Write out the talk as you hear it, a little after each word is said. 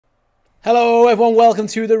Hello everyone, welcome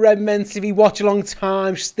to the Redmen TV watch-along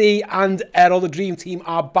time. Ste and Errol, the dream team,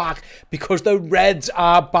 are back because the Reds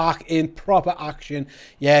are back in proper action.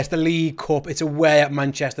 Yes, the League Cup, it's away at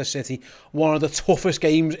Manchester City. One of the toughest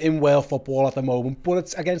games in world football at the moment, but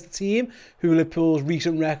it's against a team who Liverpool's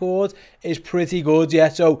recent record is pretty good. Yeah,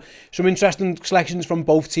 so some interesting selections from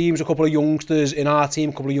both teams. A couple of youngsters in our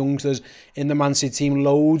team, a couple of youngsters in the Man City team.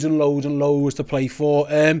 Loads and loads and loads to play for.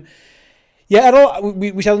 Yeah, Errol,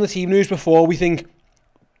 we said on the team news before, we think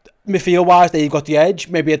midfield-wise they've got the edge.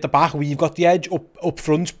 Maybe at the back we've got the edge. Up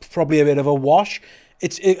front, probably a bit of a wash.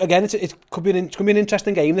 It could be an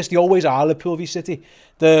interesting game. They always are, Liverpool v City.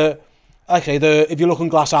 If you're looking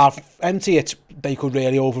glass half empty, they could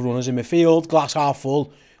really overrun us in midfield. Glass half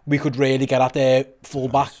full, we could really get at their full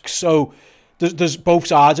back. So there's both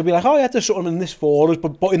sides. I'll be like, oh yeah, there's something in this for us,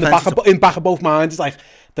 but in the back of both minds, it's like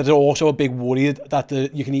there's also a big worry that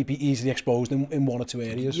you can be easily exposed in one or two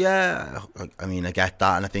areas. Yeah, I mean, I get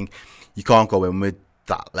that, and I think you can't go in with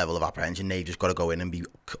that level of apprehension. They've just got to go in and be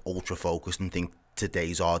ultra focused and think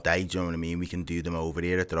today's our day. Do you know what I mean? We can do them over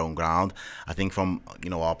here at their own ground. I think from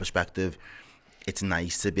our perspective, it's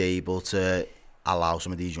nice to be able to allow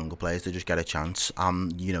some of these younger players to just get a chance.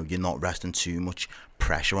 You're not resting too much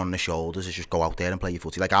pressure on the shoulders. It's just go out there and play your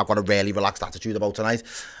footy. Like, I've got a really relaxed attitude about tonight.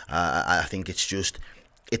 I think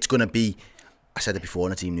it's going to be, I said it before in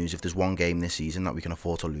the team news, if there's one game this season that we can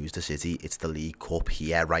afford to lose to City, it's the League Cup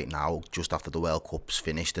here right now, just after the World Cup's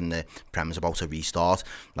finished and the Prem's about to restart.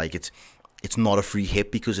 Like, it's not a free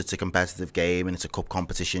hit because it's a competitive game and it's a cup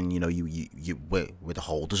competition. We're the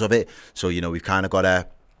holders of it. So, we've kind of got to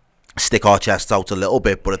stick our chests out a little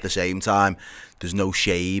bit, but at the same time, there's no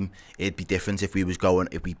shame. It'd be different if we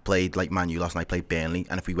played like Man U last night, played Burnley,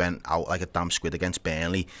 and if we went out like a damn squid against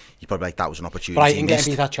Burnley, you'd probably be like, that was an opportunity. Right, and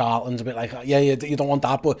getting beat at Charlton's a bit like, yeah, you don't want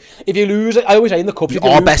that. But if you lose, I always say in the cup, we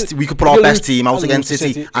could put our best team out against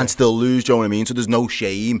City and still lose. Do you know what I mean? So there's no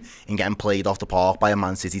shame in getting played off the park by a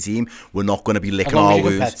Man City team. We're not going to be licking our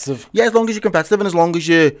wounds. Yeah, as long as you're competitive and as long as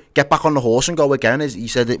you get back on the horse and go again. As he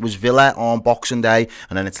said, it was Villa on Boxing Day,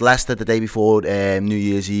 and then it's Leicester the day before New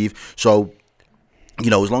Year's Eve. So,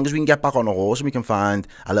 as long as we can get back on the horse and we can find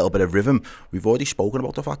a little bit of rhythm. We've already spoken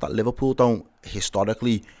about the fact that Liverpool don't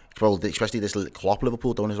historically, especially this Klopp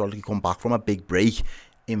Liverpool, don't historically come back from a big break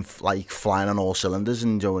in like flying on all cylinders,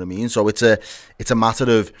 and do you know what I mean? So it's a matter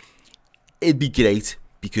of, it'd be great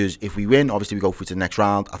because if we win, obviously we go through to the next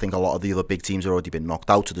round. I think a lot of the other big teams have already been knocked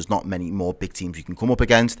out, so there's not many more big teams you can come up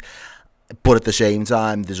against. But at the same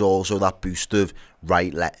time, there's also that boost of,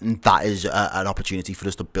 and that is an opportunity for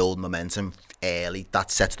us to build momentum early.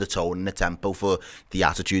 That sets the tone and the tempo for the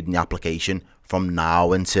attitude and the application from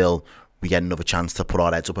now until we get another chance to put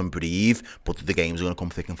our heads up and breathe. But the games are going to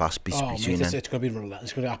come thick and fast between it's going to be relentless.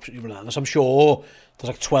 It's going to be absolutely relentless. I'm sure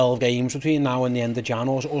there's like 12 games between now and the end of Jan,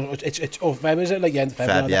 or it's Feb, is it? Like the end of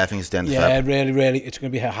Feb? Yeah, I think it's the end of Feb. Yeah, really, it's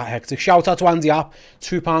going to be hectic. Shout out to Andy App,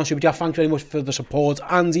 £2 super chat. Thanks very much for the support.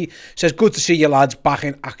 Andy says, good to see you lads back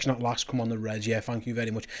in action at last. Come on the Reds. Yeah, thank you very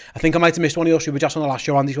much. I think I might have missed one of your super chats on the last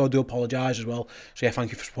show, Andy, so I do apologise as well. So yeah,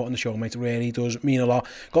 thank you for supporting the show, mate. It really does mean a lot.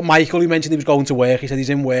 Got Michael, who mentioned he was going to work. He said he's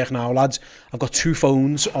in work now, lads. I've got 2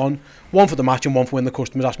 phones on, one for the match and one for when the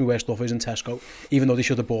customers ask me where stuff is in Tesco, even though they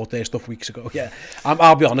should have bought their stuff weeks ago. Yeah,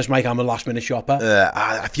 I'll be honest, Mike, I'm a last minute shopper.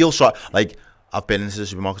 I feel sorry. Like, I've been into the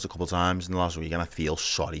supermarkets a couple of times in the last week, and I feel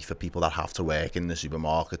sorry for people that have to work in the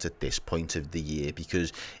supermarkets at this point of the year,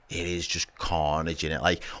 because it is just carnage in it.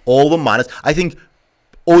 Like, all the manners, I think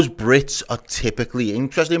us Brits are typically,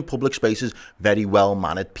 especially in public spaces, very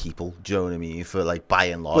well-mannered people, do you know what I mean, for like by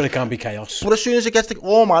and large. But it can be chaos. But as soon as it gets to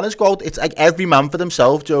all manners go out, it's like every man for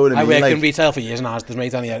themselves, do you know what I mean? I worked in retail for years in Asda,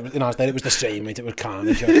 mate, and in Asda it was the same, mate, it was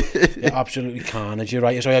carnage. Yeah, absolutely carnage, you're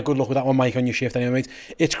right. So yeah, good luck with that one, Mike, on your shift anyway, mate.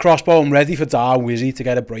 It's Crossbow, I'm ready for Darwizzy to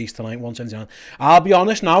get a brace tonight, 179. I'll be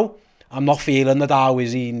honest now, I'm not feeling the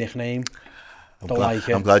Darwizzy nickname. I'm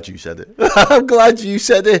glad you said it. I'm glad you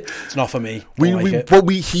said it. It's not for me.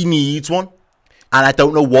 He needs one, and I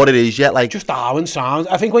don't know what it is yet. Like, just Darwin sounds.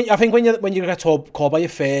 I think when you get called by your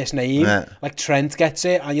first name, like Trent gets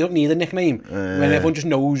it, and you don't need a nickname. When everyone just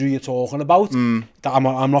knows who you're talking about, that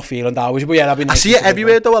I'm not feeling Darwin. But yeah, that'd be nice. I see it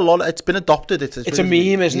everywhere though. A lot. It's been adopted. It's a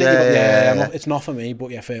meme, isn't it? Yeah. It's not for me. But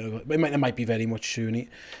yeah, fair enough. It might be very much soon.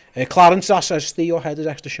 Clarence says, Steve, your head is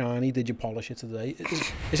extra shiny. Did you polish it today?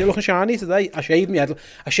 Is it looking shiny today? I shaved my head.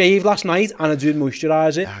 I shaved last night and I did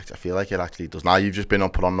moisturise it. I feel like it actually does. Now you've just been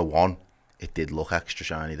put on the one. It did look extra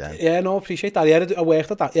shiny then. Yeah, no, appreciate that. Yeah, I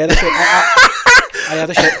worked at that. Yeah,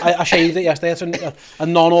 I shaved it yesterday. It's a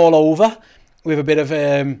non all over with a bit of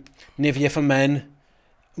Nivea for men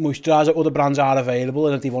moisturiser. Other brands are available,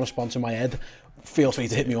 and if they want to sponsor my head, feel free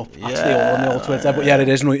to hit me up. Actually, all on the old Twitter. But yeah, it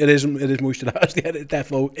is moisturised. Yeah, it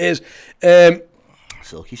definitely is.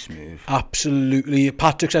 Silky smooth. Absolutely.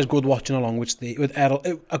 Patrick says good watching along with Errol.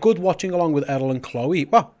 A good watching along with Errol and Chloe.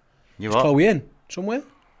 Well, is Chloe in somewhere?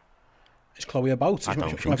 Is Chloe about? I don't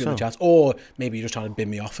think so. In the chat. Or maybe you're just trying to bin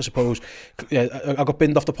me off, I suppose. Yeah, I got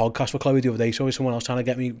binned off the podcast for Chloe the other day, so is someone else trying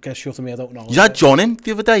to get shoved to me? I don't know. You had John in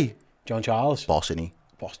the other day? John Charles. Boss, isn't he?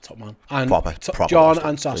 Boss, top man. And proper John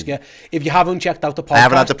and Saskia. If you haven't checked out the podcast... I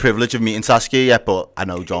haven't had the privilege of meeting Saskia yet, but I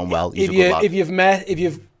know John well. He's a good lad. If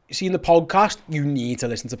you've seen the podcast, you need to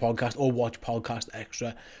listen to podcast or watch Podcast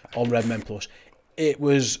Extra on Redmen Plus. It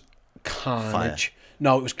was carnage. Fire.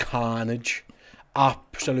 No, it was carnage.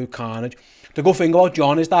 Absolute carnage. The good thing about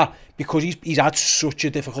John is that because he's had such a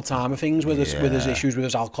difficult time of things with his issues with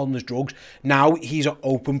his alcohol and his drugs, now he's an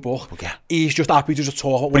open book. Okay. He's just happy to just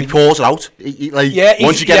talk about. But he pours it out.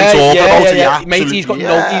 Once you get him talking about it, mate, he's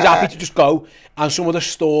happy to just go. And some of the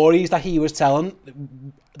stories that he was telling,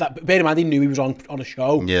 that bear in mind he knew he was on a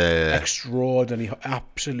show. Yeah. Extraordinary,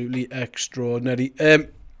 absolutely extraordinary.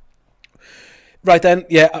 Right then,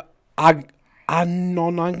 yeah,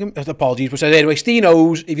 apologies, but anyway, Ste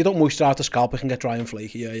knows if you don't moisturise the scalp, it can get dry and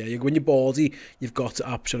flaky. Yeah. When you're baldy, you've got to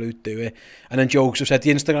absolutely do it. And then jokes have said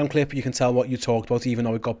the Instagram clip, you can tell what you talked about, even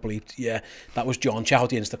though it got bleeped. Yeah, that was John. Check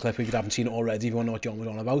out the Insta clip if you haven't seen it already. If you want to know what John was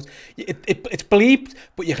on about, it's bleeped,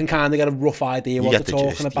 but you can kind of get a rough idea what they're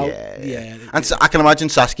talking about. Yeah. And so I can imagine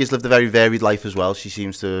Saskia's lived a very varied life as well. She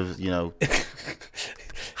seems to have,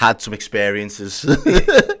 had some experiences.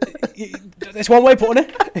 It's one way of putting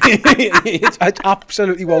it. It's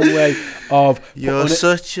absolutely one way of putting You're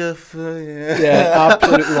such a... Yeah,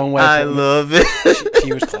 absolutely one way. I love it.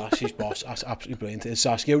 She was class. She's boss. That's absolutely brilliant. It's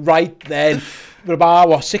Saskia. Right then, we're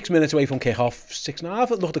about 6 minutes away from kick-off. 6.5.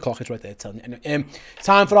 Look at the clock. It's right there. Telling you.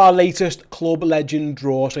 Time for our latest Club Legend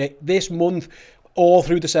draw. So this month, all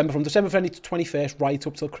through December, from December 20th to 21st, right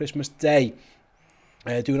up till Christmas Day,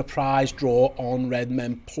 doing a prize draw on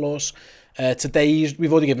Redmen Plus.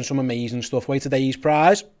 We've already given some amazing stuff away. Today's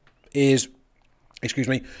prize is,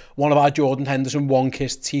 one of our Jordan Henderson One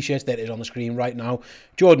Kiss t-shirts that is on the screen right now.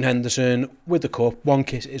 Jordan Henderson with the cup. One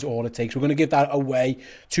kiss is all it takes. We're going to give that away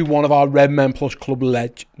to one of our Redmen Plus Club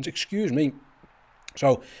Legends.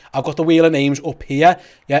 So I've got the wheel of names up here.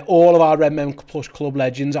 Yeah, all of our Redmen Plus Club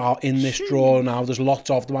Legends are in this draw now. There's lots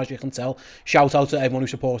of them, as you can tell. Shout out to everyone who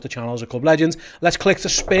supports the channel as a Club Legends. Let's click to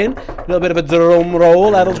spin. A little bit of a drum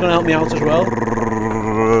roll. Errol's going to help me out as well.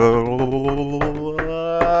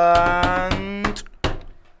 And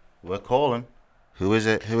we're calling. Who is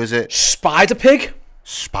it? Spider Pig.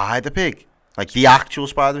 Spider Pig? Like the actual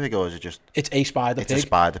Spider Pig, or is it just... It's a Spider Pig. It's a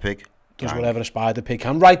Spider Pig. Does whatever a Spider Pig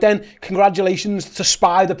can. Right then, congratulations to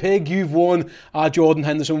Spider Pig. You've won our Jordan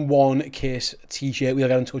Henderson One Kiss t-shirt. We'll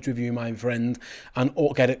get in touch with you, my friend, and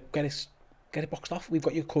get it boxed off. We've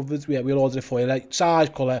got you covered. We'll order it for you. Like size,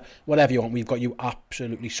 colour, whatever you want. We've got you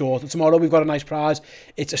absolutely sorted. Tomorrow we've got a nice prize.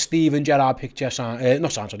 It's a Steven Gerrard picture. It's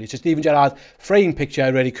a Steven Gerrard frame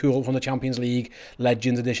picture. Really cool from the Champions League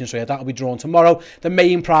Legends edition. So yeah, that'll be drawn tomorrow. The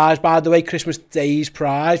main prize, by the way, Christmas Day's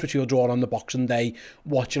prize, which we'll draw on the Boxing Day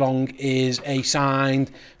watch along, is a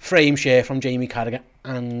signed frame shirt from Jamie Carragher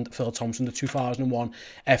and Phil Thompson, the 2001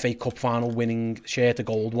 FA Cup final winning shirt, the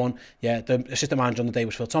gold one. Yeah, the assistant manager on the day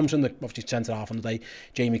was Phil Thompson, the obviously centre half on the day,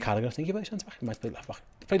 Jamie Carragher. I think he played centre back. He might play left back.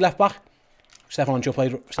 He played left back. Stefan Ancho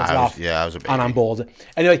played centre half. Yeah, I was a baby. And I'm bored.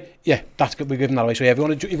 Anyway, yeah, that's good. We're giving that away. So yeah, if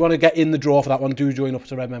you want to get in the draw for that one, do join up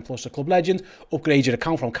to Redmen Plus, the Club Legend. Upgrade your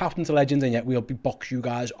account from Captain to Legend, and yeah, we'll box you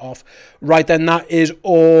guys off. Right then, that is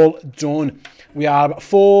all done. We are about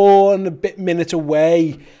 4 and a bit minutes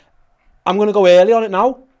away. I'm going to go early on it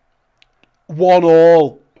now.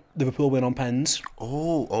 1-1 Liverpool win on pens.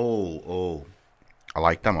 Oh. I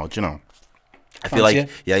like them odds, I feel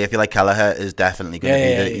like Kelleher is definitely going to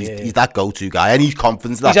be he's that go-to guy, and he's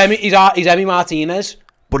confident that. He's Emi Martinez.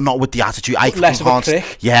 But not with the attitude. Less of a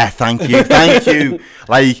prick. Yeah, thank you.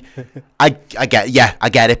 Like, I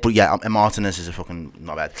get it, but yeah, Martinez is a fucking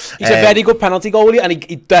not bad. He's a very good penalty goalie, and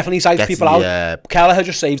he definitely psychs people out. Kelleher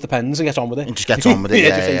just saves the pens and gets on with it.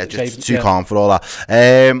 Just too calm for all that.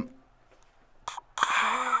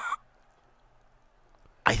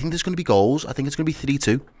 I think there's going to be goals. I think it's going to be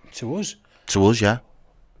 3-2. To us? To us, yeah.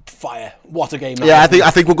 Fire. What a game. Yeah, I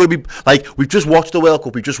think we're going to be... Like, we've just watched the World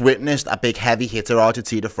Cup. We've just witnessed a big heavy hitter,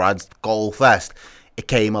 Argentina, France, goal fest. It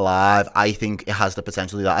came alive. I think it has the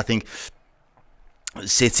potential to do that. I think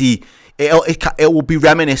City... It will be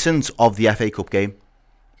reminiscent of the FA Cup game.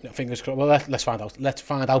 Fingers crossed. Well, let's find out. Let's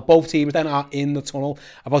find out. Both teams then are in the tunnel,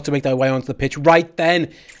 about to make their way onto the pitch. Right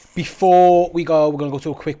then, before we go, we're going to go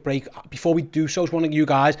to a quick break. Before we do so, just want you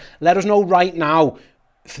guys, let us know right now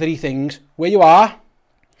 3 things. Where you are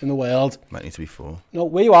in the world. Might need to be 4. No,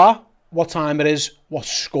 where you are, what time it is, what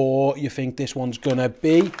score you think this one's going to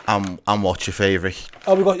be. And what's your favourite?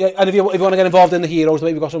 Oh, we've got, yeah, and if you want to get involved in the heroes,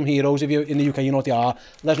 we've got some heroes. If you're in the UK, you know what they are.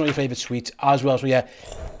 Let us know your favourite sweets as well. So yeah,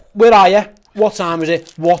 where are you? What time is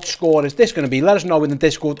it? What score is this going to be? Let us know in the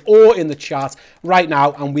Discord or in the chat right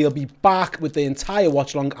now, and we'll be back with the entire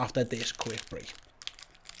watch along after this quick break.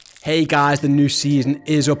 Hey guys, the new season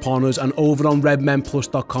is upon us, and over on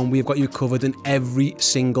redmenplus.com we've got you covered in every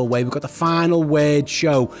single way. We've got the final word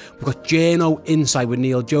show, we've got Journo Insight with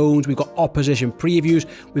Neil Jones, we've got opposition previews,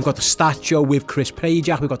 we've got the stat show with Chris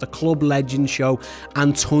Pajak, we've got the Club Legends show,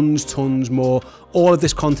 and tons more. All of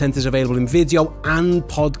this content is available in video and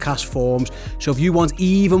podcast forms, so if you want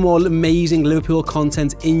even more amazing Liverpool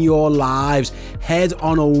content in your lives, head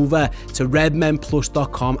on over to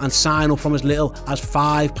redmenplus.com and sign up from as little as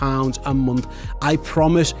 £5 a month. I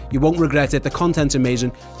promise you won't regret it. The content's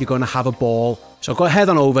amazing. You're going to have a ball. So go ahead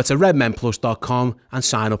on over to redmenplus.com and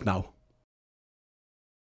sign up now.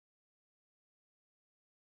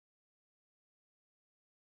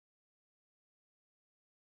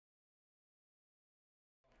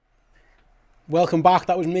 Welcome back.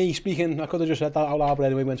 That was me speaking. I could have just said that out loud, but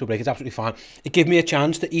anyway, we went to a break. It's absolutely fine. It gave me a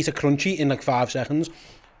chance to eat a crunchie in like 5 seconds.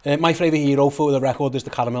 My favourite hero for the record is the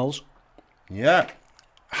caramels. Yeah,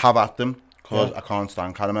 have at them, because I can't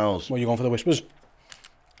stand caramels. What are you going for, the whispers?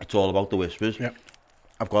 It's all about the whispers. Yeah.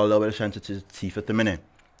 I've got a little bit of sensitive teeth at the minute,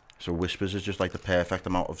 so whispers is just like the perfect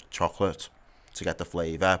amount of chocolate to get the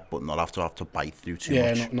flavour, but not have to bite through too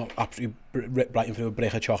much. Yeah, not absolutely biting through a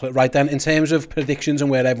brick of chocolate. Right then, in terms of predictions and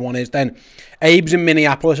where everyone is, then Abe's in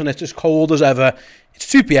Minneapolis and it's as cold as ever. It's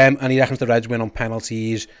 2 PM and he reckons the Reds win on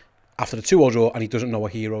penalties after the 2-0 draw, and he doesn't know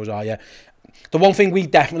what heroes are yet. The one thing we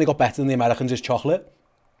definitely got better than the Americans is chocolate.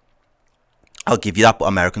 I'll give you that, but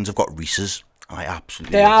Americans have got Reese's. I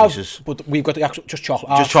absolutely they love have, Reese's. But we've got the actual, just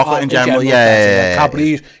chocolate. Just chocolate in general, yeah.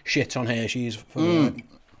 Cadbury's shits on Hershey's.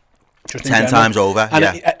 Just 10 times over, and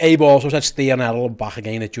yeah. Abe also said Ste and Errol back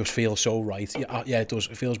again. It just feels so right. Yeah, it does.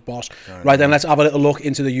 It feels boss. Right then, let's have a little look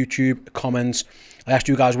into the YouTube comments. I asked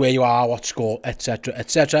you guys where you are, what score, etc,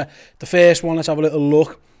 etc. The first one, let's have a little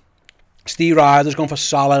look. Steve Ryder's gone for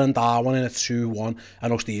Salah and Darwin in a 2-1. I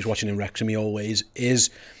know Steve's watching in Wrexham, he always is.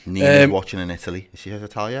 Nina's watching in Italy. Is she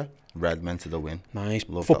Italia? Redmen to the win. Nice.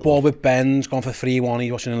 Love football with Ben's gone for 3-1.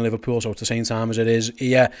 He's watching in Liverpool, so it's the same time as it is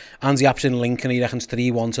here. Andy App's in Lincoln. He reckons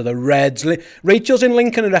 3-1 to the Reds. Rachel's in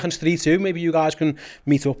Lincoln and reckons 3-2. Maybe you guys can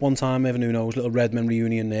meet up one time. Even who knows? Little Redmen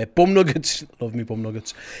reunion there. Bum Nuggets. Love me Bum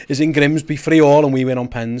Nuggets. Is in Grimsby 3-3 and we win on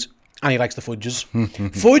pens. And he likes the fudges.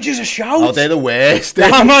 Fudges a shout. Oh, they're the worst.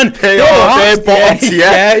 Nah, man. They're bottom tier.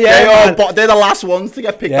 They're the last ones to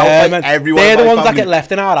get picked out by everyone. They're the ones that get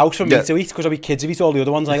left in our house for me to eat, because I'll be kids if eat all the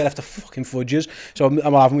other ones. I get left the fucking fudges. So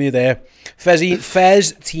I'm having you there.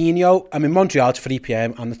 Fez Tino. I'm in Montreal. It's 3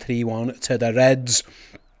 PM and the 3-1 to the Reds.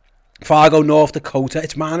 Fargo, North Dakota.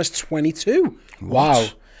 It's -22. Wow.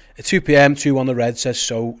 At 2 PM, 2-1 the Reds, says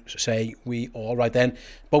so, say we all. Right then,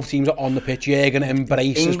 both teams are on the pitch. You're going to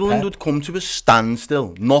embrace England would come to a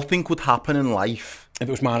standstill. Nothing could happen in life if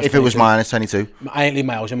it was -22. If it was -22. I ain't leaving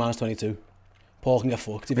my house in -22. Paul can get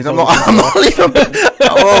fucked. I'm not leaving.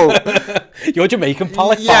 Oh. You're Jamaican, pal.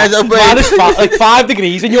 Like yeah, like 5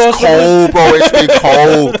 degrees in yours. It's cold, bro. It's been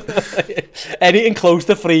cold. Anything close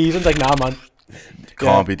to freezing, like, nah, man.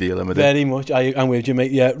 Can't be dealing with very much. I'm with you,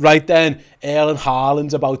 mate. Yeah, right then, Erling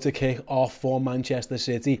Haaland's about to kick off for Manchester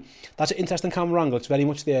City. That's an interesting camera angle. It's very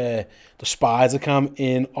much the spider cam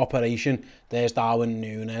in operation. There's Darwin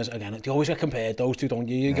Núñez again. You always get compared those two, don't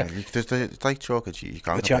you? It's like chalk and cheese. You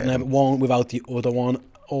can't compare them. One without the other one.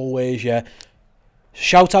 Always, yeah.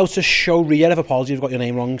 Shout out to Showria. If apologies, I've got your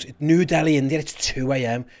name wrong. New Delhi, India. It's 2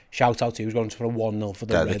 AM. Shout out to you. He's going for a 1-0 for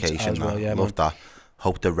the Reds as well. Yeah, love that.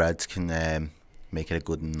 Hope the Reds can make it a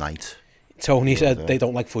good night. Tony said they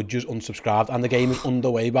don't like fudges, unsubscribed, and the game is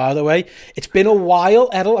underway, by the way. It's been a while,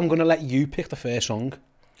 Errol. I'm going to let you pick the first song.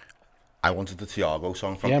 I wanted the Thiago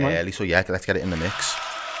song from early, so yeah, let's get it in the mix.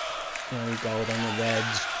 There we go, then the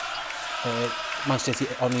Reds. Man City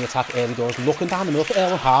on the attack early doors, looking down the middle for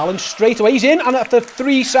Erling Haaland. Straight away, he's in, and after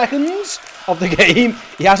 3 seconds of the game,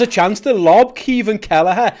 he has a chance to lob Kevin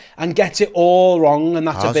Kelleher and gets it all wrong, and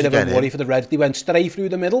that's a bit of a worry for the Reds. They went straight through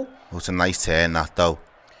the middle. Oh, it's a nice turn, that, though.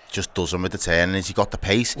 Just does him with the turn, and he got the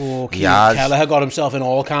pace. Oh, Kelleher got himself in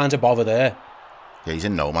all kinds of bother there. Yeah, he's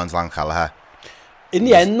in no man's land, Kelleher. In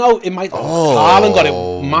the end, though, it might... Haaland got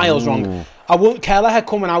it miles wrong. Kelleher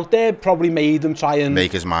coming out there probably made him try and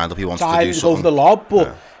make his mind up. He wants to do something. Go for the lob,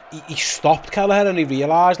 but he stopped Kelleher and he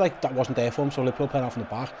realised like that wasn't there for him. So Liverpool playing out from the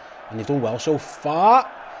back, and they've done well so far.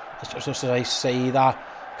 It's just as I say that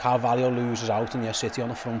Carvalho loses out, and City on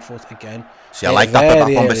the front foot again. See, I like that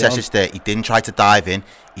bit on Bess's there. He didn't try to dive in.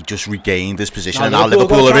 He just regained his position, and now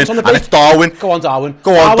Liverpool are in, and it's Darwin. Go on, Darwin.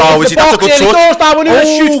 Go on, Darwin. See, that's a good touch.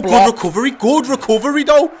 Good recovery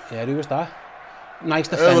though. Yeah, who was that? Nice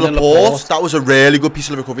defending. Laporte. That was a really good piece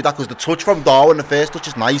of recovery. That was the touch from Darwin. The first touch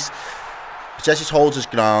is nice. Bess's holds his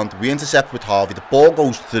ground. We intercept with Harvey. The ball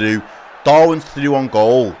goes through. Darwin's through on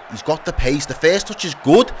goal. He's got the pace. The first touch is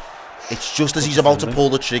good. It's just as he's about to pull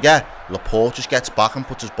the trigger, Laporte just gets back and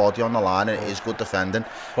puts his body on the line, and it is good defending.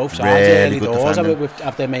 Both sides really good defending.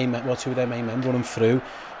 Have their main, two of their main men running through.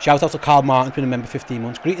 Shout out to Carl Martin, been a member 15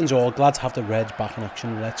 months. Greetings all, glad to have the Reds back in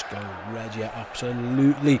action. Let's go, Reds, yeah,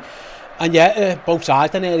 absolutely. And yeah, both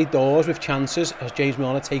sides then early doors with chances as James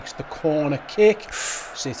Milner takes the corner kick.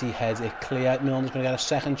 City heads it clear. Milner's going to get a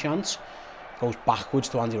second chance. Goes backwards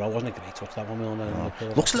to Andy Rowe. Wasn't a great touch that one, Milner.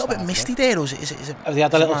 Looks a little bit misty there, or is it? Have they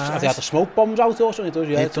had the smoke bombs out or something? It does,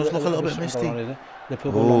 yeah. It does look a little bit misty.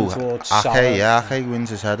 Liverpool run towards Ake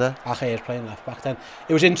wins his header. Ake is playing left back then.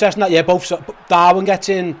 It was interesting that, yeah, both Darwin gets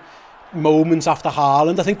in moments after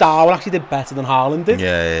Haaland. I think Darwin actually did better than Haaland did.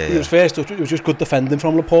 Yeah. It was first touch, it was just good defending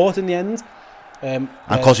from Laporte in the end. And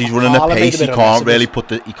because he's running at pace, he can't really put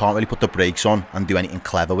the brakes on and do anything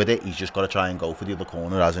clever with it. He's just got to try and go for the other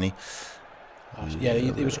corner, hasn't he? Yeah,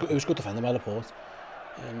 it was good defending by Laporte.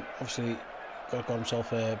 Obviously got himself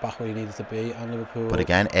back where he needed to be, and Liverpool. But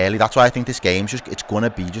again, early. That's why I think this game's it's gonna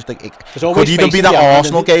be just like it could even be that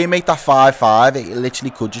Arsenal game, mate. That 5-5. It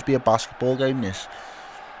literally could just be a basketball game. This.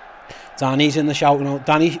 Danny's in the shout now.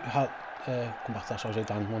 Danny, come back to that. Sorry,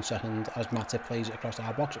 Dan. 1 second. As Matip plays it across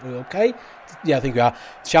our box, are we okay? Yeah, I think we are.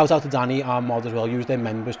 Shout out to Danny, our mod as well. Use their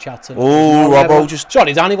members chats. Oh, Robbo just.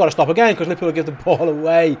 Sorry, Danny got to stop again because Liverpool give the ball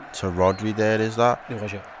away. To Rodri, there is that. It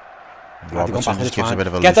was, yeah. Robertson just gives a bit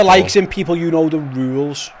of a get the likes in, people. You know the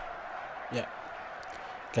rules. Yeah.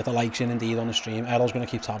 Get the likes in indeed on the stream. Errol's going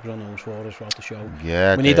to keep tabs on those for us throughout the show.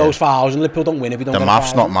 Yeah. We need those fouls, and Liverpool don't win if we don't. The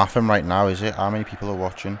math's not mathing right now, is it? How many people are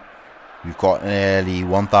watching? We've got nearly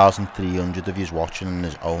 1,300 of you watching, and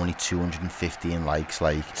there's only 215 likes.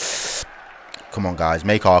 Like, come on, guys,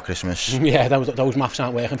 make our Christmas. Yeah, those maths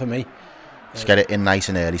aren't working for me. Let's get it in nice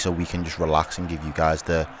and early so we can just relax and give you guys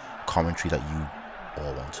the commentary that you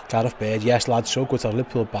all want. Gareth Baird, yes, lads, so good to have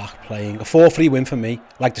Liverpool back playing. A 4-3 win for me.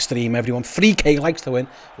 Like to stream, everyone. 3K likes to win.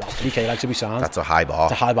 Well, 3K likes to be signed. That's a high bar.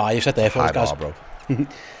 It's a high bar. You said there for us, guys. Bro.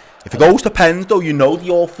 If it goes to pens, though, you know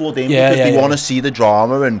they all flood in because they want to see the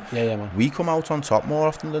drama, and man. We come out on top more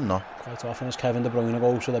often than not. Quite often as Kevin De Bruyne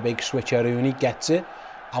goes for the big switcheroo and he gets it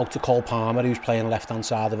out to Cole Palmer, who's playing left-hand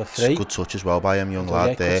side of a three. Good touch as well by him, young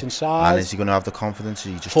lad there. Inside. And is he going to have the confidence?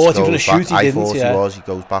 He just thought he was going to shoot, he didn't. I thought he was. He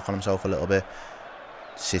goes back on himself a little bit.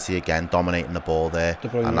 City again dominating the ball there,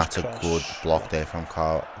 and that's a good block there from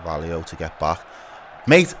Carvalho to get back.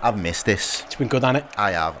 Mate, I've missed this. It's been good, hasn't it?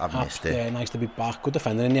 I have. I've missed it. Yeah, nice to be back. Good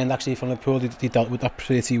defending in the end, actually, from Liverpool. They dealt with that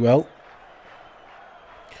pretty well.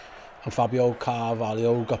 And Fabio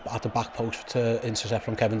Carvalho got at the back post to intercept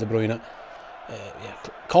from Kevin De Bruyne.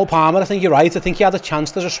 Cole Palmer, I think you're right. I think he had a chance.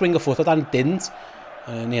 There's a swing of foot and didn't.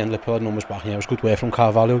 And in the end, Liverpool had numbers back. Yeah, it was good work from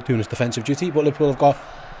Carvalho doing his defensive duty. But Liverpool have got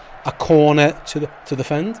a corner to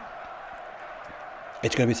defend.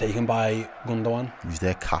 It's going to be taken by Gundogan. Who's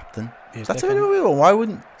their captain? That's a bit of a weird one. Why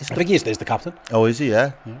wouldn't... I think he is the captain. Oh, is he?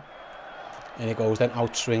 Yeah. And he goes then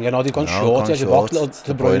out swinging. Oh, they've gone short. He's little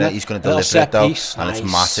De Bruyne. He's going to deliver it though. Piece. And it's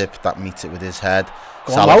Matip that meets it with his head.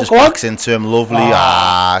 Salah just backs into him. Lovely.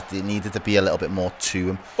 It needed to be a little bit more to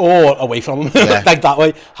him. Or away from him. Like that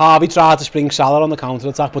way. Harvey tried to spring Salah on the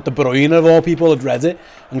counter-attack, but De Bruyne, of all people, had read it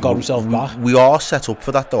and got himself back. We are set up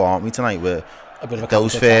for that though, aren't we, tonight? We're a bit of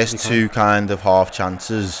those first two kind of half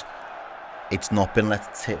chances, it's not been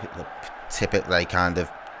tip it like kind of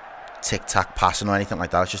tic-tac passing or anything like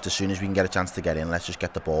that. It's just as soon as we can get a chance to get in, let's just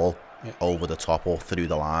get the ball over the top or through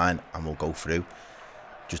the line and we'll go through.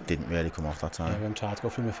 Just didn't really come off that time. Yeah, we haven't tried to go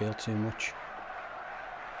through midfield too much.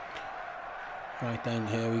 Right then,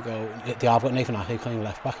 here we go. They have got Nathan Ake playing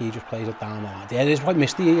left back. He just plays it down the line. Yeah, it is quite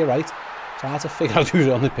misty here, you're right. It's hard to figure out who's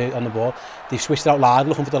on the ball. They've switched it out loud,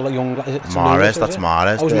 looking for the young... Mahrez, that's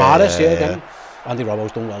Mahrez. Oh, it was Mahrez, again. Andy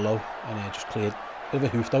Robbo's done well though, and just cleared. Bit of a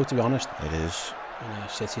hoof though, to be honest. It is. And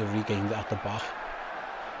City have regained it at the back.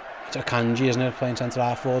 It's Akanji, isn't it, playing centre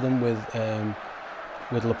half for them with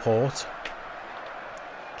Laporte.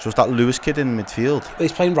 So is that Lewis kid in midfield?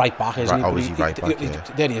 He's playing right back, isn't he? Oh, is he right back?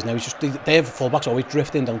 There he is now. He's just they have fullbacks always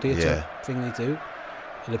drifting, don't they? It's a thing they do.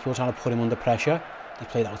 Liverpool trying to put him under pressure. He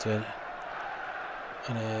played out to it.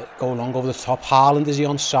 And go long over the top. Haaland, is he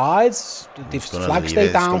on sides? The flag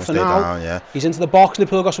stay down for now. Yeah. He's into the box.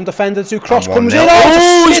 Liverpool got some defenders who cross comes in.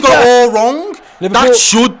 Oh, he's got it all wrong. Liverpool, that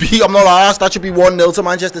should be, I'm not asked, that should be 1-0 to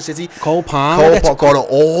Manchester City. Cole Palmer got it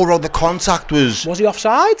all wrong. The contact was... Was he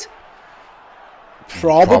offside?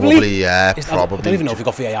 Probably, yeah. Probably. I don't even know if he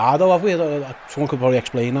got VAR though, have we? Someone could probably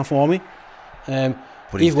explain that for me.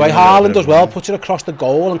 Either way, Haaland as well puts it across the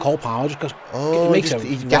goal, and Cole Palmer just goes. Oh, he gets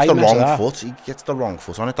the wrong foot. He gets the wrong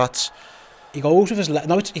foot on it. That's. He goes with his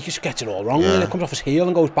he just gets it all wrong, and it comes off his heel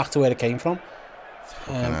and goes back to where it came from.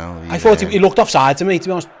 I thought he looked offside to me, to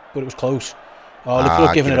be honest, but it was close. Oh,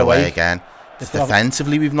 Liverpool giving it away again.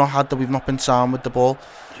 Defensively, we've not been sound with the ball.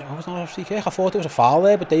 Oh, it's not a free kick. I thought it was a foul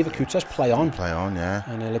there, but David Coote says play on. Play on, yeah.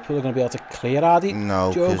 And Liverpool are going to be able to clear Hardy.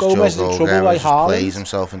 No, Joe Gomez is in trouble like Haaland. Plays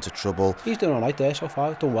himself into trouble. He's doing alright there so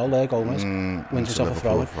far. Done well there, Gomez. Wins himself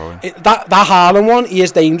a throw. That Haaland one, he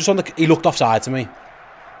is dangerous. He looked offside to me.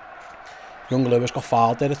 Young Lewis got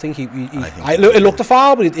fouled there, I think. It looked a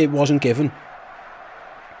foul, but it wasn't given.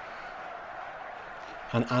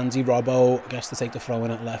 And Andy Robbo gets to take the throw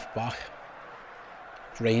in at left back.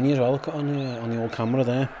 It's rainy as well on the old camera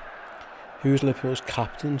there. Who's Liverpool's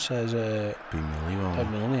captain? Says Milner,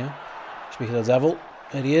 yeah. Speaking of the devil,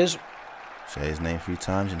 there he is. Say his name 3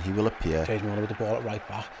 times and he will appear. James Milner with the ball at right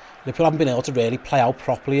back. Liverpool haven't been able to really play out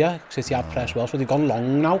properly yet. City have pressed well, so they've gone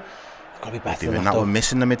long now. They've got to be better than that. We're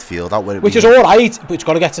missing the midfield out where which is alright, but it's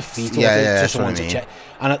got to get to feet to someone to check.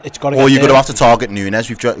 And it's got to or you're going to have to target Nunes.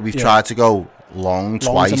 We've tried to go long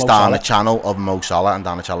twice down the channel of Mo Salah and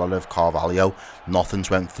down the channel of Carvalho. Nothing's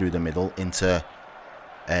went through the middle into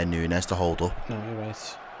Nunes to hold up. No, you're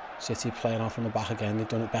right. City playing off from the back again. They've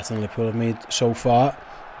done it better than Liverpool have made so far.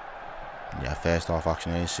 Yeah, first half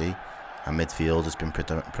action here, you see. And midfield has been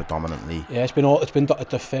predominantly. Yeah,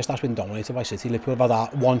 the first half's been dominated by City. Liverpool have had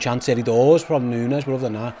that one chance Eddie doors from Nunes, but other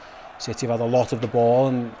than that, City have had a lot of the ball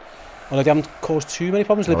and. Well, they haven't caused too many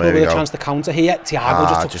problems. Liverpool with a chance to counter here.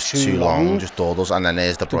 Thiago just took too long. Just dawdles, and then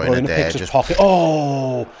there's De Bruyne there. Just pocket.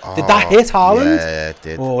 Oh, did that hit Haaland? Yeah, it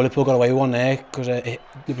did. Oh, Liverpool got away with one there because De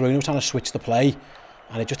Bruyne was trying to switch the play,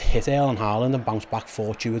 and it just hit Errol Haaland and bounced back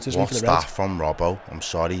fortuitously for the Reds. What's that from Robbo? I'm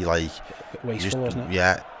sorry, like wasteful, wasn't it?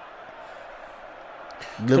 Yeah.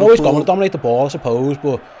 They're always going to dominate the ball, I suppose,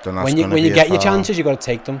 but when you get your chances, you've got to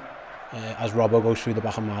take them. As Robbo goes through the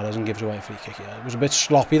back of Mahrez and gives away a free kick here. It was a bit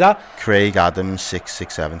sloppy, that. Craig Adams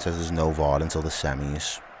 667 says there's no VAR until the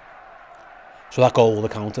semis. So that goal would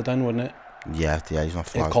have counted then, wouldn't it? Yeah, he's not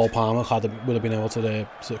flagged. If Cole Palmer would have been able to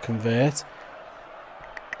convert.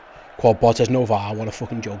 Quadbot says no VAR. What a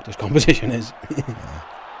fucking joke this competition is.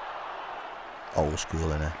 Old school,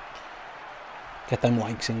 innit? Get them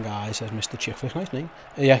likes in, guys, says Mr. Chickflick. Nice name.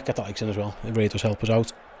 Yeah, get the likes in as well. It really does help us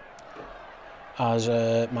out. As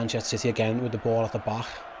Manchester City again with the ball at the back.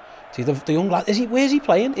 See the young lad, where's he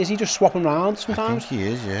playing? Is he just swapping around sometimes? I think he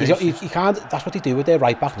is, yeah. He can't, that's what they do with their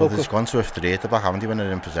right back though. Well, he's gone to a 3 at the back, haven't he, when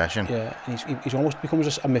they're in possession? Yeah, and he's almost becomes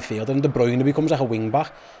a midfielder, and De Bruyne becomes like a wing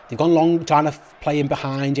back. They've gone long trying to play in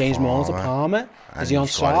behind James Milner to Palmer. Is he on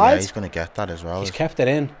side? Yeah, he's going to get that as well. He's kept it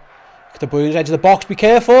in. De Bruyne's edge of the box, be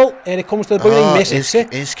careful. Here it comes to De Bruyne, misses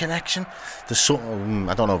it. His connection. There's some,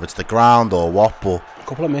 I don't know if it's the ground or what, but a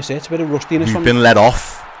couple of misses, a bit of rustiness. We've been let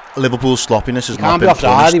off. Liverpool's sloppiness has not been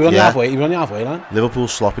punished. He was on the halfway line.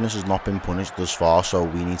 Liverpool's sloppiness has not been punished thus far, so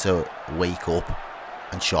we need to wake up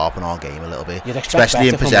and sharpen our game a little bit, especially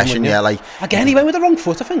in possession. Yeah, like again, he went with the wrong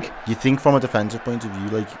foot, I think. You think from a defensive point of view,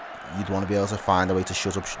 like you'd want to be able to find a way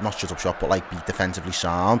to not shut up shop, but like be defensively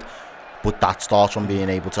sound. But that starts from being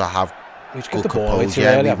able to have good composure.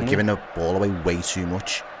 Yeah, we're giving the ball away way too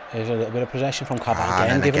much. There's a little bit of possession from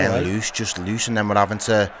Cavani again, loose, and then we're having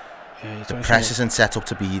to. The press isn't set up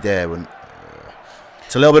to be there, and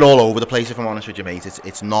it's a little bit all over the place. If I'm honest with you, mate,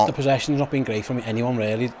 it's not. The possession's not been great from anyone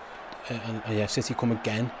really, and yeah, City come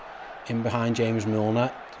again in behind James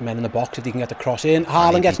Milner, men in the box if they can get the cross in.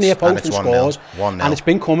 Haaland gets near post and scores, 1-0. And it's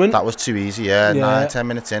been coming. That was too easy, 9-10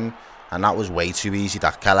 minutes in, and that was way too easy.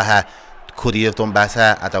 That Kelleher, could he have done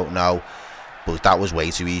better? I don't know, but that was way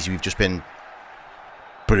too easy. We've just been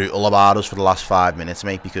brutal about us for the last 5 minutes,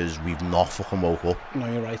 mate, because we've not fucking woke up. No,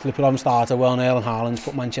 you're right. Liverpool haven't started well. Errol Haaland's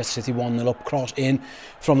put Manchester City 1-0 up, cross in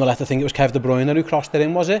from the left. I think it was Kevin De Bruyne who crossed it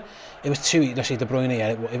in, was it? It was too easy. De Bruyne,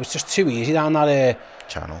 yeah, it was just too easy down that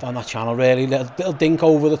channel. Down that channel, really. Little dink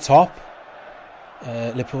over the top.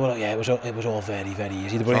 Liverpool, yeah, it was all very, very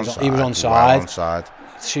easy. He was onside.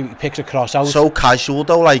 He picks a cross out. So casual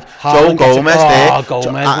though, like Joe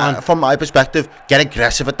Gomez from my perspective, get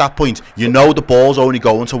aggressive at that point. You know the ball's only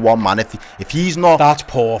going to one man. If he's not, that's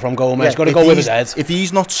poor from Gomez. He's got to go with his head. If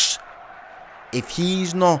he's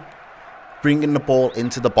not bringing the ball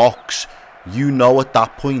into the box, you know at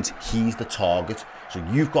that point he's the target. So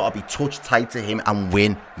you've got to be touched tight to him and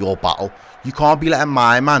win your battle. You can't be letting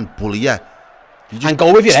my man bully you. And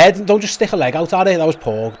go with your head. Don't just stick a leg out at it. That was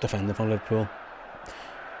poor defending from Liverpool.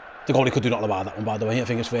 The goalie could do nothing about that one, by the way. I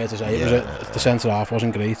think it's fair to say the centre half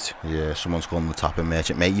wasn't great. Yeah, someone's calling the tapping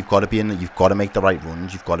merchant, mate. You've got to make the right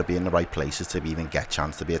runs. You've got to be in the right places to even get a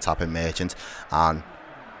chance to be a tapping merchant. And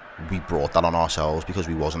we brought that on ourselves because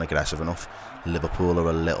we wasn't aggressive enough. Liverpool are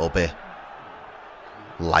a little bit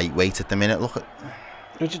lightweight at the minute. Look at.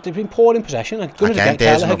 They've been poor in possession. Again,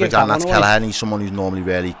 there's another example. That's Kelleher. He's someone who's normally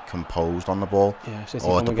really composed on the ball,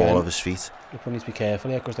 or at the ball of his feet. Liverpool need to be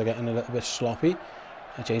careful here because they're getting a little bit sloppy.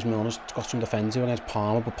 James Milner's got some defensive against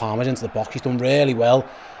Palmer, but Palmer's into the box. He's done really well.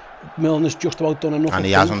 Milner's just about done enough. And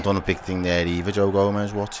he hasn't done a big thing there either, Joe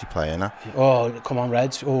Gomez. What's he playing at? Oh, come on,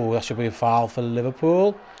 Reds. Oh, that should be a foul for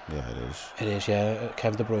Liverpool. Yeah, it is. It is, yeah.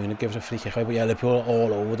 Kevin De Bruyne gives a free kick away, but yeah, Liverpool are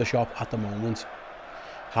all over the shop at the moment.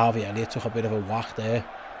 Harvey Elliott took a bit of a whack there.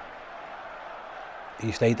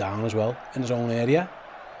 He stayed down as well in his own area.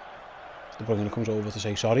 De Bruyne comes over to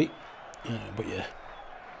say sorry. But yeah.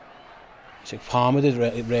 So Palmer did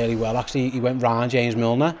really well actually. He went round James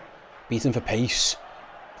Milner, beat him for pace,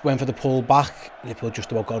 went for the pull back. Liverpool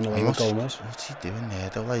just about got away with Gomez. What's he doing there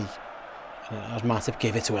though? Like, as Matip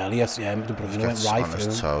gave it to Elliott, yeah, De Bruyne went right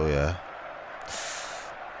through him. Toe,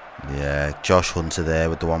 yeah, Josh Hunter there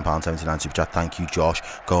with the £1.79 super chat. Thank you, Josh.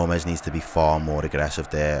 Gomez needs to be far more aggressive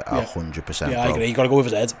there, 100%. Yeah, I agree. You got to go with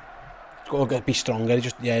his head. Got to be stronger. He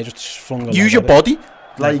just flung. Use your body.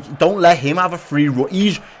 Like, don't let him have a free run.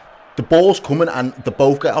 The ball's coming and they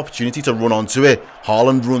both get opportunity to run onto it.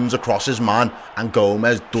 Haaland runs across his man and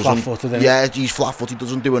Gomez doesn't. Flat-footed, yeah, he's flat-footed. He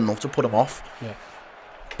doesn't do enough to put him off. Yeah.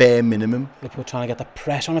 Bare minimum. Liverpool trying to get the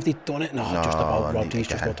press on. If they'd done it, no just about Rodri's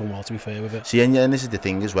just got done well, to be fair with it. See, and this is the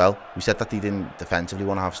thing as well. We said that they didn't defensively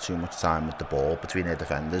want to have too much time with the ball between their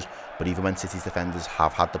defenders, but even when City's defenders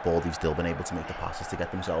have had the ball, they've still been able to make the passes to get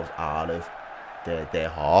themselves out of their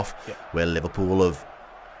half, where Liverpool have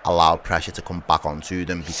allowed pressure to come back onto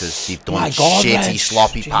them because they've done shitty,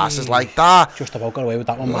 sloppy passes like that. Just about got away with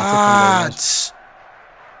that one, lads.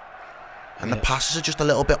 And the passes are just a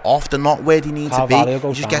little bit off. They're not where they need to be.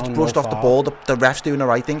 He just gets brushed off the ball. The ref's doing the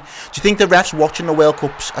right thing. Do you think the refs watching the World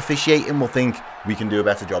Cups officiating will think we can do a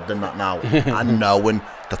better job than that now? And knowing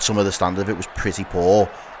that some of the standard of it was pretty poor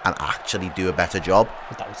and actually do a better job.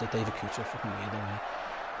 But that was like David Kuter fucking weird, though.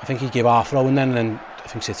 I think he gave our throw and then I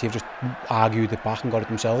think City have just argued it back and got it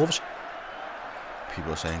themselves.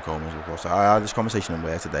 People are saying Gomez, of course. I had this conversation in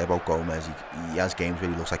Wales today about Gomez. He has games where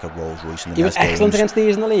he looks like a Rolls Royce. And he was excellent against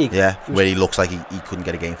these in the league. Yeah, where he looks like he couldn't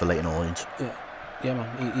get a game for Leighton Orient. Yeah,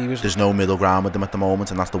 man. He was. There's no middle ground with them at the moment,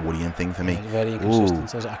 and that's the worrying thing for me. Very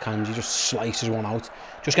inconsistent. As Akanji just slices one out.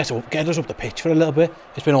 Just get us up the pitch for a little bit.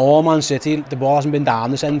 It's been all Man City. The ball hasn't been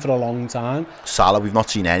down this end for a long time. Salah, we've not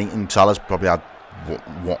seen anything. Salah's probably had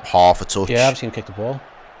half a touch. Yeah, I've seen him kick the ball.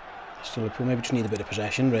 Still, maybe just need a bit of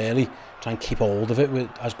possession, really. Try and keep hold of it.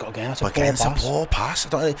 That's a poor pass.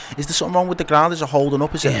 Is there something wrong with the ground? Is it holding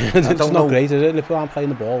up? Is it? It's not great, is it? Liverpool aren't playing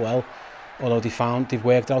the ball well. Although they've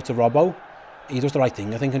worked out to Robbo. He does the right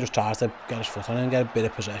thing, I think, and just tries to get his foot on it and get a bit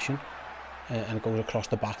of possession. And it goes across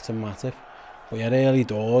the back to Matip. But yeah, early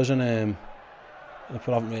doors, and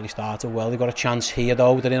Liverpool haven't really started well. They've got a chance here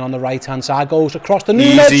though. They're in on the right hand side. Goes across the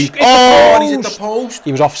Nunes. Easy. And he's in the post.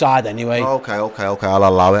 He was offside anyway. Okay. I'll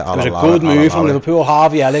allow it. It was a good move from Liverpool.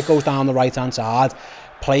 Harvey Elliott goes down the right hand side,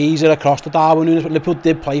 plays it across to Darwin Nunes. But Liverpool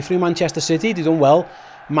did play through Manchester City. They done well.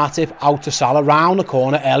 Matip out to Salah, round the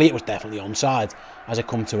corner. Elliott was definitely onside as it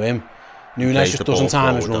come to him. Nunes just doesn't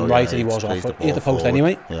time his run right, and he was off. He hit the post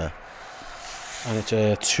anyway. Yeah. And it's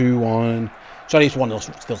a 2-1. Sorry, it's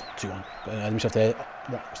 1-0. Still 2-1. Himself there.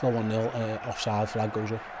 Still 1-0. Offside flag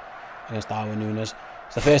goes up against Darwin Nunes.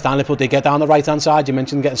 It's the first time Liverpool did get down the right hand side. You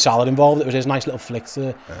mentioned getting Salah involved. It was his nice little flick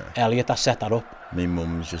to Elliott that set that up. My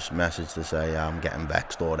mum's just messaged to say I'm getting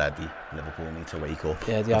vexed already. Liverpool need to wake up.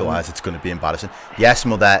 Yeah, otherwise it's going to be embarrassing. Yes,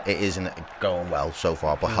 mother, it isn't going well so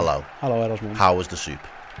far. But hello. Hello, Errol's mum. How was the soup?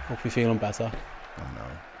 Hope you're feeling better. Oh no.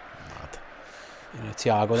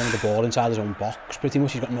 Thiago then the ball inside his own box pretty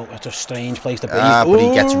much. He's got it's a strange place to be. But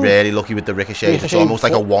he gets really lucky with the ricochet. It's almost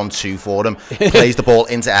like a 1-2 for him. Plays the ball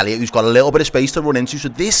into Elliott, who's got a little bit of space to run into. So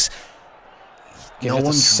this Give it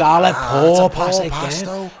to Salah, poor pass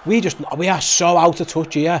again. We are so out of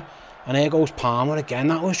touch here. And here goes Palmer again.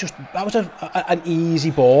 That was an easy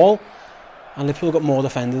ball. And Liverpool got more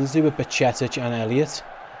defending to do with Bajcetic and Elliott.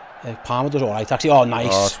 Palmer does all right, actually. Oh, nice.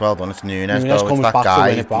 Oh, it's well done. It's Nunes, though. It's that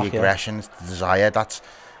guy, the aggression, it's the desire.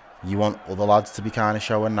 You want other lads to be kind of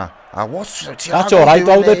showing that. That's all right,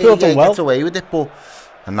 though. Liverpool done well. Gets away with it, but...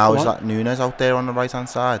 And now is that Nunes out there on the right-hand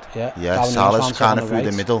side? Yeah, Salah's kind of through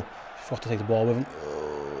the middle. He's got to take the ball with him.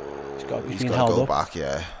 He's got to go back,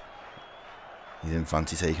 yeah. He didn't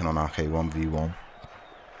fancy taking on RK 1v1.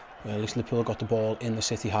 Well, at least Liverpool got the ball in the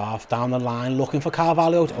City half, down the line, looking for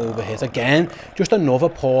Carvalho to overhit again. Just another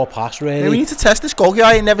poor pass, really. Yeah, we need to test this goalkeeper.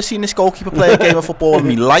 I ain't never seen this goalkeeper play a game of football in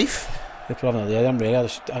my life. Liverpool haven't really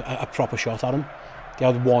had a proper shot at him. They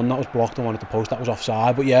had one that was blocked and one at the post that was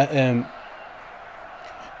offside. But yeah,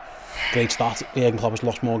 great start. Jurgen Klopp has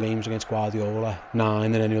lost more games against Guardiola,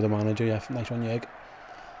 9 than any other manager. Yeah, nice one, Jurgen.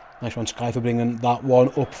 Nice one, Sky, for bringing that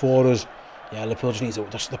one up for us. Yeah, Liverpool just needs to...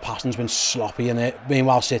 The passing's been sloppy in it.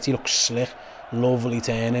 Meanwhile, City looks slick. Lovely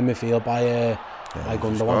turn in midfield by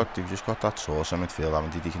Gundogan. They've just got that source in midfield,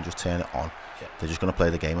 haven't they? They can just turn it on. Yeah. They're just going to play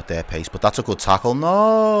the game at their pace. But that's a good tackle.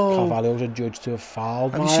 No! Carvalho's adjudged to have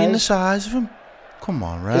fouled. Have you seen the size of him? Come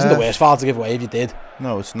on, ref. Isn't the worst foul to give away if you did.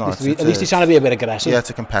 No, it's not. At least he's trying to be a bit aggressive. Yeah, it's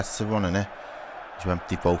a competitive one, isn't it?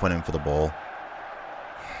 They both went in for the ball.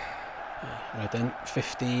 Right then,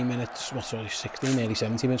 15 minutes, 16, nearly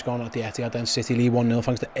 17 minutes gone at the Etihad. Then City lead 1-0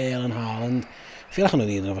 thanks to Errol and Haaland. I feel like I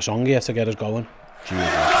need another song here to get us going. Jesus.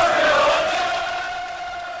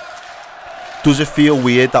 Does it feel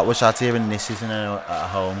weird that we're sat here and this isn't a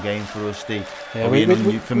home game for us, Steve? Yeah, we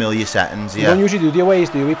in familiar settings, yeah. We don't usually do the aways,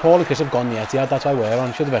 do we? Paul and Chris have gone the Etihad, that's why we're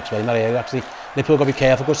on. Should have explained that earlier, actually. Liverpool got to be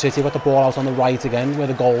careful because City got the ball out on the right again, where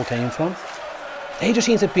the goal came from. They just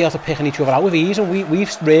seem to be able to pick each other out with ease, and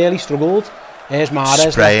we've really struggled. Here's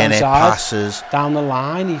Mahrez, spraying it, passes down the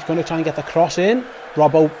line. He's going to try and get the cross in.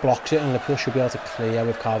 Robbo blocks it, and Liverpool should be able to clear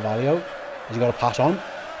with Carvalho. Has he got a pass on?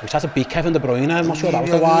 He's had to beat Kevin De Bruyne. I'm not sure that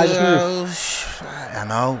was the wisest move. I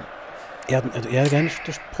know. Yeah, again,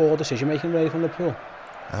 just poor decision making really from Liverpool.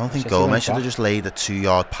 I don't think Gomez should have just laid a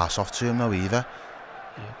 2-yard pass off to him though either.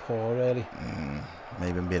 Yeah, poor really.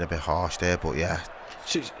 Maybe being a bit harsh there, but yeah.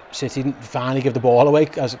 City finally give the ball away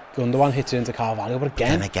as Gundogan hits it into Carvalho, but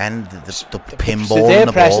again, the pinball in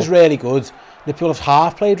the press ball is really good. Liverpool have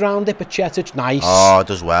half played round it, but Bajcetic, nice. Oh,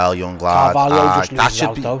 does well, young lad. Carvalho just loses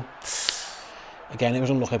out though. Again, it was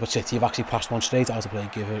unlucky, but City have actually passed one straight out to play,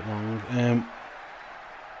 give it wrong.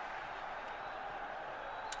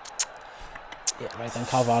 Yeah, right then,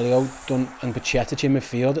 Carvalho done and Bajcetic in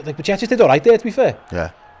midfield. Like Bajcetic did alright there, to be fair. Yeah.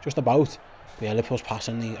 Just about. But yeah, Liverpool's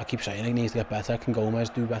passing, I keep saying he needs to get better. Can Gomez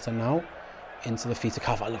do better now? Into the feet of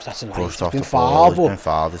Carvalho. Looks, that's a light. It's been fouled.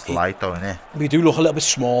 It's light though, isn't it? We do look a little bit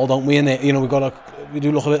small, don't we? And you know, we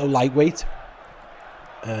do look a little lightweight.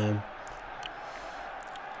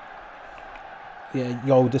 Yeah,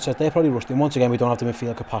 they're probably rusty. Once again, we don't have the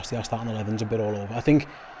midfield capacity. Our starting 11's a bit all over. I think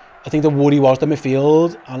the worry was the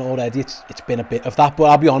midfield, and already it's been a bit of that. But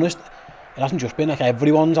I'll be honest, it hasn't just been like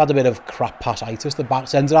everyone's had a bit of crap passitis. The back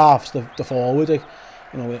centre halves, the forward, like,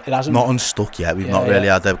 you know, it hasn't. Not unstuck yet. We've not really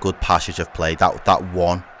had a good passage of play. That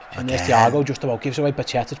one. And there's Thiago just about gives away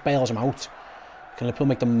Bajcetic, bails him out. Can Liverpool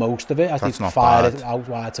make the most of it? I think fired it out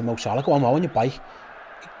wide to Mo Salah. Go on, Mo, on your bike.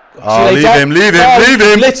 Oh, leave him.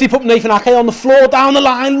 Literally put Nathan Ake on the floor, down the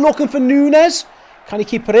line, looking for Nunes. Can he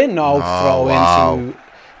keep it in? No, throw into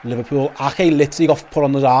Liverpool. Ake literally got put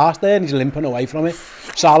on his arse there, and he's limping away from it.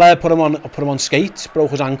 Salah put him on skates,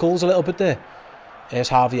 broke his ankles a little bit there. Here's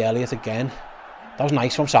Harvey Elliott again. That was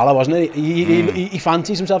nice from Salah, wasn't it? He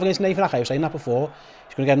fancies himself against Nathan Ake. I was saying that before.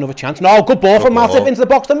 He's going to get another chance. No, good ball from Matip into the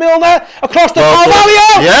box to Milner. Across to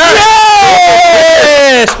Carvalho.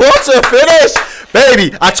 Yes! What a finish!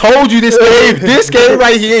 Baby, I told you this game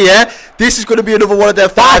right here, yeah? This is going to be another one of their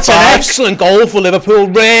 5-5s. That's an excellent goal for Liverpool.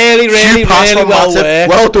 Really well worked.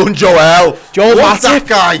 Well done, Joel. What's that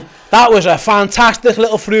guy? That was a fantastic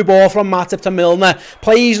little through ball from Matip to Milner.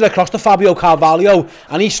 Plays it across to Fabio Carvalho,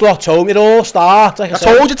 and he slots home. It all starts. Like I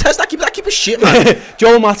told you, Tess, that keeper shit, man.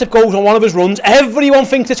 Joel Matip goes on one of his runs. Everyone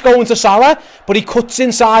thinks it's going to Salah, but he cuts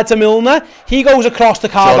inside to Milner. He goes across to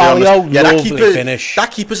Carvalho. Yeah, lovely finish.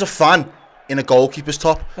 That keeper's a fan in a goalkeeper's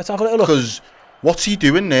top. Let's have a little look. Because what's he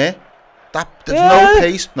doing there? There's no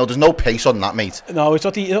pace. No, there's no pace on that, mate. No, it's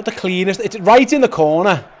not the cleanest. It's right in the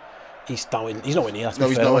corner. He's nowhere near. That's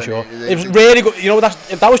fair, I'm sure. It was really good. You know,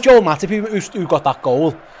 if that was Joel Matip who got that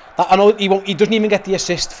goal, I know he doesn't even get the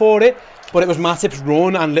assist for it, but it was Matip's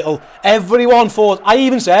run and everyone thought, I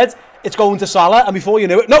even said, it's going to Salah, and before you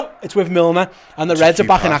knew it, no, it's with Milner, and the Reds are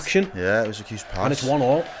back in action. Yeah, it was a huge pass. And it's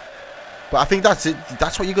 1-1. But I think that's it.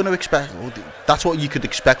 That's what you're going to expect. That's what you could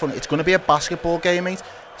expect from it. It's going to be a basketball game, mate.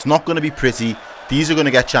 It's not going to be pretty. These are going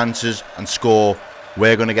to get chances and score.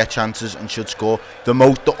 We're going to get chances and should score.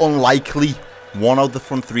 The unlikely one of the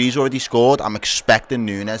front three's already scored. I'm expecting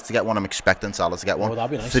Núñez to get one. I'm expecting Salah to get one. Oh, that'd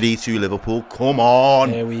be nice. 3-2 Liverpool. Come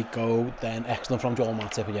on. There we go. Then excellent from Joel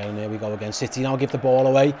Matip again. And there we go again. City now give the ball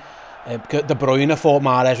away. De Bruyne thought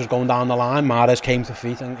Mahrez was going down the line. Mahrez came to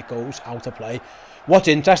feet and it goes out of play. What's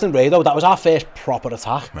interesting, Ray, though, that was our first proper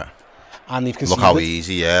attack. Yeah. And they've conceded. Look how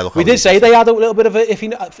easy, yeah. We did say they had a little bit of a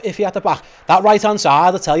iffy at the back. That right-hand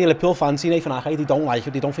side, I tell you, Liverpool fancy Nathan Ake. They don't like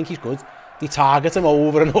it. They don't think he's good. They target him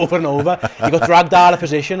over and over and over. He got dragged out of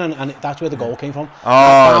position, and that's where the goal came from.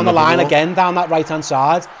 Down the line again, down that right-hand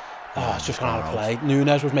side. It's just gone out of play.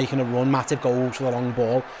 Núñez was making a run. Matip goes for the long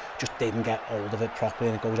ball. Just didn't get hold of it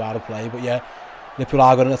properly, and it goes out of play. But yeah, Liverpool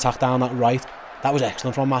are going to attack down that right. That was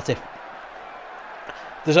excellent from Matip.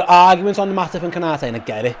 There's an argument on the Matip and Konate, and I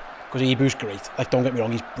get it, because Ibu's great. Like, don't get me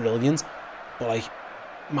wrong, he's brilliant. But, like,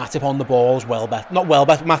 Matip on the ball is well better. Not well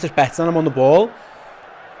better, Matip's better than him on the ball.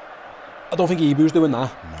 I don't think Ibu's doing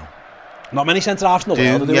that. No. Not many centre-halves in the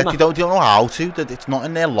world are doing that. They don't know how to. It's not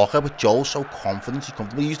in their locker, but Joel's so confident, he's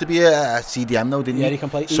comfortable. He used to be a CDM though, didn't he? Yeah, he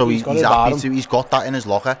can play. So he's happy to. He's got that in his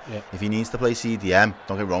locker. Yeah. If he needs to play CDM,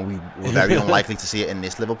 don't get me wrong, we're very unlikely to see it in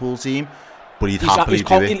this Liverpool team. But he's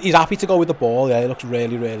happy to go with the ball. Yeah, he looks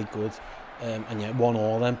really, really good. And yeah,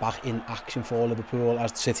 1-1 then, back in action for Liverpool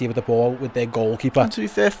as City with the ball with their goalkeeper. And to be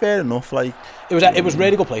fair enough. Like it was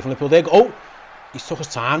really good play from Liverpool. He took his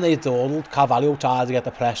time. They dawdled. Carvalho tried to get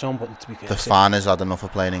the press on, but to be fair, the fan has had enough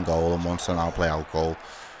of playing in goal and wants to now play out goal.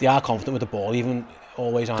 They are confident with the ball, even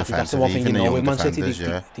always. That's the one thing you know with Man City.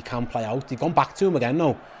 They can play out. They've gone back to him again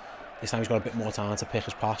now. This time he's got a bit more time to pick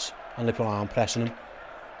his pass, and Liverpool aren't pressing him.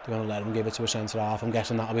 They're going to let him give it to a centre-half. I'm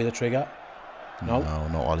guessing that'll be the trigger. No,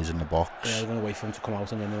 not while he's in the box. Yeah, they're going to wait for him to come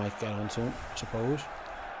out and then they might get on to him, I suppose.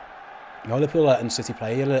 No, Liverpool letting City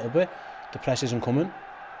play a little bit. The press isn't coming.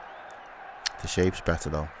 The shape's better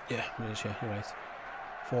though. Yeah, it is, yeah, you're right.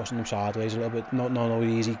 Forcing them sideways a little bit. No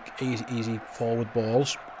easy forward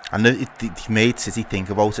balls. And he made City think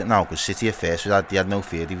about it now, because City at first, they had no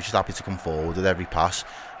fear. They were just happy to come forward with every pass.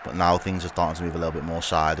 But now things are starting to move a little bit more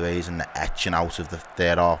sideways and they're etching out of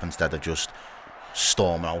their half instead of just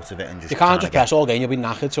storming out of it and just. You can't just press all game, you'll be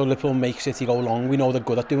knackered. So Liverpool make City go long. We know they're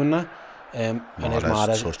good at doing that. And there's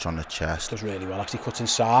Mahrez touch on the chest. Does really well. Actually cuts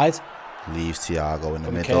inside. Leaves Thiago in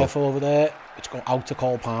the middle. Be careful over there. It's going out to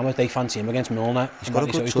Cole Palmer. They fancy him against Milner. He's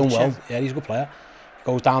done well. Yeah, he's a good player.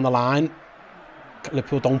 Goes down the line.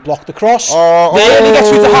 Liverpool don't block the cross. Then he gets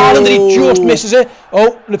through to Haaland and he just misses it.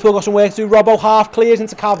 Oh, Liverpool got some work to do. Robbo half clears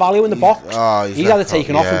into Carvalho in the box. He's had it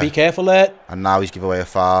taken off, and be careful there. And now he's given away a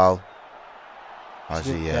foul.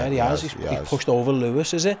 He has. He's pushed over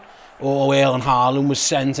Lewis, is it? Oh, Erling Haaland was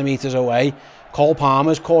centimetres away. Cole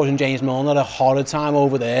Palmer's causing James Milner a horrid time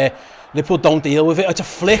over there. Liverpool don't deal with it. It's a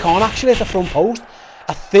flick on actually at the front post.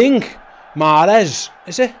 I think Mahrez,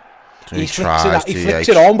 is it? He flicks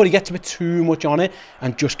it on, but he gets a bit too much on it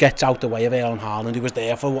and just gets out the way of Erling Haaland, who was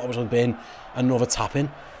there for what was been another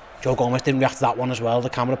tapping. Joe Gomez didn't react to that one as well. The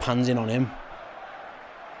camera pans in on him.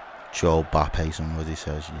 Joe Mbappe, somebody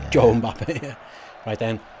says. Yeah. Joe Mbappe, yeah. Right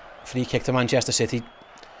then, free kick to Manchester City.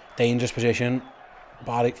 Dangerous position.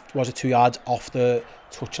 Was it 2 yards off the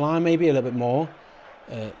touchline, maybe a little bit more.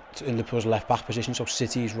 In Liverpool's left back position, so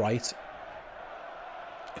City's right.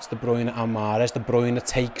 It's De Bruyne and Mahrez. De Bruyne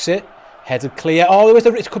takes it. Headed clear. Oh,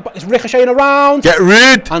 it's ricocheting around. Get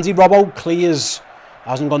rid. Andy Robbo clears.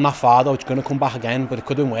 Hasn't gone that far though. It's going to come back again, but it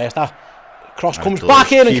could have been worse. That cross comes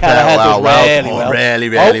back in and Kelleher does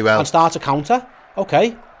really well. And starts a counter.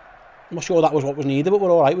 Okay. I'm not sure that was what was needed, but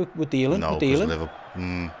we're all right. We're dealing. No, we're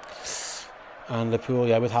dealing. And Liverpool,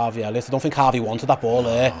 yeah, with Harvey Elliott. I don't think Harvey wanted that ball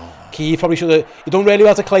there. Key probably should have. He done really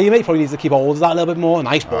well to claim it. He probably needs to keep hold of that a little bit more.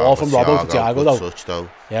 Nice ball from Robbo to Thiago though. Touch, though.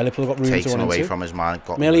 Yeah, Liverpool got room to run away into. From his man.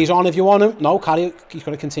 Millie's on if you want him. No, he's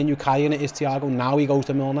got to continue carrying it. Is Thiago now? He goes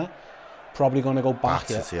to Milner. Probably going to go back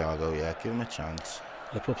to Thiago. Yeah, give him a chance.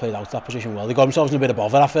 Liverpool played out that position well. They got themselves in a bit of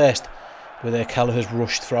bother at first with Kelleher's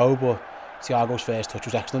rushed throw, but Thiago's first touch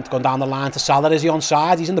was excellent. Gone down the line to Salah. Is he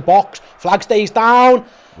onside? He's in the box. Flag stays down.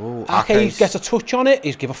 Ake gets a touch on it.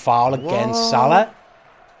 He's give a foul against Salah.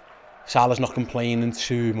 Salah's not complaining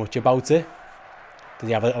too much about it. Did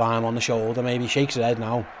he have a little arm on the shoulder? Maybe he shakes his head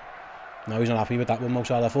now. No, he's not happy with that one, Mo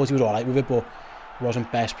Salah. I thought he was alright with it, but he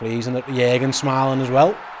wasn't best pleased. And Jürgen smiling as well.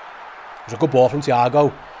 It was a good ball from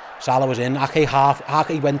Thiago. Salah was in.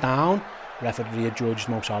 Ake went down. Referee adjudged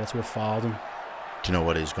Mo Salah to have fouled him. Do you know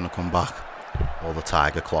what is going to come back? All the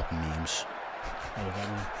Tiger Klopp memes.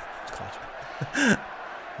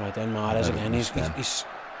 Right then, Mahrez again. He's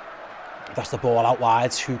that's the ball out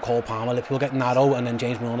wide to Cole Palmer. Liverpool get narrow, and then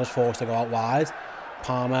James Milner's forced to go out wide.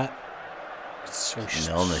 Palmer.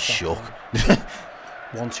 Milner's shook.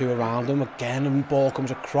 1-2 around him again, and the ball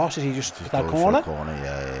comes across. Is he just that corner?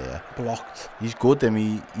 Yeah. Blocked. He's good.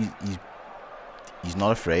 He's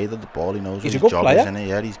not afraid of the ball. He knows he's what his job is, isn't he?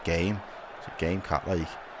 Yeah, he's game. He's a game cat. Like,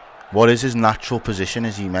 what is his natural position?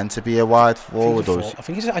 Is he meant to be a wide forward?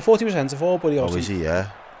 I thought he was centre forward, but he is he? Yeah.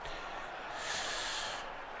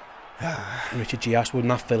 Richard Gias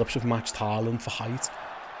wouldn't have Phillips have matched Haaland for height.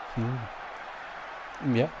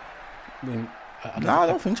 Yeah. I mean, I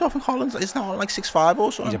don't think so. I think Haaland's isn't that like 6'5"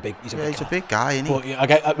 or something. He's a big guy, isn't he? But I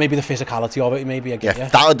get maybe the physicality of it. Maybe I get.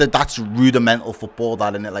 Yeah, that's rudimental football,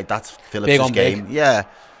 that, isn't it? Like, that's Phillips' game. Big. Yeah.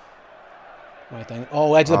 Right then.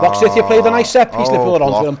 Oh, edge of the box. City played a nice set piece. Liverpool are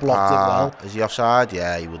onto it and blocked it well. Is he offside?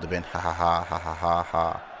 Yeah, he would have been.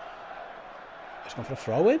 Ha. He's gone for a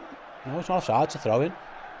throw in. No, it's not offside. It's a throw in.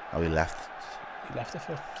 Oh, he left. He left it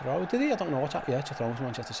for a throw, did he? I don't know what's happened. Yeah, it's a throw to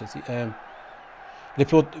Manchester City.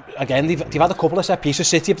 Liverpool, again, they've had a couple of set pieces.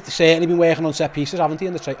 City have certainly been working on set pieces, haven't they,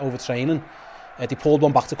 in the overtraining. They pulled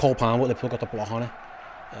one back to Cole Palmer, but Liverpool got the block on it.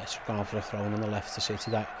 It's gone out for a throw in on the left to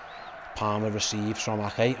City that Palmer receives from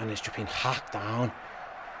Ake, and it's just been hacked down.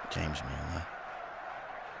 James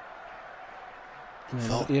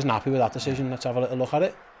Milner. He isn't happy with that decision. Let's have a little look at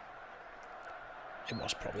it. It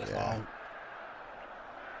was probably a foul.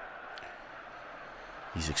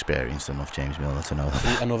 He's experienced enough, James Milner, to know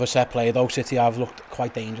that. Another set play though. City have looked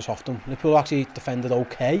quite dangerous off them. Liverpool actually defended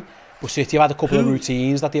okay, but City have had a couple of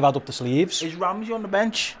routines that they've had up the sleeves. Is Ramsey on the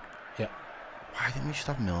bench? Yeah. Why didn't we just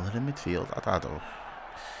have Milner in midfield? I don't know.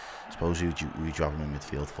 I suppose who'd you have him in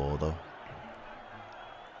midfield for, though?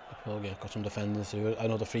 Liverpool, got some defending through it.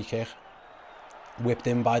 Another free kick. Whipped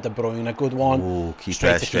in by De Bruyne, a good one. Ooh,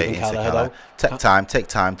 straight into Kelleher. Take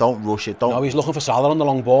time, don't rush it. Don't. No, he's looking for Salah on the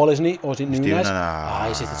long ball, isn't he? Or is it Nunez?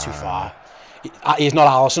 He's hit it too far. He's not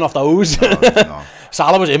Alisson off those. No.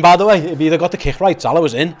 Salah was in, by the way. If he'd have got the kick right, Salah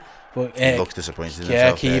was in. But, he looks disappointed.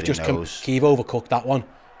 Yeah, Keith overcooked that one.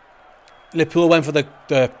 Liverpool went for the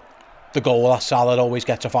goal that Salah always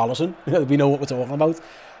gets off Alisson. We know what we're talking about.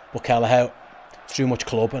 But Kelleher, too much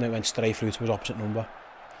club, and it went straight through to his opposite number.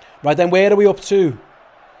 Right then, where are we up to,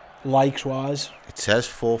 likes-wise? It says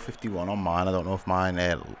 451 on mine. I don't know if mine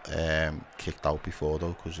kicked out before,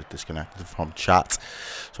 though, because it disconnected from chat.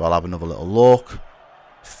 So I'll have another little look.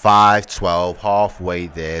 5:12, halfway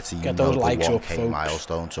there to get those likes the 1K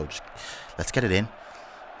milestone. So just let's get it in.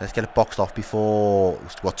 Let's get it boxed off before,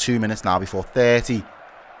 2 minutes now, before 30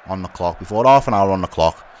 on the clock, before half an hour on the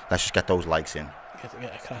clock. Let's just get those likes in.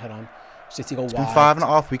 Get a crack it on. City go it's wide. Been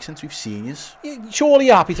 5.5 weeks since we've seen you. Yeah, surely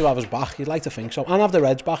you're happy to have us back. You'd like to think so. And have the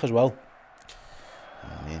Reds back as well.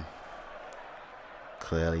 I mean,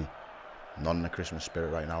 clearly not in the Christmas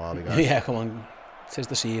spirit right now, are we, guys? Yeah, come on. 'Tis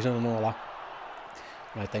the season and all that.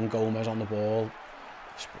 Right then, Gomez on the ball.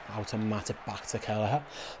 Out to Matip, back to Kelleher.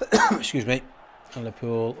 Excuse me. And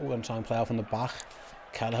Liverpool going to try and play off in the back.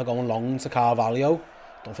 Kelleher going long to Carvalho.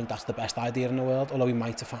 Don't think that's the best idea in the world. Although he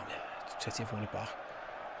might have found it. City have won it back.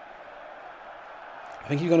 I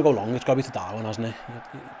think you're going to go long. It's got to be to Darwin, hasn't it?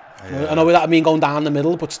 I know that I mean going down the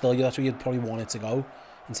middle, but still, that's where you'd probably want it to go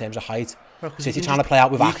in terms of height. Well, City trying to play out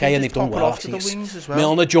with Ake, and they've done well.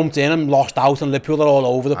 Milner jumped in and lost out, and Liverpool are all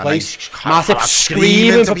over the place. Matip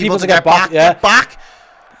screaming for people to get back. Yeah. Back.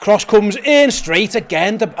 Cross comes in straight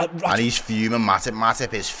again. And he's fuming.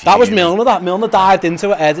 Matip is fuming. That was Milner. Milner dived into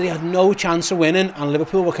it. He had no chance of winning, and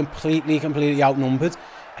Liverpool were completely outnumbered.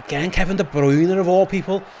 Again, Kevin De Bruyne of all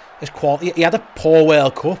people. His quality. He had a poor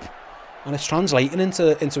World Cup, and it's translating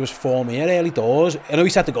into his form here early doors. I know he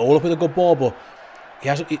set the goal up with a good ball, but he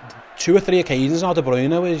has 2 or 3 occasions now. De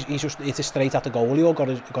Bruyne where he's just hit it straight at the goalie or got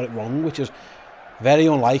it wrong, which is very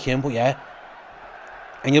unlike him. But yeah,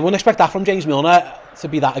 and you wouldn't expect that from James Milner to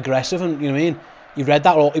be that aggressive. And you know what I mean, you read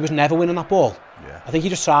that all. He was never winning that ball. Yeah. I think he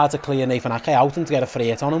just tried to clear Nathan Ake out and to get a free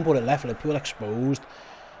hit on him, but it left Liverpool exposed.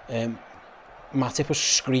 Matip was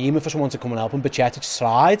screaming for someone to come and help him. Bajcetic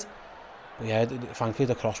tried. But yeah, thankfully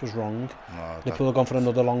the cross was wrong. Liverpool have gone for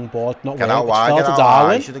another long ball. Not get well. Out wide, get out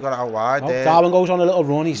Darwin. He should have got out wide there. Darwin goes on a little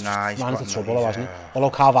run. He's ran into trouble, hasn't he?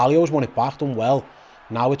 Although Carvalho's won it back, done well.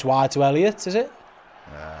 Now it's wide to Elliott, is it?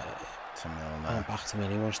 Yeah, to Milner. And back to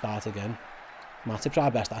Milner. We'll start again. Matip's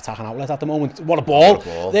our best attacking outlet at the moment. What a ball.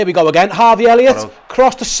 There we go again. Harvey Elliott.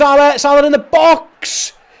 Cross to Salah. Salah in the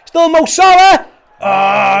box. Still Mo Salah.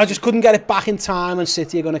 I just couldn't get it back in time, and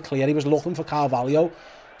City are going to clear. He was looking for Carvalho.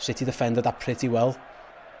 City defended that pretty well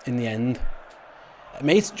in the end.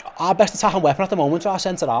 Mate, our best attacking weapon at the moment is our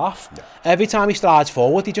centre-half. Yeah. Every time he strides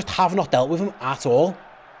forward, they just have not dealt with him at all.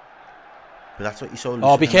 But that's what you saw.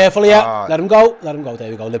 Oh, be careful here. Let him go. Let him go. There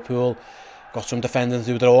we go. Liverpool got some defending to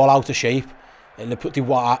do. They're all out of shape.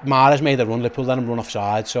 Mahrez made a run. Liverpool let him run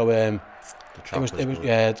offside. So it was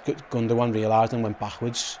Gundogan realised and went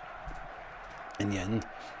backwards in the end.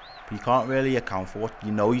 But you can't really account for what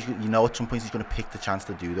you know at some point he's going to pick the chance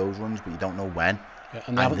to do those runs, but you don't know when. Yeah,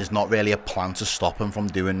 and there's not really a plan to stop him from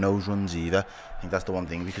doing those runs either. I think that's the one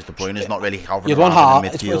thing, because De Bruyne is not really hovering around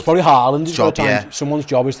in the midfield. It's probably Haaland's someone's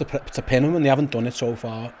job is to pin him, and they haven't done it so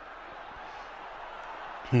far.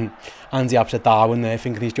 Andy upset Darwin there,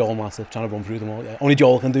 thinking he's Joel Matip, trying to run through them all. Yeah. Only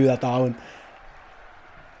Joel can do that, Darwin.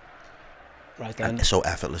 Right then. And so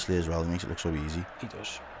effortlessly as well, it makes it look so easy. He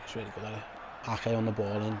does. He's really good at it. Ake on the ball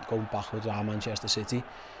and going backwards at Manchester City.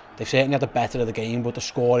 They've certainly had the better of the game, but the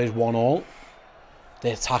score is 1-1.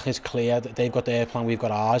 The attack is clear. They've got their plan, we've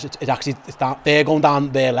got ours. They're going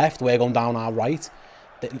down their left, we're going down our right.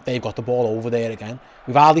 They've got the ball over there again.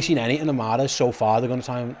 We've hardly seen anything of Mahrez so far. They're going to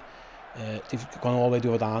try and they've gone all the way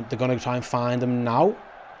to down. They're going to try and find him now.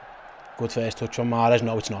 Good first touch on Mahrez.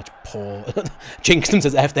 No, it's not. Poor. Jinxed him to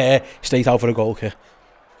death there. Straight out for a goal kick.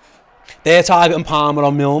 They're targeting Palmer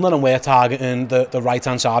on Milner, and we're targeting the right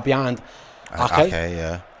hand side behind Ake.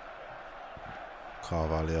 Yeah.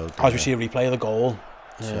 Carvalho. As we see a replay of the goal.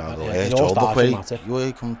 Where he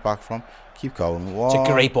comes back from. Keep going. What? It's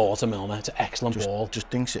a great ball to Milner. It's an excellent ball.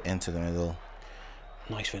 Just dinks it into the middle.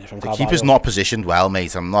 Nice finish from Carvalho. The keeper's not positioned well,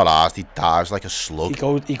 mate. I'm not arsed. He dives like a slug.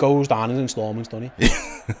 He goes down in installments, doesn't he?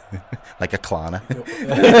 Like a clanner.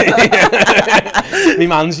 Me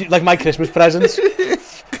man's like my Christmas presents.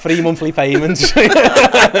 3 monthly payments.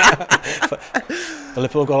 The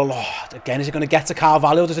Liverpool goal. Again, is it going to get to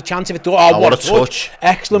Carvalho? There's a chance if it does. What a touch.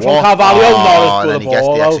 Excellent from Carvalho. Not as good a ball. He gets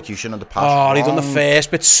the execution of the pass. He done the first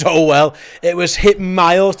bit so well. It was hit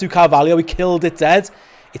miles to Carvalho. He killed it dead.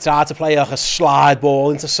 He tried to play like a slide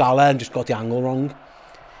ball into Salah and just got the angle wrong.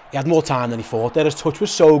 He had more time than he thought there. His touch was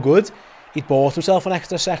so good. He'd bought himself an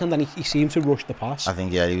extra second, and he seemed to rush the pass. I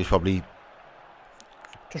think, he was probably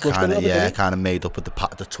kind of made up with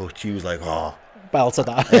the touch. He was like, belted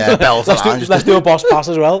that. Yeah, belted that. Let's do a boss pass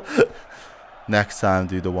as well. Next time,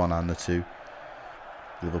 do the 1 and the 2.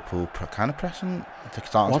 Liverpool kind of pressing. Take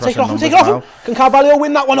it off him. Can Carvalho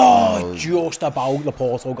win that one? Just about.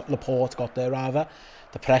 Laporte got there rather.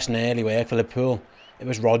 The press nearly worked for Liverpool. It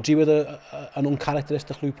was Rodri with an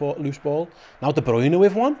uncharacteristic loose ball. Now De Bruyne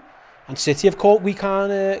with one. And City have caught we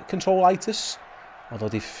can't control itis. Although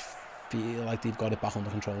they feel like they've got it back under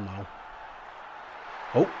control now.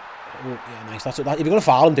 Oh yeah, nice. That's it. If you're going to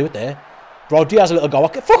foul him, do it there. Rodri has a little go.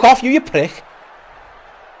 Fuck off, you prick.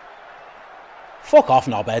 Fuck off,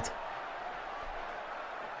 knobhead.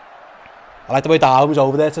 I like the way Darwin was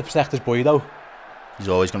over there to protect his boy, though. He's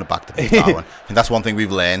always going to back the big Darwin. I think that's one thing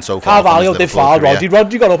we've learned so far. Carvalho did foul Rodri.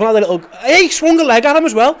 Rodri got up and had a little... Hey, swung a leg at him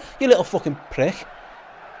as well. You little fucking prick.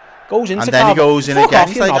 Goes into and then he goes in again.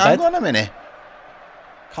 He's like, hang on a minute.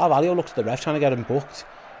 Carvalho looked at the ref trying to get him booked.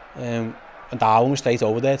 And Darwin was straight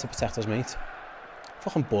over there to protect his mate.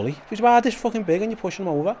 Fucking bully. If he's this fucking big and you're pushing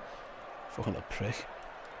him over. Fucking little prick.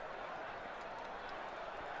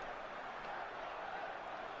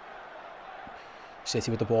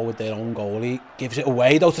 City with the ball with their own goalie. Gives it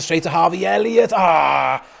away though straight to Harvey Elliott.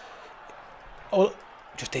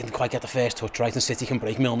 Just didn't quite get the first touch right, and City can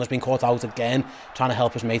break. Milner's been caught out again, trying to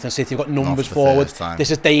help his mate, and City have got numbers forward.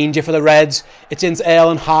 This is danger for the Reds. It's into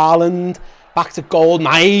Errol and Haaland. Back to goal.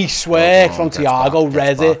 Nice work from Thiago.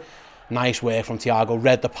 Read it. Nice work from Thiago.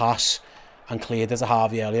 Read the pass and cleared it to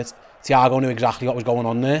Harvey Elliott. Thiago knew exactly what was going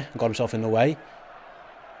on there and got himself in the way.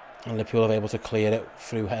 And Liverpool are able to clear it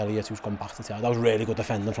through Elliott, who's gone back to Thiago. That was really good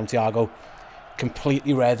defending from Thiago.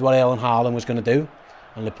 Completely read what Errol and Haaland was going to do.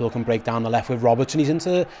 And Liverpool can break down the left with Robertson. He's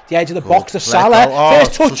into the edge of the box to Salah.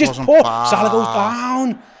 First touch is poor. Salah goes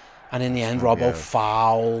down. And in the end, Robbo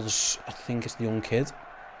fouls. I think it's the young kid.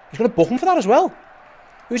 He's going to book him for that as well.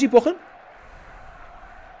 Who's he booking?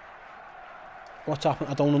 What's happened?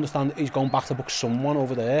 I don't understand. He's going back to book someone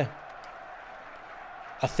over there.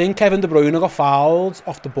 I think Kevin De Bruyne got fouled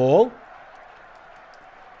off the ball.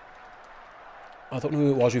 I don't know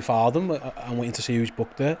who it was who fouled him. I'm waiting to see who's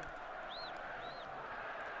booked there.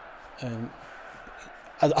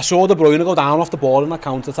 I saw De Bruyne go down off the ball in that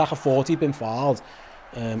counter-attack. I thought he'd been fouled.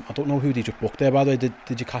 I don't know who they just booked there, by the way.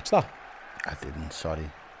 Did you catch that? I didn't,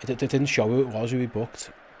 sorry. It didn't show who it was who he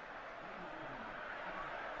booked.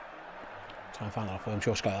 Try and find that up. I'm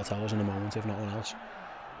sure Sky will tell us in a moment, if not one else.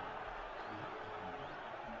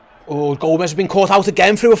 Oh, Gomez has been caught out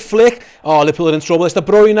again through a flick. Oh, Liverpool are in trouble. It's De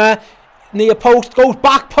Bruyne. Near post, goes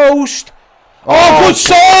back post. Oh, good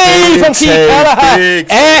save from Keith Kelleher.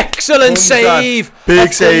 Excellent save.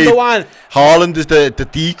 Big save. Haaland is the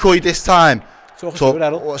decoy this time.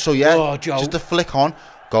 So yeah, just a flick on.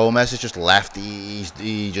 Gomez has just left.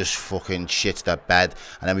 He just fucking shits the bed.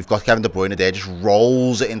 And then we've got Kevin De Bruyne there, just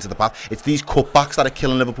rolls it into the path. It's these cutbacks that are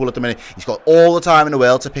killing Liverpool at the minute. He's got all the time in the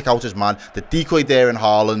world to pick out his man. The decoy there in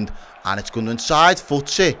Haaland, and it's going inside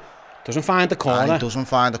footsy. Doesn't find the corner. And he doesn't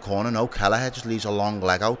find the corner. No, Kelleher just leaves a long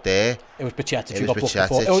leg out there. It was Pachetic who got booked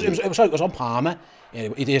before. It was on Palmer. Yeah,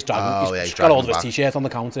 he is dragging. He's got all of his t-shirt on the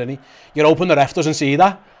counter, isn't he? You're hoping the ref doesn't see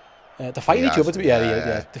that. They're fighting each other.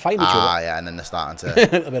 They're fighting each other. Yeah, and then they're starting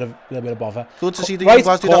to a little bit of bother. Good to see the young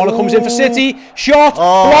guys do that. Corner comes in for City. Shot.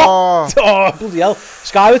 Blocked. Oh, bloody hell!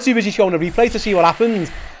 Sky were too busy showing a replay to see what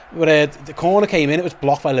happened. But the corner came in. It was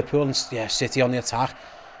blocked by Liverpool, and yeah, City on the attack.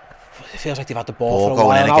 It feels like they've had the ball for a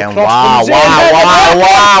while now. Again.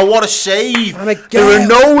 Wow, what a save. There are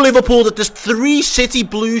no Liverpool. There's 3 City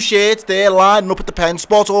blue shirts there lining up at the pen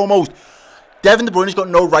spot almost. Devin De Bruyne's got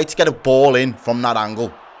no right to get a ball in from that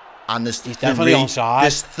angle. And he's definitely onside.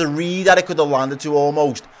 There's 3 that it could have landed to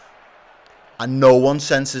almost. And no one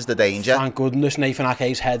senses the danger. Thank goodness Nathan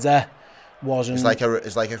Ake's header wasn't... It's like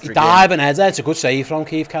a freaking... Diving header. It's a good save from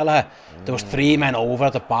Keith Kelleher. There was 3 men over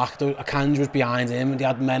at the back. Akanji was behind him and they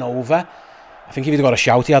had men over. I think if he'd got a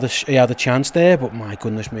shout, he had a chance there. But my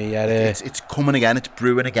goodness me, yeah. It's coming again. It's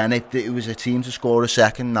brewing again. It was a team to score a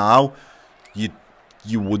second now. You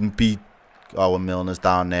wouldn't be... Oh, and Milner's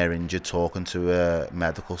down there injured, talking to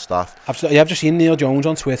medical staff. Absolutely. I've just seen Neil Jones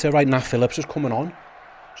on Twitter. Right, Nat Phillips is coming on.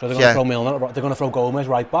 So they're going to throw Milner. They're going to throw Gomez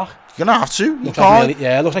right back. You're going to have to. You can't.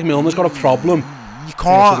 It looks like Milner's got a problem. You can't.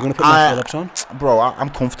 So they're going to put Nat Phillips on. Bro, I'm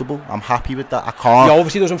comfortable. I'm happy with that. I can't. He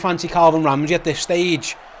obviously doesn't fancy Calvin Ramsey at this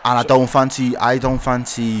stage. And I don't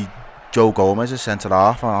fancy Joe Gomez as centre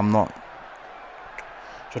half. I'm not.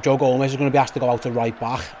 So Joe Gomez is going to be asked to go out to right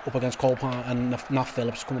back up against Cole Palmer, and Nat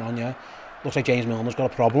Phillips is coming on. Yeah. Looks like James Milner's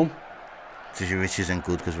got a problem. Which isn't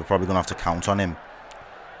good because we're probably going to have to count on him.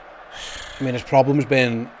 I mean, his problem's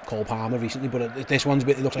been Cole Palmer recently, but this one's a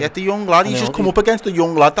bit... It looks like... Yeah, the young lad, he's just come up against the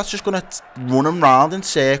young lad that's just going to run him round in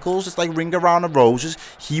circles. It's like ring around the roses.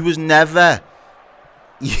 He was never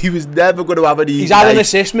going to have an easy He's had an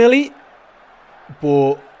assist, Millie,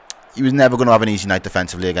 but... He was never going to have an easy night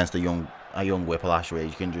defensively against a young Whiplash where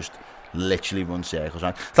you can just literally run circles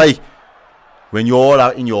around. It's like... When you're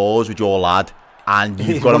out in yours with your lad and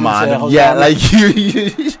you've got a man, yeah, like you,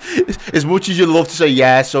 as much as you love to say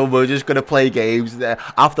yeah, so we're just gonna play games.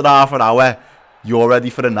 After half an hour, you're ready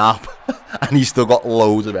for a nap, and he's still got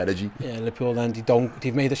loads of energy. Yeah, Liverpool then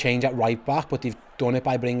they've made a change at right back, but they've done it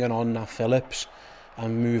by bringing on Nat Phillips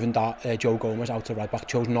and moving that Joe Gomez out to right back.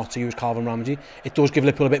 Chose not to use Calvin Ramsey. It does give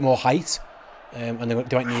Liverpool a bit more height, and they might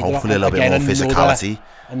need hopefully a little bit more physicality.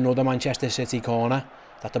 Another Manchester City corner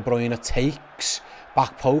that De Bruyne takes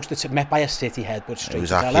back post. It's met by a City head, but straight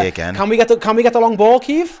to Kelleher. Again. Can we get the long ball,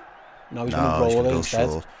 Keith? No, he's going to roll it instead.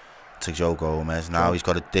 Short. To Joe Gomez. Now he's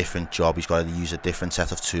got a different job. He's got to use a different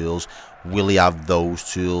set of tools. Will he have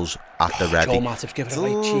those tools at the ready? Joel Matip's giving it a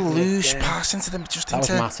right cheek. Loose pass into them. That was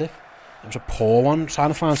Matip. It was a poor one. Trying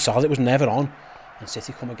to find Sal. It was never on. And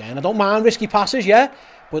City come again. I don't mind risky passes, yeah,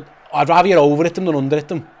 but I'd rather get over it than under it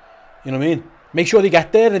them. You know what I mean? Make sure they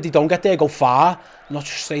get there, and if they don't get there, go far, not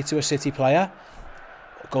just straight to a City player.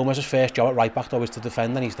 Gomez's first job at right back though is to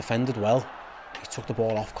defend, and he's defended well. He took the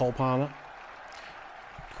ball off Cole Palmer.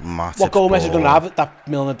 What Gomez is going to have that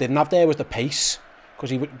Milner didn't have there was the pace,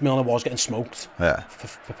 because Milner was getting smoked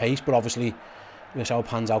for pace, but obviously we'll see how it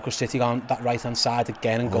pans out because City got that right hand side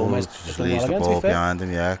again, and Gomez just leaves the ball behind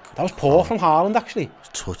him. Yeah, that was poor from Haaland actually.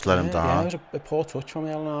 Touch let him down. Yeah, it was a poor touch from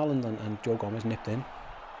Haaland, and Joe Gomez nipped in.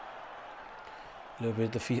 A little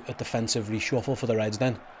bit of a defensive reshuffle for the Reds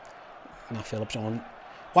then. Nat Phillips on.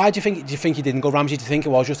 Why do you think he didn't go Ramsey? Do you think it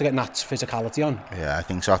was just to get Nat's physicality on? Yeah, I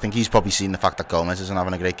think so. I think he's probably seen the fact that Gomez isn't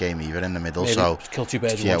having a great game either in the middle. Maybe so kill 2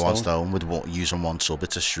 birds with one stone. With using one sub,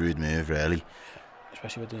 it's a shrewd move, really.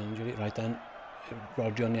 Especially with the injury. Right then,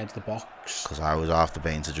 Rodri on the edge of the box. Because I was after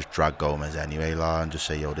Bain to just drag Gomez anyway, and just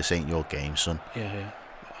say, yo, this ain't your game, son. Yeah.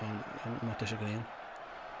 I'm not disagreeing.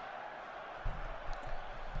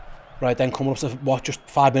 Right then, coming up to just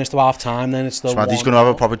 5 minutes to half time, then it's still. So he's going to have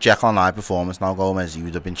a proper Jekyll and Hyde performance now. Gomez, he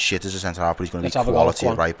would have been shit as a centre half, but he's going to be quality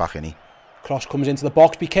at right back, isn't he? Cross comes into the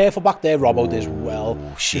box. Be careful back there. Robbo does well.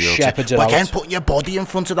 Shepherds it out. Again, putting your body in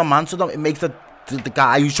front of the man, so it makes the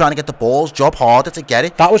guy who's trying to get the ball's job harder to get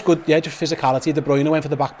it. That was good. Yeah, just physicality. De Bruyne went for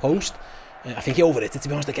the back post. I think he overhit it, to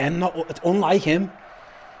be honest, again. It's unlike him.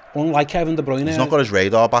 Unlike Kevin De Bruyne. He's not got his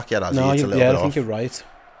radar back yet, has he? It's a little bit I off. think you're right.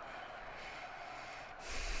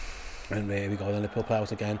 And there we go, the Liverpool play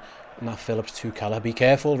out again. Nat Phillips to Kelleher. Be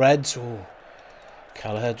careful, Reds. Oh,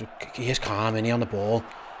 Kelleher, he is calm, isn't he, on the ball.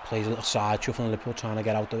 Plays a little side shuffle, and Liverpool trying to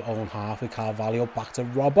get out the own half with Carvalho. Back to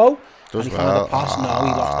Robbo. And he found the pass. No,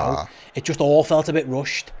 he lost out. It just all felt a bit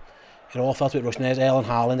rushed. And there's Erling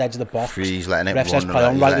Haaland, edge of the box. He's letting it Ref says run. play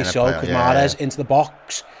on, rightly so, because Mahrez into the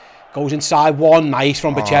box. Goes inside, one nice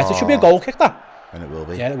from Bacchetta. It should be a goal kick, that. And it will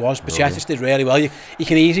be. Yeah, it was. Bacchetta did really well. You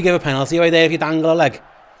can easily give a penalty away there if you dangle a leg.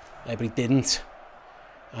 But he didn't.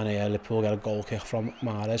 And Liverpool got a goal kick from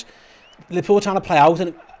Mahrez. Liverpool were trying to play out,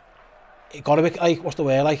 and it got a bit like, what's the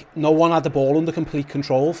word, like, no one had the ball under complete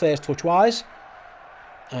control, first touch-wise.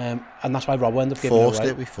 And that's why Robbo ended up giving it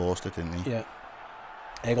away. We forced it, didn't we? Yeah.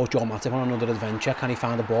 There goes John Matip on another adventure. Can he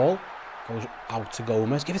find the ball? Goes out to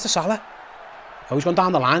Gomez. Give it to Salah. Oh, he's gone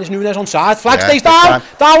down the line. Is Nunes onside? Flag stays down.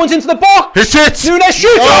 Darwin's into the box. Hit it. Nunes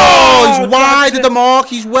shoots. Oh, he's wide of the mark.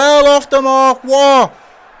 He's well off the mark. What?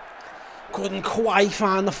 Couldn't quite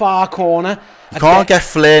find the far corner. You can't get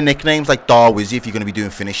flair nicknames like Darwizzy if you're going to be doing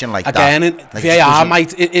finishing like that. Again, like VAR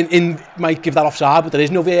might give that offside, but there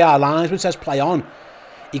is no VAR lines which says play on.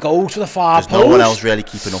 He goes to the far post. There's no one else really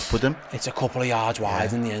keeping up with him. It's a couple of yards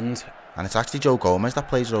wide in the end. And it's actually Joe Gomez that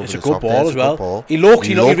plays it over the top. It's a good ball as well. Ball. He looks,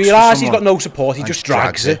 he realises he's got no support. He just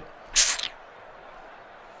drags it.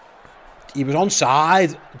 He was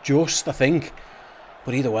onside, just, I think.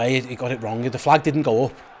 But either way, he got it wrong. The flag didn't go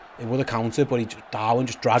up. It would have counted, but Darwin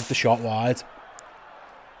just dragged the shot wide.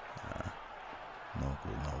 No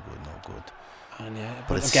good. And yeah,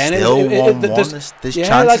 but it's again, still 1-1. There's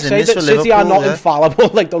chances in this for Liverpool. City are not infallible.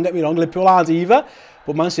 Like, don't get me wrong, Liverpool aren't either.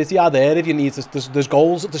 But Man City are there if you need. There's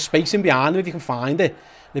goals, there's spacing behind them if you can find it.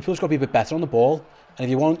 Liverpool's got to be a bit better on the ball. And if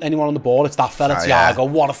you want anyone on the ball, it's that fella, Thiago.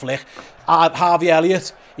 What a flick. Harvey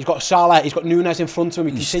Elliott, he's got Salah, he's got Nunes in front of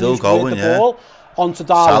him. He continues to hit the ball onto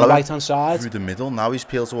Darwin on the right-hand side. Through the middle, now he's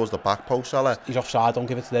peeled towards the back post, Salah. He's offside, don't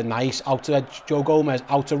give it to the nice. Out to Joe Gomez,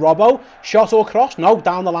 out to Robbo. Shot or cross? No,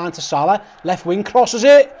 down the line to Salah. Left wing crosses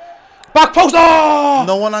it. Back post, oh!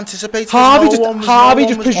 No one anticipated. Harvey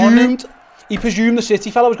just presumed. He presumed the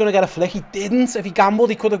City fella was going to get a flick. He didn't. If he gambled,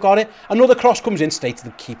 he could have got it. Another cross comes in, straight to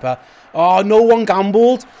the keeper. Oh, no one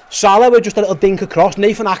gambled. Salah with just a little dink across.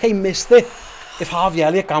 Nathan Ake missed it. If Harvey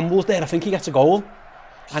Elliott gambles there, I think he gets a goal.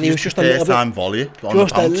 And he was just a little bit, volley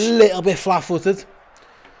just a little bit flat-footed.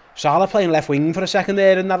 Salah playing left wing for a second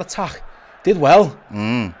there in that attack. Did well.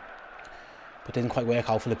 But didn't quite work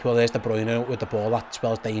out for Liverpool. There's De Bruyne with the ball. That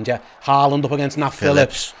spells danger. Haaland up against Nat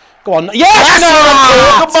Phillips. Go on. Yes!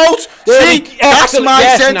 See, that's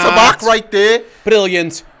my centre-back right there.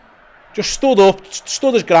 Brilliant. Just stood up,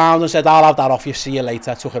 stood his ground and said, I'll have that off you, see you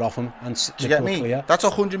later. Took it off him. And do you get me? Clear. That's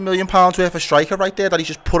 £100 million worth of striker right there that he's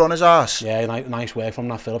just put on his ass. Yeah, nice work from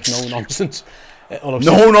Nat Phillips. No nonsense.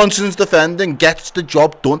 No nonsense defending. Gets the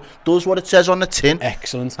job done. Does what it says on the tin.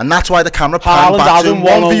 Excellent. And that's why the camera panned back to him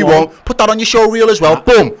 1v1. Put that on your show reel as well.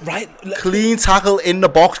 Boom. Right. Clean tackle in the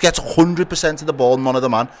box. Gets 100% of the ball. None of the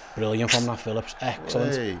man. Brilliant from Nat Phillips.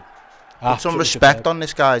 Excellent. Hey. Put some respect on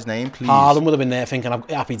this guy's name, please. Haaland would have been there thinking,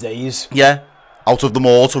 happy days. Yeah. Out of them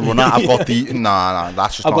all to run at, I've got the... Nah,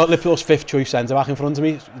 that's just I've got Liverpool's 5th choice centre-back in front of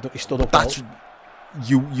me. He stood up. That's...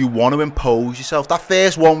 You want to impose yourself. That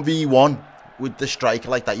first 1v1 with the striker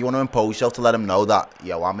like that, you want to impose yourself to let him know that,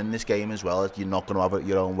 yo, I'm in this game as well. You're not going to have it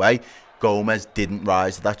your own way. Gomez didn't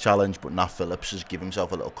rise to that challenge, but Nat Phillips has given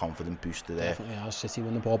himself a little confident booster there. Definitely has. City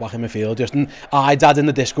win the ball back in midfield. Dad in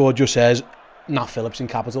the Discord just says, Nat Phillips in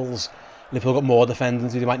capitals. Liverpool got more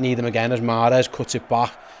defenders. They might need them again as Mahrez cuts it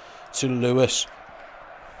back to Lewis.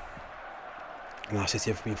 And that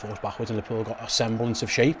City have been forced backwards and Liverpool got a semblance of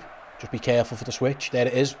shape. Just be careful for the switch. There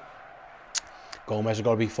it is. Gomez has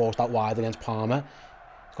got to be forced out wide against Palmer.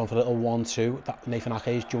 He's gone for a little 1-2. Nathan Ake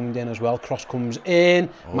is joined in as well. Cross comes in.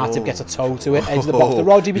 Matip gets a toe to it. Edge of the box to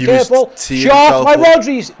Rodri. Be careful. Shot by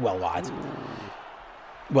Rodri. Well wide.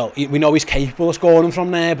 Well, we know he's capable of scoring from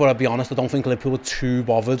there, but I'll be honest, I don't think Liverpool were too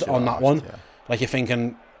bothered on that one. Yeah. Like, you're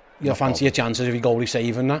thinking, you'll fancy your chances if you goalie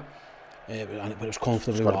saving that. But it was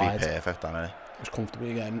comfortably wide. It's got to be perfect, hasn't it? It was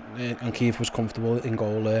comfortably again, and Keith was comfortable in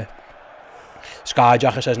goal there.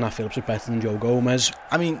 Skyjacker says Nat Phillips is better than Joe Gomez.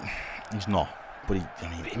 I mean, he's not, but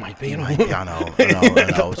he might be, you know. I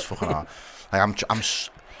know, it's fucking hard. Like,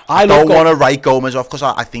 I don't want to write Gomez off because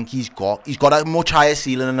I think he's got a much higher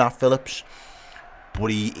ceiling than Nat Phillips. But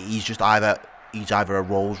he's just either a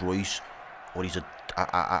Rolls Royce or he's a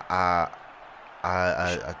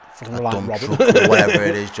dump truck or whatever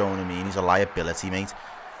it is. Do you know what I mean? He's a liability, mate.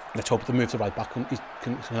 Let's hope the move to right back can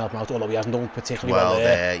help him out, although he hasn't done particularly well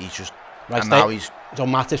there. He's just... Right, and now he's... So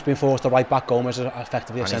Matip's been forced to right back, Gomez is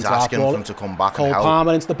effectively a centre-half. And he's asking for him to come back Cole and help.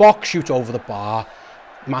 Palmer into the box, shoots over the bar.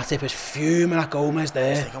 Matip is fuming at Gomez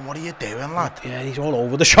there. He's thinking, what are you doing, lad? Yeah, he's all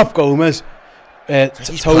over the shop, Gomez.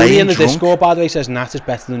 Tony in the Discord, by the way, says Nat is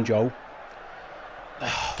better than Joe.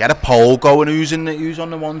 Get a poll going. Who's on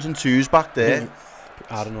the ones and twos back there?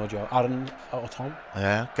 Aaron or Joe? Aaron or Tom?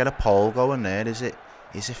 Yeah, get a poll going there. Is it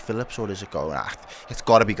Phillips or is it going? It's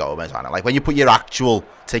got to be Gomez, isn't it? Like when you put your actual,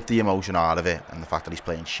 take the emotion out of it, and the fact that he's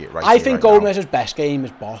playing shit right. I think Gomez's best game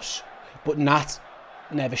is boss, but Nat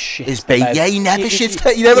never shits. He never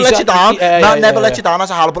shits. He never lets you down. Nat never lets you down as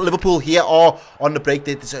a half. But Liverpool here or on the break,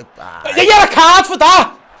 they say, you get a card for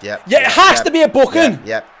that. Yeah, it has to be a booking.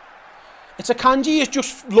 Yeah. It's a Kanji has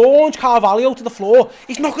just launched Carvalho to the floor.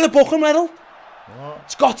 He's not going to book him, Errol.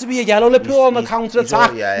 It's got to be a yellow. Liverpool on the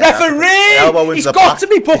counter-attack. Referee! He's got to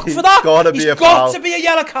be booked for that. He's got to be a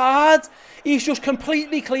yellow card. He's just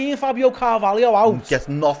completely clean Fabio Carvalho out. Gets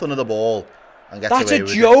nothing of the ball. And gets That's away a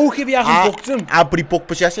with joke if he hasn't booked him. But he booked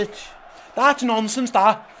Bajcetic. That's nonsense,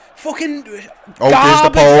 that. Fucking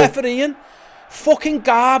garbage refereeing. Fucking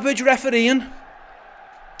garbage refereeing.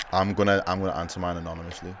 I'm gonna answer mine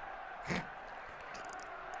anonymously.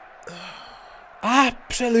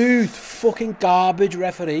 Absolute fucking garbage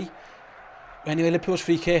referee. Anyway, Liverpool's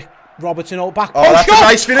free kick. Robertson out back. Oh, that's a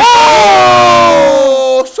nice finish.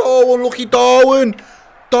 Oh, so unlucky Darwin.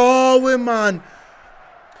 Darwin, man.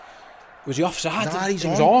 Was he offside? Nah, he's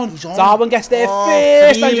on. He's on. Darwin gets there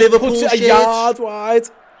first and just puts it a yard wide.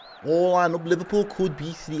 Oh, and Liverpool could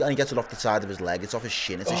be 3, and he gets it off the side of his leg. It's off his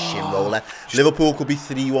shin. It's a shin roller. Liverpool could be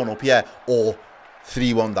 3-1 up here, or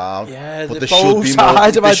 3-1 down. Yeah, but there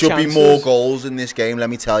should be more goals in this game,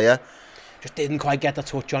 let me tell you. Just didn't quite get the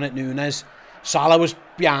touch on it, Nunes. Salah was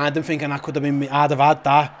behind him thinking that could have been me. I'd have had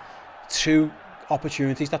that. 2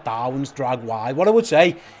 opportunities that Darwin's dragged wide. What I would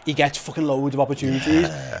say, he gets fucking loads of opportunities.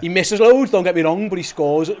 Yeah. He misses loads, don't get me wrong, but he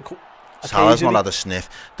scores. Salah's not had a sniff.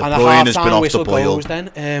 De Bruyne has been off the boil.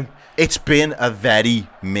 It's been a very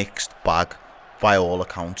mixed bag by all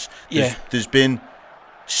accounts. There's been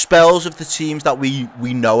spells of the teams that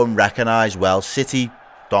we know and recognise well. City,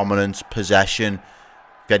 dominance, possession,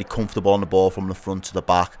 very comfortable on the ball from the front to the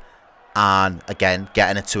back. And again,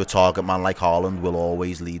 getting it to a target man like Haaland will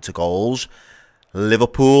always lead to goals.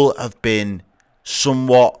 Liverpool have been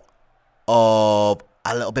somewhat of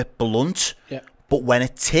a little bit blunt. Yeah. But when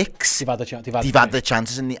it ticks, they've had the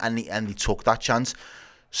chances and they took that chance.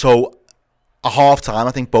 So at half time,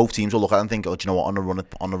 I think both teams will look at it and think, oh, do you know what, on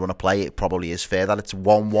the run of play, it probably is fair that it's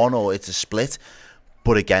 1-1 or it's a split.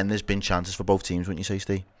 But again, there's been chances for both teams, wouldn't you say,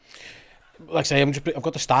 Steve? Like I say, I've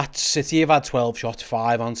got the stats. City have had 12 shots,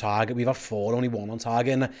 5 on target. We've had 4, only 1 on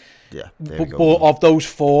target. And but of those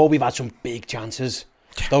 4, we've had some big chances.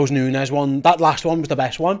 Those Nunes one, that last one was the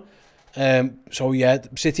best one. So yeah,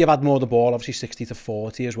 City have had more of the ball, obviously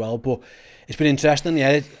 60-40 as well. But it's been interesting.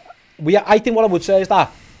 Yeah, I think what I would say is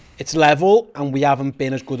that it's level, and we haven't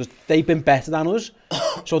been as good as they've been better than us.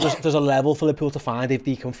 So there's a level for Liverpool to find if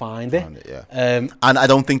they can find it. And I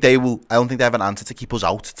don't think they will. I don't think they have an answer to keep us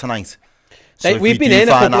out tonight. We've been in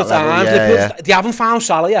a couple of times. They haven't found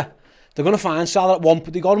Salah yet. They're going to find Salah at one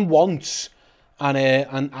point. They got him once, and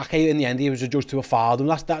Ake in the end he was adjudged to a foul.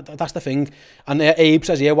 That's the thing. And Abe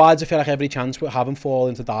says, "Yeah, why does it feel like every chance we have him fall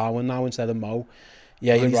into Darwin now instead of Mo?"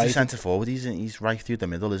 Yeah, you're right. He's the centre forward. He's right through the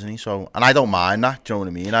middle, isn't he? So, and I don't mind that. Do you know what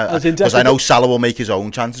I mean? Because I know Salah will make his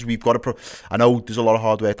own chances. We've got to. I know there's a lot of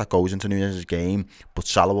hard work that goes into Nunes' game, but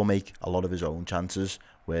Salah will make a lot of his own chances.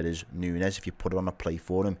 Whereas Nunes, if you put it on a play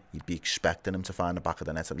for him, you'd be expecting him to find the back of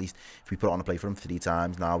the net at least. If we put it on a play for him 3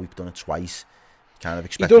 times now, we've done it twice. Kind of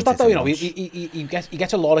expect. He does that though, you know. He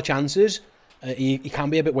gets a lot of chances. He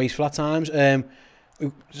can be a bit wasteful at times.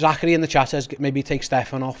 Zachary in the chat says maybe take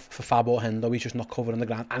Stefan off for Fab or Hendo. He's just not covering the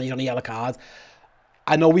ground, and he's on a yellow card.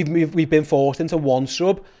 I know we've been forced into 1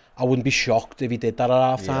 sub. I wouldn't be shocked if he did that at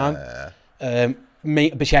half time. Yeah.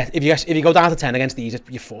 But yeah, if you go down to 10 against these,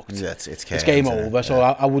 you're fucked. Yeah, it's game over. Yeah. So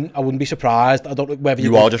I wouldn't be surprised. I don't know whether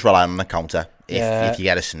you are just relying on the counter if you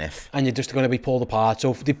get a sniff, and you're just going to be pulled apart.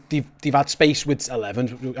 So they've had space with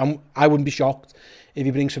 11. I wouldn't be shocked if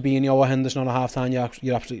he brings Fabinho or Henderson on a half time.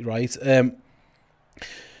 You're absolutely right.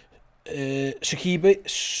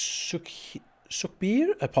 Sukbir,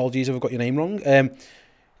 apologies if I've got your name wrong.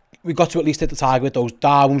 We got to at least hit the target with those.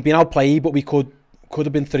 Darwin, we've been outplayed, but we could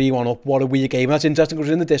have been 3-1 up. What a weird game. That's interesting because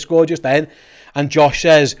we're in the Discord just then, and Josh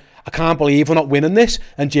says, I can't believe we're not winning this.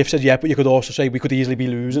 And Jiff says, yeah, but you could also say we could easily be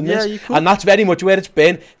losing this. And that's very much where it's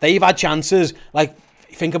been. They've had chances. Like,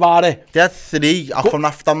 Think about it. They had 3 from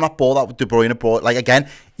that ball that De Bruyne brought. Like, again,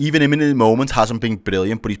 even him in the moment hasn't been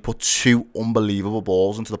brilliant, but he's put 2 unbelievable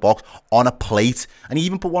balls into the box on a plate. And he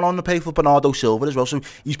even put one on the plate for Bernardo Silva as well. So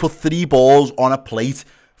he's put 3 balls on a plate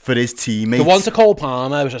for his teammates. The one to Cole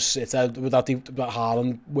Palmer was a sitter without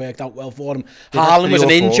Haaland worked out well for him. Haaland was an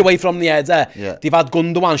inch away from the header. Yeah. They've had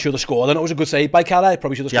Gundogan should have scored, and it was a good save by Kelly.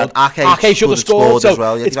 Probably should have scored. Ake should have scored so as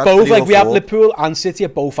well. Yeah, it's both like we have Liverpool and City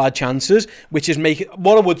have both had chances, which is making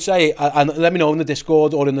what I would say. And let me know in the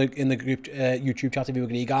Discord or in the group YouTube chat if you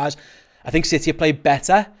agree, guys. I think City have played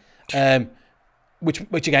better,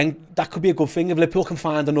 which again that could be a good thing if Liverpool can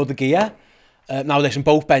find another gear. Now listen,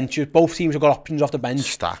 both teams have got options off the bench.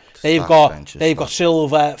 Stacked. They've got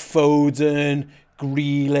Silva, Foden,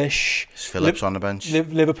 Grealish. Phillips on the bench.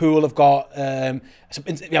 Liverpool have got. We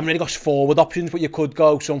haven't really got forward options, but you could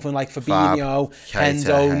go something like Fabinho,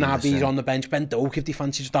 Hendo, Naby's on the bench. Ben Doak if they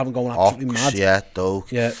fancy just having going absolutely mad. Yeah, Doak.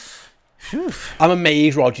 Yeah. I'm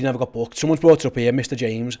amazed Rodri never got booked. Someone's brought it up here, Mr.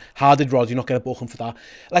 James. How did Rodri not get a booking for that?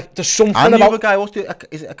 Like, there's something and about... the other guy,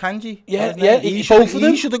 is it Akanji? Yeah, both of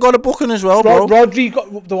them. He should have got a booking as well, bro. Rodri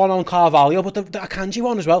got the one on Carvalho, but the Akanji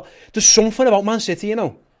one as well. There's something about Man City, you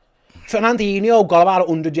know. Fernandinho got about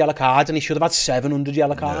 100 yellow cards and he should have had 700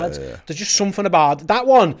 yellow cards. Yeah. There's just something about that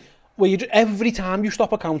one where every time you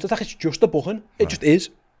stop a counter-attack, it's just a booking. It just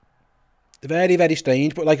is. Very, very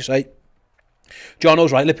strange, but like I say,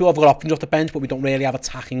 Jono's right. Liverpool have got options off the bench, but we don't really have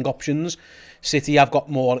attacking options. City have got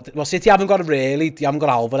more. Well, City haven't got really. They haven't got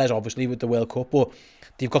Alvarez, obviously, with the World Cup, but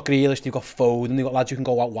they've got Grealish, they've got Foden, they've got lads who can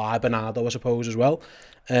go out wide, Bernardo, I suppose, as well.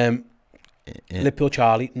 Liverpool,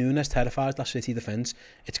 Charlie, Nunes terrifies that City defence.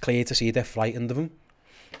 It's clear to see they're frightened of him.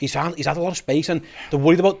 He's had a lot of space, and they're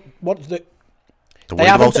worried about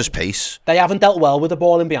his pace. They haven't dealt well with the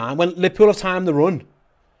ball in behind. When Liverpool have time to run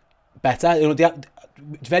better, you know,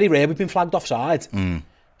 it's very rare we've been flagged offside.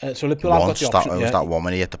 So Liverpool have got the option. It was that one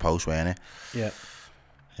when he hit the post, wasn't it? Yeah.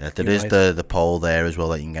 Yeah, there is the poll there as well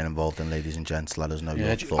that you can get involved in, ladies and gents. Let us know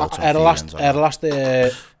your thoughts and feelings.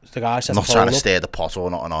 The guy said I'm not trying to stir the pot or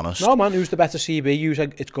not honest. No, man, who's the better CB?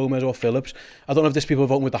 Usually it's Gomez or Phillips. I don't know if there's people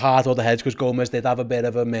voting with the heart or the heads because Gomez did have a bit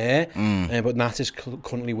of a mare, but Nat is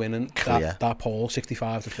currently winning that poll,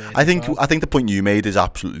 65 to 30. I think the point you made is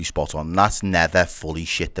absolutely spot on. Nat's never fully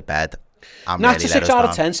shit the bed. Nat's a 6 out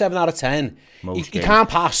of 10, 7 out of 10. He can't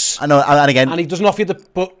pass. I know, and again, and he doesn't offer you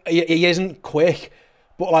but he isn't quick.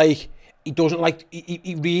 But like he doesn't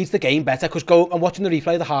he reads the game better because I'm watching the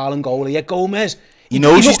replay of the Haaland goal here. Gomez, he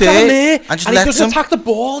knows he's there and he doesn't attack the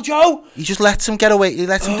ball, Joe. He just lets him get away. He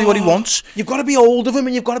lets him do what he wants. You've got to be old of him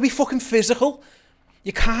and you've got to be fucking physical.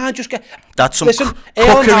 You can't just get. That's some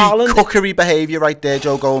cookery behaviour right there,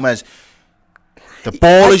 Joe Gomez. The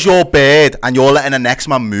ball is your bird and you're letting the next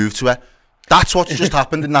man move to it. That's what's just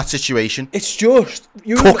happened in that situation. It's just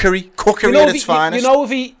cookery at its finest.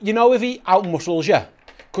 You know if he outmuscles you.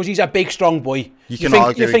 Because he's a big, strong boy. You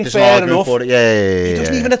think fair enough. For it. Yeah. He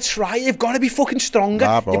doesn't even try. You've got to be fucking stronger.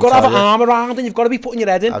 You've got to have an arm around and you've got to be putting your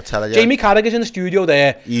head in. I'll tell you. Jamie Carragher's in the studio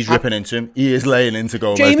there. He's ripping into him. He is laying into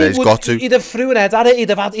Gomez. He's got to. He'd have threw an head at it. He'd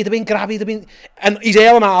have been grabby. And he's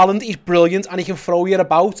Erling Haaland. He's brilliant and he can throw you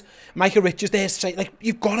about. Michael Richards there to say, like,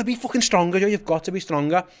 you've got to be fucking stronger, Joe. You've got to be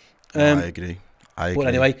stronger. I agree. But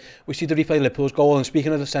anyway, we see the replay of Liverpool's goal. And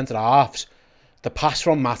speaking of the centre halves, the pass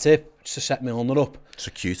from Matip to set Milner up. It's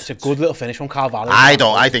cute. It's a good little finish from Carvalho. I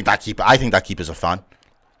think that keeper's a fan.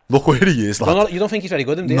 Look where he is, lad. No, you don't think he's very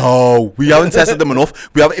good, do you? No, we haven't tested him enough.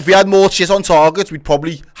 If we had more shit on targets, we'd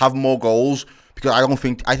probably have more goals. Because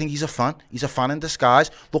I think he's a fan. He's a fan in disguise.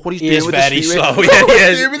 Look what he's doing with his feet. He is very slow. Look what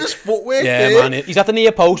he's doing with his footwork. Yeah, man. He's at the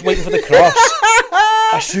near post waiting for the cross.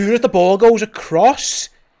 As soon as the ball goes across,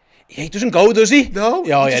 he doesn't go, does he? No. He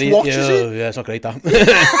just watches it. Yeah, it's not great, that.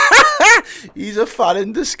 He's a fan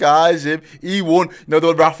in disguise. He won. You know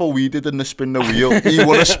the raffle we did in the spin the wheel. He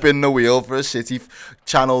won a spin the wheel for a City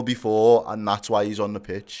channel before, and that's why he's on the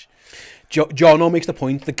pitch. Jono makes the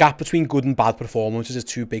point. The gap between good and bad performances is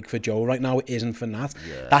too big for Joe right now. It isn't for Nat.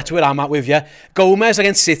 Yeah. That's where I'm at with you. Gomez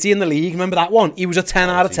against City in the league. Remember that one? He was a 10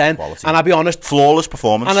 out of 10. Quality. And I'll be honest, flawless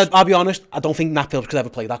performance. And I'll be honest, I don't think Nat Phillips could ever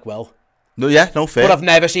play that well. No, fair. But I've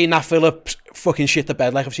never seen Nat Phillips fucking shit the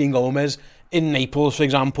bed like I've seen Gomez in Naples, for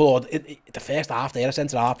example, or the first half there, a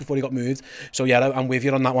centre half before he got moved. So yeah, I'm with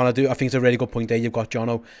you on that one. I think it's a really good point there you've got,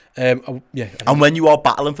 Jono. And when you are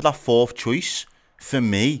battling for that fourth choice, for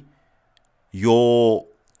me, you're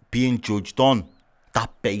being judged on that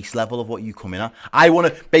base level of what you come in at. I want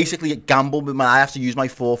to basically gamble with I have to use my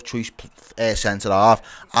 4th choice centre half.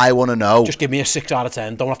 I want to know. Just give me a 6 out of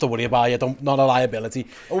 10. Don't have to worry about you. Not a liability.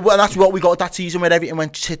 Well, that's what we got that season where everything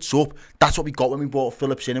went tits up. That's what we got when we brought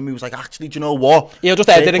Phillips in, and we was like, actually, do you know what? He'll just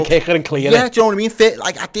head it and kick it and clear it. Yeah, do you know what I mean? Fit.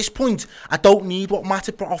 Like at this point, I don't need what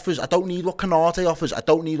Matip offers. I don't need what Canate offers. I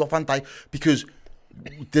don't need what Van Dijk, because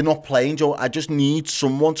they're not playing, Joe. I just need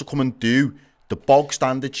someone to come and do the bog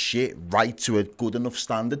standard shit right to a good enough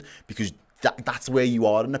standard, because that's where you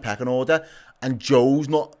are in the pecking order. And Joe's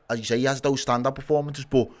not, as you say, he has those standout performances,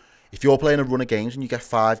 but if you're playing a run of games and you get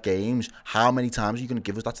 5 games, how many times are you going to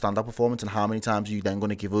give us that standout performance, and how many times are you then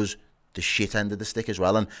going to give us the shit end of the stick as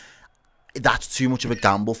well? And that's too much of a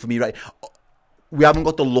gamble for me, right? We haven't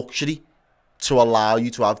got the luxury to allow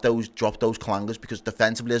you to have drop those clangers, because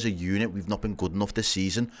defensively as a unit, we've not been good enough this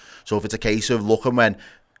season. So if it's a case of looking when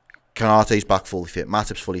Kanate's back fully fit,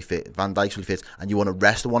 Matip's fully fit, Van Dijk's fully fit, and you want to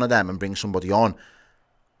rest one of them and bring somebody on,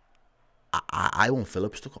 I want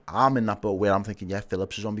Phillips to come. I'm in that boat where I'm thinking, yeah,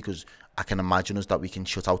 Phillips is on, because I can imagine us that we can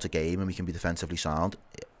shut out a game and we can be defensively sound.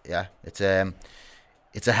 Yeah, it's a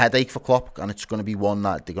headache for Klopp, and it's going to be one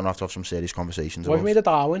that they're going to have some serious conversations about. What have you made of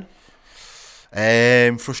Darwin?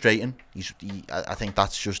 Frustrating. I think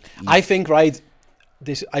that's just. I think, right,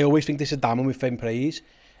 I always think this is Darwin with faint praise.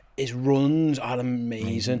 His runs are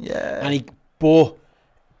amazing, but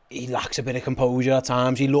he lacks a bit of composure at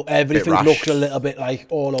times. Everything looks a little bit like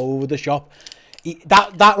all over the shop.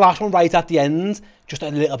 That last one right at the end, just a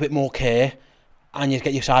little bit more care, and you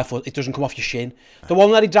get your side foot. It doesn't come off your shin. The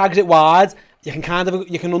one that he drags it wide, you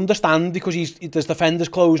can understand, because there's defenders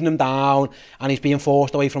closing him down and he's being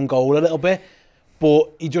forced away from goal a little bit.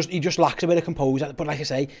 But he just lacks a bit of composure. But like I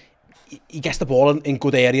say, he gets the ball in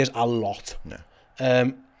good areas a lot.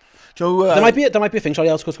 Yeah. So there might be a thing. Sorry,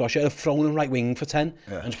 I'll I'd have thrown him right wing for 10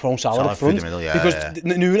 and thrown Salah up front, because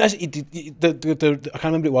Nunes, I can't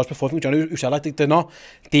remember who it was before. I think John who said like they're not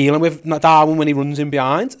dealing with Darwin when he runs in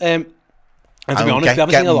behind. And to be honest, we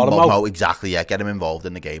haven't seen a lot of him. Exactly, yeah. Get him involved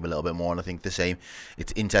in the game a little bit more, and I think the same.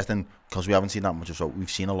 It's interesting because we haven't seen that much of. So we've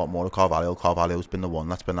seen a lot more of Carvalho. Carvalho's been the one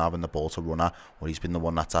that's been having the ball to run at, or he's been the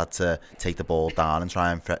one that's had to take the ball down and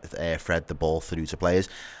try and thread the ball through to players.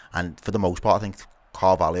 And for the most part, I think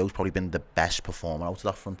Carvalho's probably been the best performer out of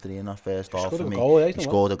that front three in that first half for me. He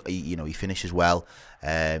scored, he finishes well.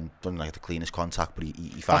 Doesn't like the cleanest contact, but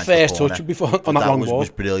he finds that first touch before on that long ball was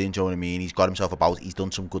brilliant. Do you know what I mean? He's got himself about. He's done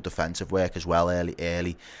some good defensive work as well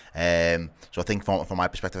early. So I think from my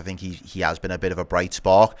perspective, I think he has been a bit of a bright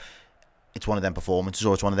spark. It's one of them performances,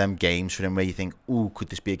 or it's one of them games for him where you think, ooh, could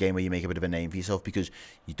this be a game where you make a bit of a name for yourself, because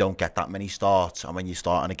you don't get that many starts, and when you're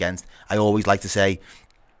starting against, I always like to say,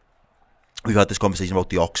 we've had this conversation about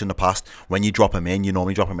the Ox in the past. When you drop him in, you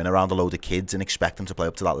normally drop him in around a load of kids and expect them to play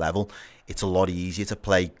up to that level. It's a lot easier to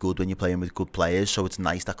play good when you're playing with good players. So it's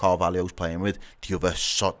nice that Carvalho's playing with the other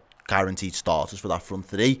guaranteed starters for that front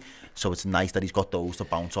three. So it's nice that he's got those to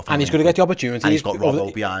bounce off. And he's going to get the opportunities. And he's got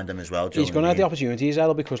Robbo behind him as well. He's going to get the opportunities,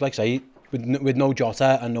 Errol, because, like I say, with no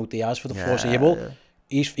Jota and no Diaz for the foreseeable,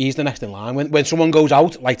 he's the next in line. When someone goes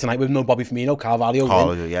out, like tonight with no Bobby Firmino, Carvalho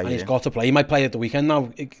and he's got to play. He might play at the weekend now,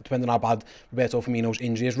 depending on how bad Roberto Firmino's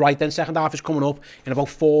injury is. Right then, second half is coming up in about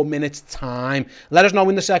 4 minutes' time. Let us know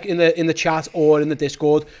in the chat or in the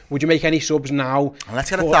Discord. Would you make any subs now? And let's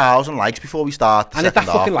get 1,000 likes before we start. And hit that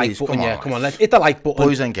fucking like button, come on, let's hit the like button.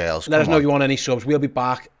 Boys and girls, let us know if you want any subs. We'll be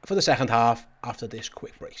back for the second half after this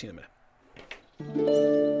quick break. See you in a minute.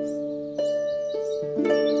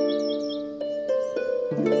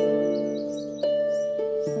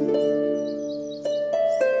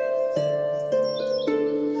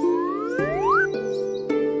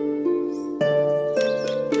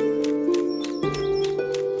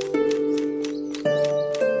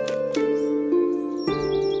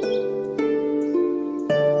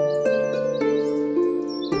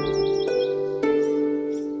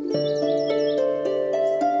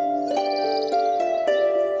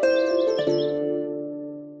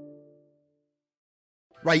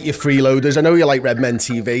 Right, you freeloaders, I know you like Redmen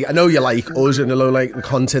TV, I know you like us and I know like the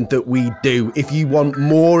content that we do. If you want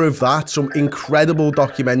more of that, some incredible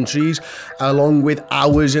documentaries, along with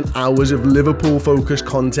hours and hours of Liverpool-focused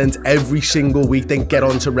content every single week, then get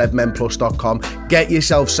on to redmenplus.com, get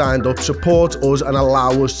yourself signed up, support us and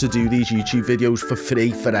allow us to do these YouTube videos for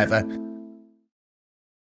free forever.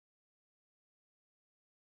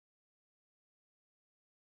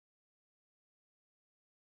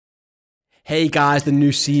 Hey guys, the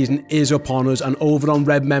new season is upon us, and over on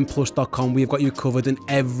redmenplus.com we've got you covered in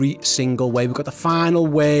every single way. We've got the final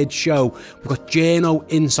word show, we've got Journo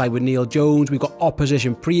Insight with Neil Jones, we've got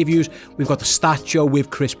opposition previews, we've got the stat show with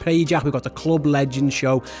Chris Pajak, we've got the Club Legends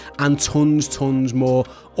show, and tons more.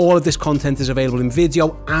 All of this content is available in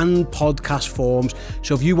video and podcast forms,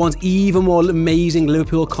 so if you want even more amazing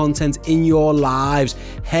Liverpool content in your lives,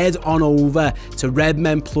 head on over to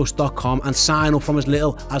redmenplus.com and sign up from as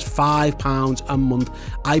little as £5 a month.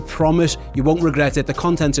 I promise you won't regret it. The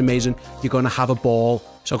content's amazing. You're going to have a ball.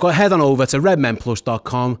 So go head on over to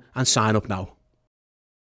redmenplus.com and sign up now.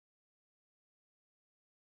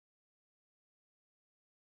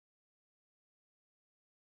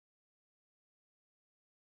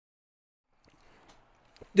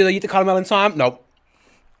 Did I eat the caramel in time? No.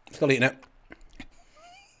 Still eating it.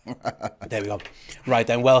 There we go. Right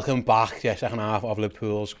then, welcome back. Yeah, second half of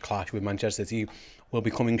Liverpool's clash with Manchester City will be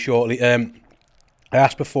coming shortly. I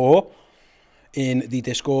asked before in the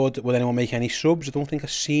Discord, will anyone make any subs? I don't think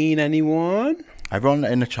I've seen anyone. Everyone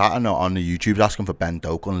in the chat and on the YouTube is asking for Ben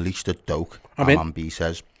Doak, Unleash the Doak. Man B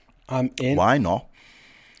says, I'm in. Why not?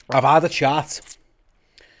 I've had a chat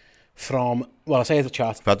from, well, I say the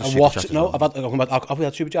chat. I've had the super chat. No, have we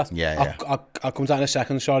had super chat? Yeah. I'll come to that in a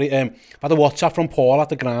second, sorry. I've had a WhatsApp from Paul at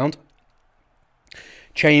the ground.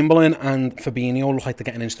 Chamberlain and Fabinho look like they're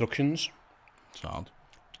getting instructions. Sound.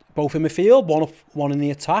 Both in midfield, one in the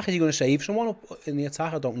attack. Is he going to save someone up in the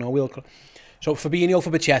attack? I don't know. So Fabinho for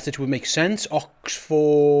Bajcetic would make sense. Ox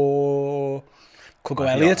for... Could go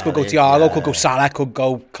Elliott, could go Thiago, could go Salah, could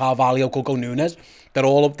go Carvalho, could go Nunes. They're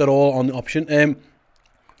all on the option.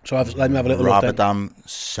 So let me have a little look then. Rabadam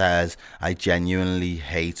says, I genuinely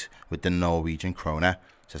hate, with the Norwegian krona,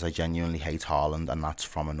 says I genuinely hate Haaland, and that's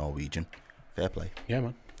from a Norwegian. Fair play. Yeah,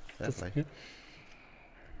 man. Fair play. Yeah.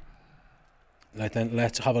 Right then,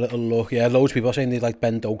 let's have a little look. Yeah, loads of people are saying they'd like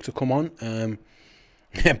Ben Doak to come on.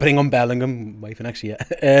 Bring on Bellingham, wait for next year.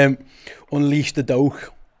 Unleash the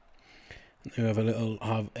Doak. Have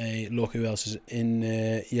a look who else is in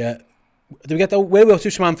yeah. Do we get the where we up to?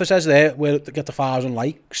 Samantha says there we'll get the 1,000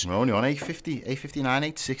 likes. We're only on 850, 859,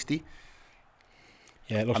 860.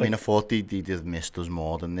 Yeah, it looks I thought they'd missed us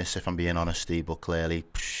more than this, if I'm being honest, Steve, but clearly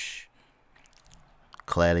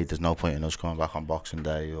there's no point in us coming back on Boxing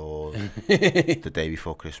Day or the day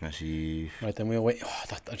before Christmas Eve. Right then, we'll wait.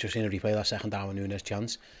 I've just seen a replay of that second Darwin Núñez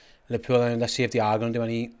chance. Liverpool, let's see if they are going to do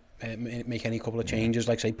any make any couple of changes.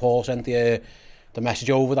 Like say Paul sent the message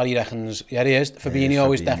over that he reckons, yeah, he is.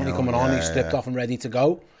 Fabinho is definitely coming on. He's stripped off and ready to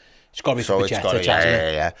go. It's got to be for Bajcetic,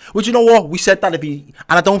 yeah. Well, do you know what? We said that and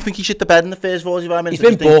I don't think he shit the bed in the first 45 minutes.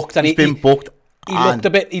 He's been booked, and he's been booked.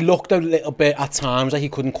 He looked a little bit at times like he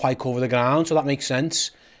couldn't quite cover the ground, so that makes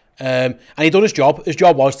sense. And he done his job. His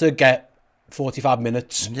job was to get 45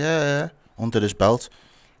 minutes. Yeah, under his belt.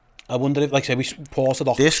 I wonder if, like I say, Paul said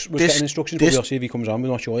was getting instructions, but we'll see if he comes on. We're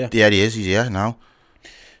not sure yet. Yeah, he is. He's here now.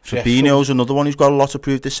 Fabinho's another one who's got a lot to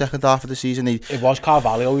prove this second half of the season. It was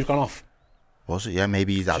Carvalho who's gone off. Was it? Yeah,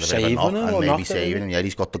 maybe he's had a bit of a knock and maybe saving him. Yeah,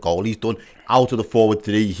 he's got the goal. He's done out of the forward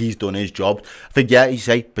three. He's done his job. I think, yeah, you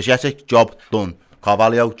say Bajcetic, job done.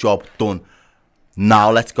 Carvalho, job done. Now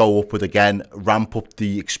let's go upward again, ramp up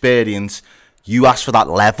the experience. You asked for that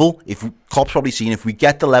level. If Klopp's probably seen, if we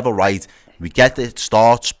get the level right, we get the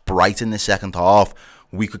starts bright in the second half,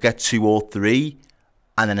 we could get 2 or 3.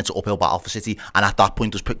 And then it's an uphill battle for City. And at that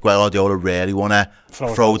point, does Guardiola really want to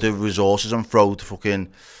throw the resources and throw the fucking...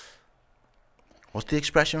 What's the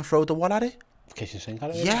expression? Throw the what at it? Kitchen sink at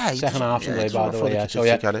it. Yeah. Second half by the way, yeah. So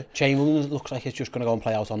yeah, Chamberlain looks like he's just going to go and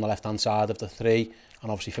play out on the left-hand side of the 3.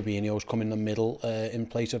 And obviously Fabinho's come in the middle in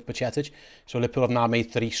place of Bajcetic. So Liverpool have now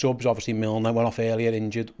made 3 subs. Obviously Milner went off earlier,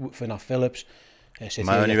 injured for Nat Phillips.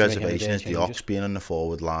 My only reservation is the Ox being on the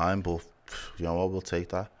forward line, but you know what, we'll take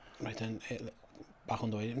that. Right then... back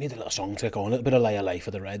on the way. We need a little song to go on, a little bit of lay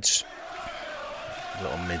for the Reds. A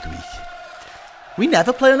little midweek. We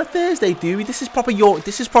never play on a Thursday, do we? This is proper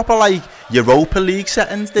like Europa League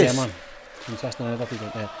settings. This. Yeah, man. Interesting. I don't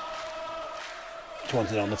yeah. Just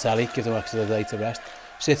wanted it on the telly, give them extra day to rest.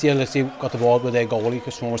 City got the ball with their goalie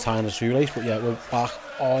because someone was tying the shoelace, but yeah, we're back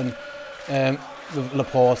on with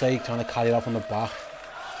Laporte trying to carry it off on the back.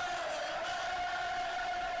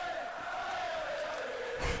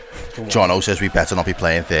 Jono says we better not be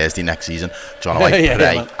playing Thursday next season. Jono,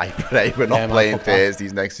 I pray we're not playing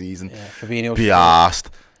Thursdays next season. Yeah, Fabinho's be arsed.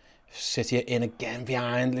 City in again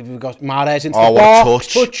behind. We've got Mahrez into the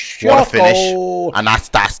box. What a touch. What a finish. Goal. And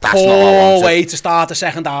that's not poor way to start the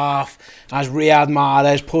second half as Riyad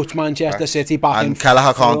Mahrez puts Manchester City back in front. And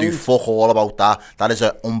Kelleher can't do fuck all about that. That is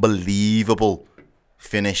an unbelievable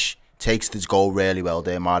finish. Takes this goal really well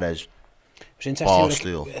there, Mahrez. was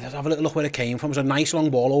interesting. Let's have a little look where it came from. It was a nice long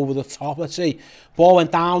ball over the top, let's see. Ball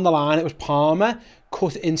went down the line, it was Palmer,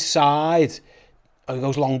 cut inside. It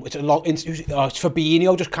goes long, it's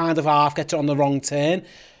Fabinho, just kind of half gets it on the wrong turn.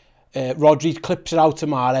 Rodri clips it out to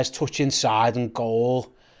Mahrez, touch inside and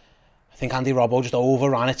goal. I think Andy Robbo just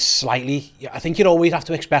overran it slightly. I think you'd always have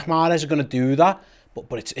to expect Mahrez is going to do that,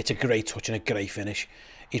 but it's a great touch and a great finish.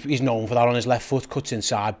 He's known for that on his left foot, cuts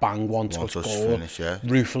inside, bang, one touch goal. Finish, yeah.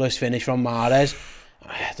 Ruthless finish from Mahrez.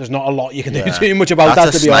 There's not a lot you can do too much about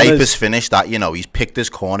that, to be honest. That's a sniper's finish, that, you know, he's picked his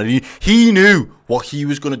corner. He knew what he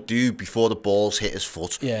was going to do before the balls hit his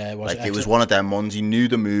foot. Yeah, it was one of them ones. He knew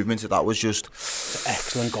the movements. That was just... It's an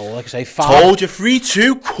excellent goal, like I say. Told you,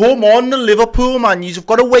 3-2. Come on, the Liverpool, man. You've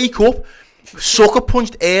got to wake up. Sucker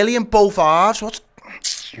punched early in both halves. What's...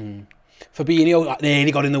 Fabinho nearly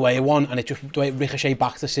got in the way of one, and it just ricocheted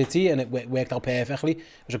back to City, and it worked out perfectly. It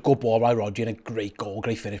was a good ball by Rodri and a great goal,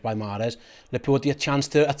 great finish by Mahrez. Liverpool had a chance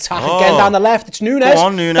to attack again down the left. It's Nunes. Go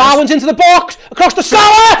on, Nunes. Darwin's into the box, across the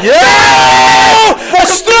Salah. Yeah!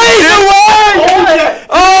 Straight away!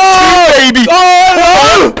 Oh, baby!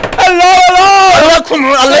 Oh, hello! Come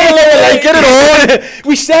on, I get it on.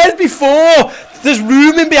 We said before, there's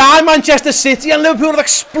room in behind Manchester City, and Liverpool have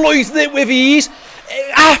exploited it with ease.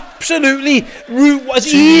 Absolutely as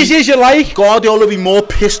easy as you like. Guardiola will be more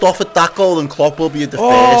pissed off at that goal than Klopp will be at the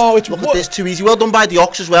first. Look at this, too easy. Well done by the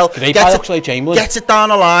Ox as well. Great by Oxlade-Chamberlain. Gets it down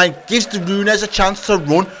the line, gives the Nunes a chance to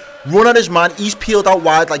run at his man. He's peeled out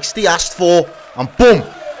wide like Ste asked for, and boom.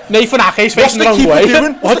 Nathan Ake's facing the wrong way.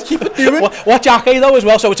 What's the keeper doing? Watch Ake though as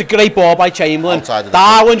well, so it's a great ball by Chamberlain.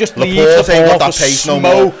 Darwin just leaves the ball for smoke.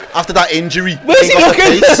 No after that injury. Where's he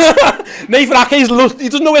looking? Nathan Ake's he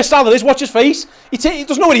doesn't know where Salah is. Watch his face. He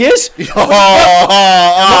doesn't know where he is. Spinning,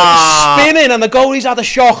 and the goalie's had a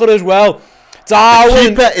shocker as well.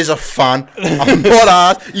 Darwin. The keeper is a fan. I'm not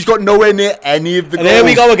hard. He's got nowhere near any of the goals. There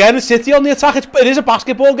we go again. City on the attack. It is a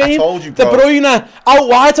basketball game. I told you, bro. De Bruyne out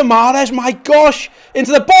wide to Mahrez. My gosh.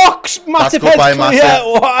 Into the box. Massive head clear.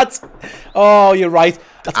 What? Oh, you're right.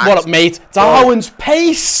 That's what it, mate. Darwin's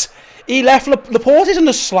pace. He left Laporte's in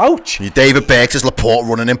the slouch. David Burks is Laporte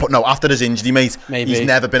running in. No, after his injury, mate. Maybe. He's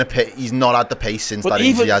never been he's not had the pace since that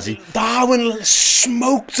injury, has he? Darwin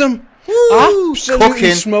smoked him.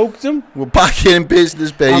 Absolutely smoked him. We're back in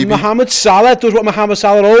business, baby. And Mohamed Salah does what Mohamed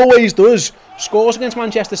Salah always does. Scores against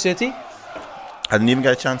Manchester City. I didn't even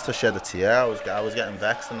get a chance to shed a tear. I was getting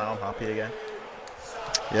vexed, and now I'm happy again.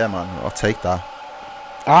 Yeah, man, I'll take that.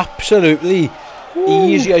 Absolutely.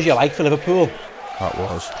 Easy as you like for Liverpool. That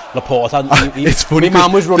was. Laporte, it's funny. My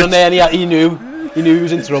man was running there, and he knew he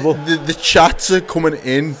was in trouble. The chats are coming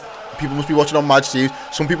in. People must be watching on Match Teams.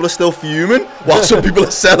 Some people are still fuming, while some people are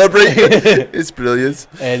celebrating. It's brilliant.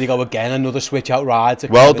 There you go again, another switch out ride.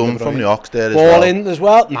 Well done from the Ox there as well. Ball in as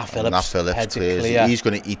well. Nat Phillips clear. He's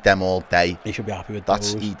going to eat them all day. He should be happy with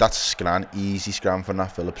that's easy scram for Nat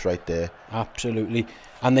Phillips right there. Absolutely.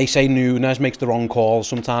 And they say Nunes makes the wrong call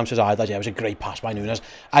sometimes, says Etihad. Yeah, it was a great pass by Nunes.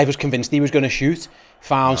 I was convinced he was going to shoot.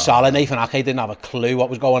 Found Salah. Nathan Ake didn't have a clue what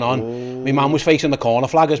was going on. My man was facing the corner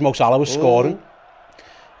flag as Mo Salah was scoring.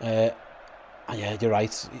 And yeah, you're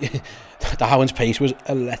right. Darwin's pace was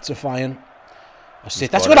electrifying.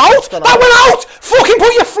 That's went out! That went out! Fucking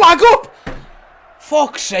put your flag up!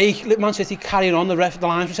 Fuck's sake. Man City carrying on. The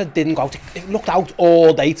linesman said didn't go out. It looked out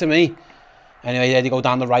all day to me. Anyway, yeah, they go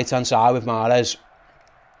down the right-hand side with Mahrez.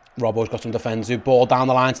 Robbo's got some defenders who ball down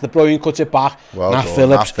the line to De Bruyne, cuts it back. Nat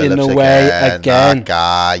Phillips in the way again. That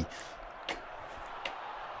guy.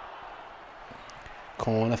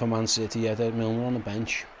 Corner for Man City. Yeah, Milner on the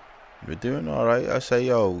bench. We're doing all right. I say,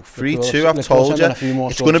 3-2. I've told you.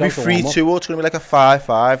 It's going to be 3-2 or it's going to be like a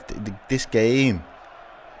 5-5. This game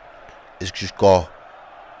has just got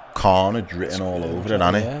carnage written all over it,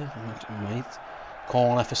 hasn't it? Yeah, mate.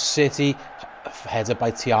 Corner for City. Headed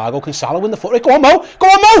by Thiago. Can Salah win the foot? Go on, Mo! Go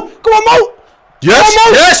on, Mo! Go on, Mo! Yes!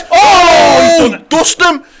 On, Mo! Yes! Oh! Dust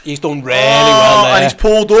him! He's done really well there. And he's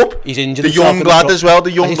pulled up. He's injured. The young lad as well.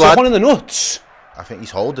 The young lad. He's took one in the nuts. I think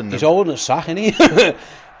he's holding them. He's holding a sack, isn't he?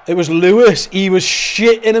 It was Lewis. He was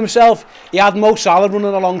shitting himself. He had Mo Salah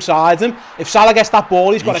running alongside him. If Salah gets that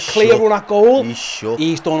ball, he's got a clear run at goal. He's shook.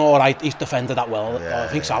 He's done all right. He's defended that well. I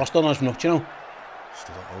think Salah's done on his nuts, you know.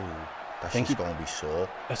 I think he's going to be sore.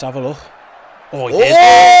 Let's have a look. Oh, he did.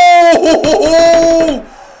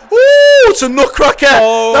 Oh, it's a nutcracker.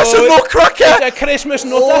 That's a nutcracker. It's a Christmas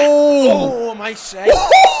nutter. Oh, my sake.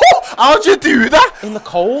 How'd you do that? In the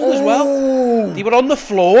cold as well. They were on the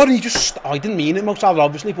floor and he just... I didn't mean it, Mo Salah,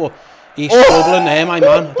 obviously, but he's struggling there, my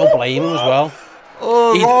man. I don't blame him as well.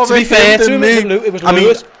 To be fair to him, it was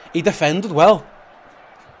Lewis. He defended well.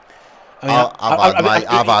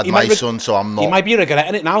 I've had my son, so I'm not. He might be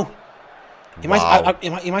regretting it now. He might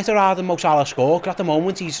have rather Mo Salah score, because at the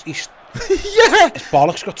moment he's yeah. His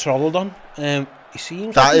bollocks got trolled on. He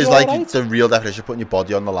seems that is like right. The real definition of putting your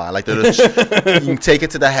body on the line. Like there is, you can take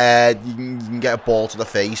it to the head, you can get a ball to the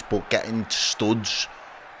face, but getting studs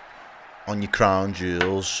on your crown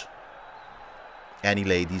jewels. Any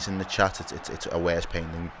ladies in the chat, it's a worse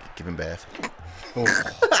pain than giving birth. Oh.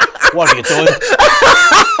 What have you done?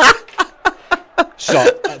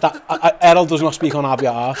 So Errol does not speak on our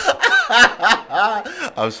behalf.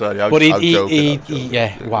 I'm sorry, but I'm joking.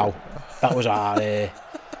 Yeah, wow, that was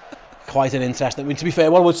quite an interesting. I mean, to be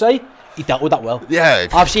fair, what I would say, he dealt with that well. Yeah,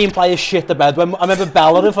 I've seen players shit the bed. When I remember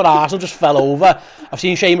Bellerin for Arsenal just fell over. I've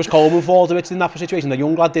seen Seamus Coleman fall to it in that situation. The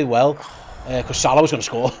young lad did well because Salah was going to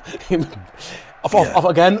score. I thought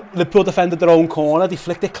again, Liverpool defended their own corner. They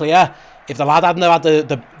flicked it clear. If the lad hadn't had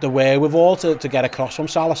the wherewithal to get across from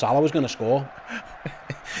Salah was going to score.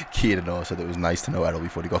 Kieran also said it was nice to know Errol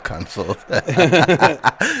before he got cancelled. Yeah.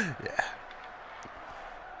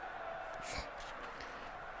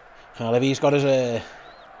 Well, if he's got his...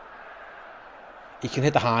 he can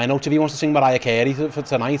hit the high notes. If he wants to sing Mariah Carey for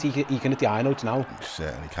tonight, he can hit the high notes now. He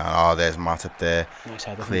certainly can. Oh, there's Matt up there. Nice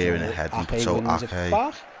header. Clearing it head. So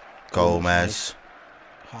Ake. Gomez.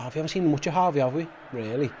 Harvey, haven't seen much of Harvey, have we?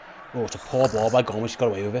 Really? Oh, it's a poor ball by Gomez. He's got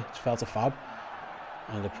away with it. It's felt a fab.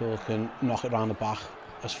 And Liverpool can knock it round the back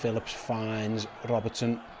as Phillips finds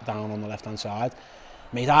Robertson down on the left-hand side.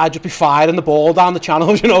 Mate, I'd just be firing the ball down the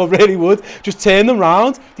channels, you know, really would. Just turn them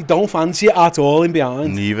round. They don't fancy it at all in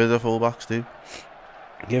behind. Neither the full-backs do.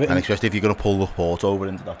 Give it and especially if you're going to pull the port over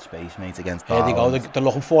into that space, mate, against There they go. They're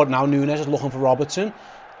looking for it now. Nunes is looking for Robertson.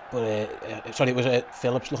 But, sorry, it was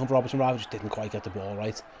Phillips looking for Robertson, rather just didn't quite get the ball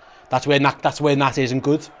right. That's where Nat isn't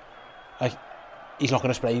good. Like, he's not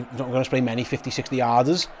going to spray many 50-60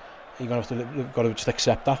 yarders. You're going to have to got to just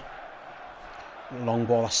accept that. Long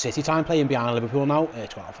ball at City time, playing behind Liverpool now.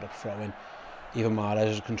 It's got out for a throw in. Even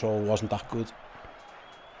Mahrez's control wasn't that good.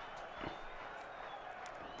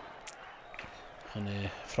 And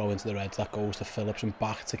throw into the Reds. That goes to Phillips and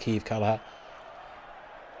back to Keith Kelleher.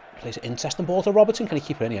 Plays an interesting ball to Robertson. Can he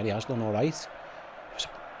keep it in? Yeah, he has done all right.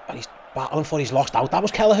 And he's battling for he's lost out. That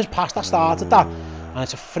was Kelleher's pass that started that. And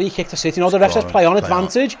it's a free kick to City. You know, the refs play on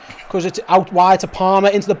advantage because it's out wide to Palmer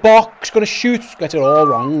into the box. Going to shoot. Gets it all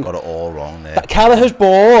wrong. Got it all wrong there. That Kelleher's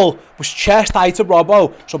ball was chest high to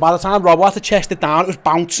Robbo. So by the time Robbo had to chest it down, it was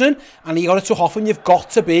bouncing. And he got it too often. You've got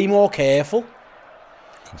to be more careful.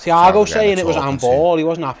 Thiago saying it was handball. He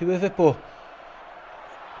wasn't happy with it, but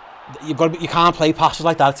you can't play passes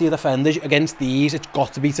like that to your defenders against these. It's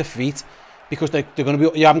got to be to feet because they're going to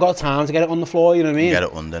be. You haven't got time to get it on the floor. You know what I mean? Get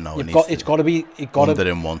it under now. It's got to be. Under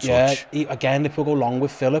in one touch. Again, Liverpool go long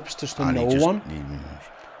with Phillips just to no one.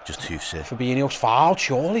 Just too sick. Fabinho's fouled.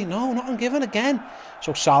 Surely no, not given again.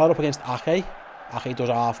 So Salah up against Ake. Ake does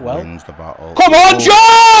half well. Wins the battle. Come on,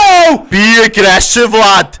 Joe! Be aggressive,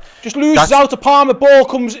 lad. Just loses out to Palmer, ball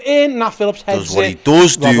comes in, Nat Phillips heads does what he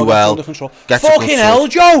does do well. Fucking hell,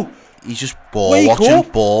 Joe! He's just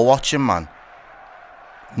ball watching, man.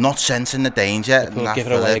 Not sensing the danger. Nat give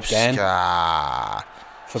it away Phillips, again.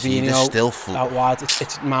 Fabinho still out wide.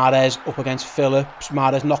 It's Mahrez up against Phillips.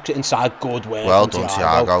 Mahrez knocks it inside. Good work. Well done,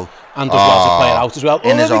 Thiago. And does well to play it out as well.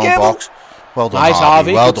 In his own box. Well done, nice,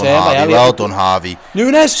 Harvey. Well done, Harvey. Well done, Harvey.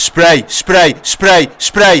 Nunes. Spray.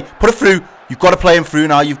 Put it through. You've got to play him through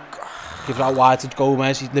now. Gives it out wide to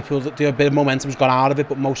Gomez. Liverpool, a bit of momentum's gone out of it,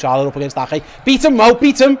 but Mo Salah up against Ake. Beat him, Mo.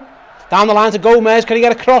 Beat him. Down the line to Gomez. Can he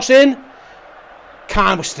get a cross in?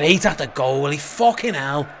 Can't, but straight at the goal. He fucking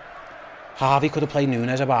hell. Harvey could have played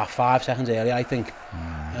Nunes about 5 seconds earlier, I think.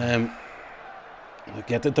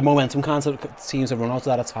 Yeah, the momentum seems to run out of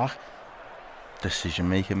that attack. Decision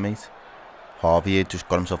making, mate. Harvey had just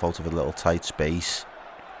got himself out of a little tight space.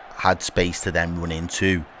 Had space to then run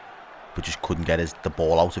into, but just couldn't get the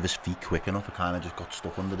ball out of his feet quick enough. It kind of just got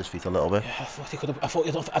stuck under his feet a little bit. Yeah, I thought he could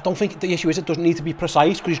have. I don't think the issue is it doesn't need to be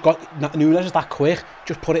precise because he's got Nunes is that quick.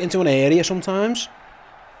 Just put it into an area sometimes.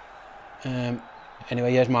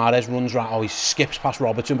 Anyway, here's Mahrez runs right. Oh, he skips past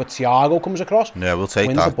Robertson, but Thiago comes across. Yeah, we'll take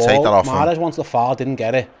wins that. The ball. Take that off Mahrez him. wants the foul, didn't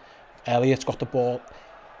get it. Elliott's got the ball.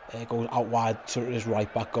 Goes out wide to his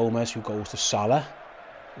right back Gomez, who goes to Salah.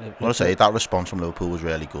 I want to say that response from Liverpool was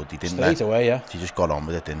really good. He didn't straight away, yeah. He just got on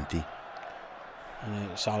with it, didn't he?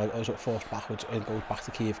 And Salah goes up forced backwards and goes back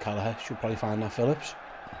to Keith Kelleher. Should probably find that Phillips.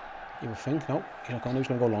 You would think, no, he's not going to. He's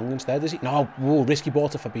going to go long instead, is he? No, risky ball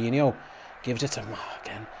to Fabinho. Gives it to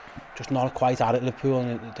again. just not quite at it, Liverpool,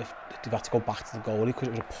 and they've had to go back to the goalie because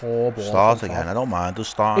it was a poor ball. Start again, I don't mind us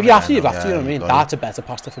starting. If you have to, you know what I mean? That's a better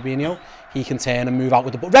pass to Fabinho. He can turn and move out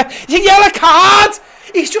with the ball. It's a yellow card!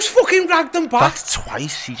 He's just fucking dragged them back. That's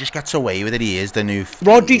twice, he just gets away with it, he is the new...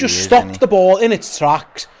 Rodri just stopped the ball in its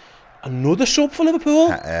tracks. Another sub for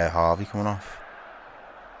Liverpool. Harvey coming off.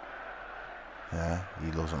 Yeah, he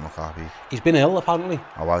doesn't look happy. He's been ill, apparently.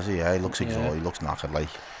 Oh, was he? Yeah, he looks exhausted, he looks knackered, like.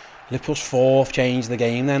 Liverpool's 4th change of the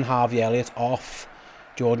game then. Harvey Elliott off.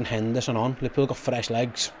 Jordan Henderson on. Liverpool got fresh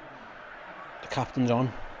legs. The captain's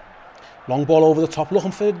on. Long ball over the top,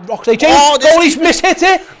 looking for Roxley James. Oh, he's mishit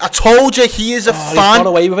it. I told you, he is a fan. He's got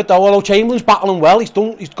away with it though. Although Chamberlain's battling well, he's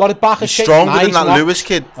got it back. He's stronger than that Lewis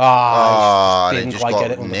kid. He didn't quite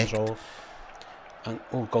get it under control. And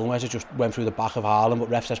Gomez just went through the back of Haaland, but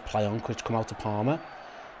ref says play on because it's come out to Palmer.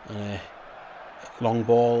 Long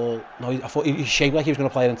ball. No, I thought he shaped like he was going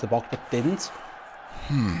to play it into the box, but didn't.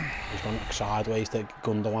 He's gone sideways to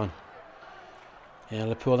Gundogan. Yeah,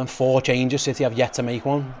 Liverpool then 4 changes. City have yet to make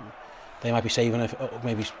one. They might be saving it,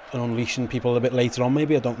 maybe unleashing people a bit later on.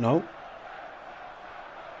 Maybe, I don't know.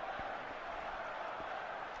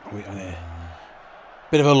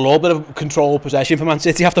 Bit of a lull, bit of control possession for Man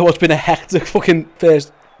City after what's been a hectic fucking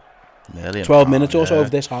first 12 minutes or so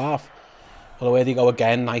of this half. Well, away they go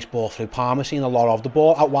again. Nice ball through. Palmer seen a lot of the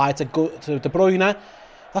ball out wide to De Bruyne.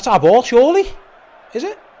 That's our ball, surely, is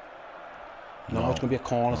it? No, it's going to be a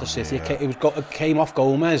corner to City. It came off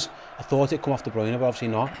Gomez. I thought it'd come off De Bruyne, but obviously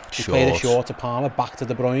not. He played it short to Palmer, back to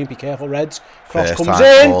De Bruyne. Be careful, Reds. Cross comes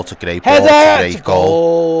in. Ball, it's a great ball, header, it's a great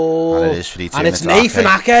goal. And it is 3-2. And it's Nathan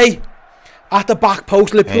Ake at the back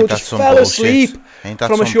post. Liverpool just fell asleep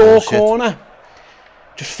from a short corner.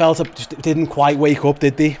 Just didn't quite wake up,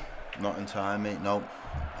 did they? Not in time, mate. No.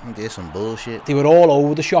 There's some bullshit. They were all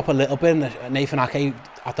over the shop a little bit. And Nathan Ake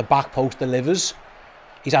at the back post delivers.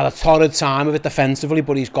 He's had a torrid time of it defensively,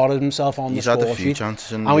 but he's got himself on the score sheet. He's had a few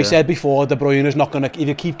chances. And we said before, De Bruyne is not going to... If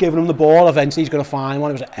you keep giving him the ball, eventually he's going to find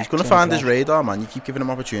one. He's going to find his radar, man. You keep giving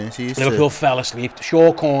him opportunities. Liverpool fell asleep.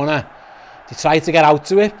 Short corner. They tried to get out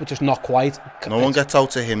to it, but just not quite. No one gets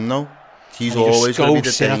out to him, though. He's always going to be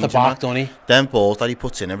the danger, at the back, doesn't he? Them balls that he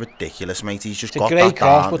puts in are ridiculous, mate. He's just got that down. It's a great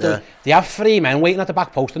cross, but they have 3 men waiting at the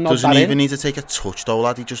back post and not that in. Doesn't even need to take a touch, though,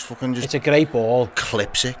 lad. He just fucking It's a great ball.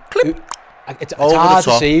 Clips it. Clip. It's hard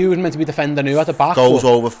to see who's meant to be defending who at the back. Goes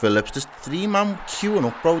over Phillips. There's 3 men queuing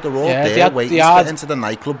up, bro. They're all there waiting to get into the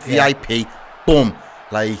nightclub. VIP. Boom.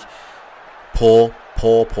 Like, poor.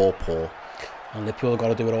 And Liverpool got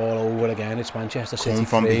to do it all over again. It's Manchester City come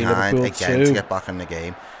from behind Liverpool again 2. to get back in the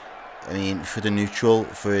game. I mean, for the neutral,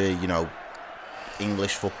 for, you know,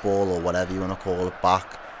 English football or whatever you want to call it,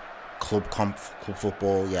 back, club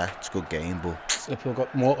football, yeah, it's a good game, but... Liverpool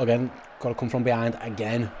got to come from behind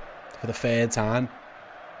again for the 3rd time.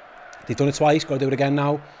 They've done it twice, got to do it again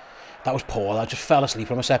now. That was poor, that just fell asleep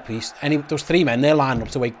from a set piece. There was 3 men there lined up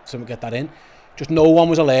to wait to get that in. Just no one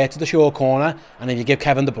was alert to the short corner, and if you give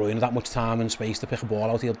Kevin De Bruyne that much time and space to pick a ball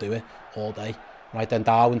out, he'll do it all day. Right then,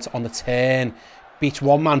 Darwin on the turn. Beats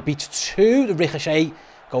 1 man, beats 2. The ricochet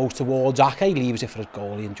goes towards Ake, leaves it for his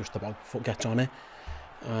goalie and just about gets on it.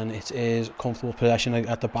 And it is comfortable possession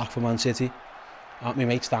at the back for Man City. My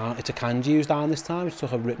mate's down. It's a Kanji who's down this time. It's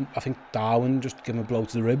took I think Darwin just gave him a blow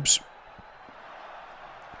to the ribs.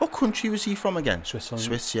 What country was he from again? Switzerland.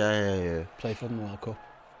 Swiss, yeah. Played for the World Cup.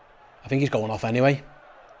 I think he's going off anyway.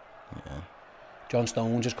 Yeah. John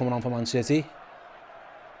Stones is coming on for Man City.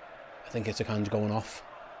 I think it's a Kanji going off.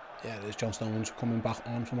 Yeah, there's John Stones coming back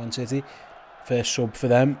on for Man City. First sub for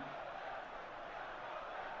them.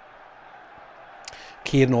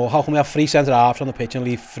 Kieran Hall, how come we have 3 centre-halves on the pitch and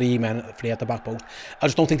leave 3 men at the back post? I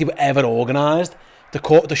just don't think they were ever organised.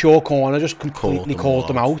 The short corner just completely caught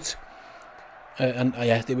them out.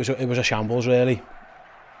 Yeah, it was a shambles, really.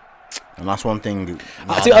 And that's one thing...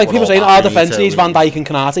 I think, like people saying, our defence is Van Dijk and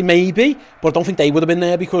Kanate, maybe, but I don't think they would have been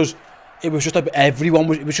there because it was just like everyone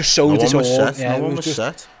was... It was just so disordered. No one was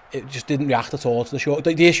set. It just didn't react at all to the short.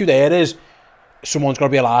 The issue there is someone's got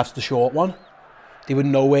to be alive to the short one. They were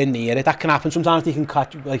nowhere near it. That can happen sometimes. They can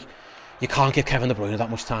catch, like, you can't give Kevin De Bruyne that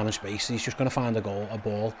much time and space. He's just going to find a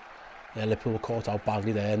ball. Yeah, Liverpool were caught out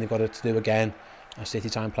badly there, and they've got it to do again. A City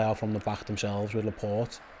try and play out from the back themselves with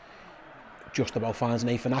Laporte. Just about finds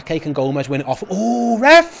Nathan Ake, and Gomez win it off. Oh,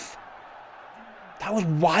 ref! That was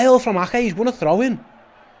wild from Ake. He's won a throw-in.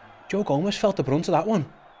 Joe Gomez felt the brunt of that one.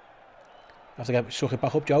 Have to suck it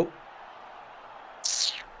back up, Joe.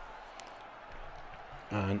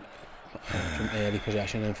 And some early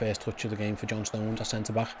possession and first touch of the game for John Stones, our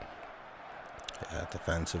centre back. Yeah,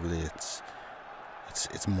 defensively,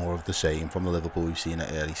 It's more of the same from the Liverpool we've seen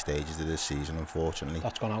at early stages of this season, unfortunately.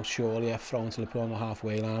 That's gone out surely, yeah, thrown to Liverpool on the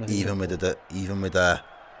halfway line. Even with a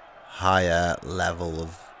higher level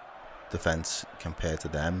of defence compared to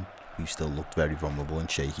them, we still looked very vulnerable and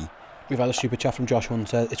shaky. We've had a super chat from Josh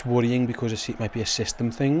Hunter. It's worrying because it might be a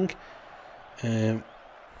system thing.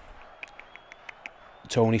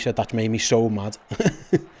 Tony said that made me so mad.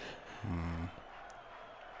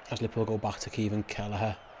 As Liverpool go back to Kevin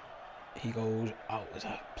Kelleher, he goes out with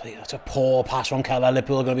a play. That's a poor pass from Kelleher.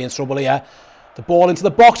 Liverpool are going to be in trouble here. The ball into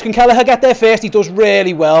the box. Can Kelleher get there first? He does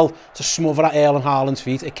really well to smother at Erling Haaland's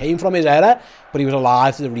feet. It came from his error, but he was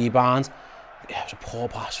alive to the rebound. Yeah, it was a poor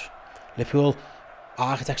pass. Liverpool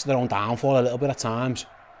architects their own downfall a little bit at times.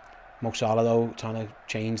 Mo Salah though trying to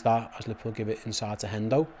change that as Liverpool give it inside to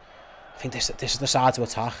Hendo. I think this is the side to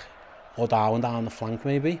attack, or down the flank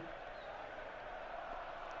maybe.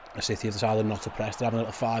 The City have decided not to press. They're having a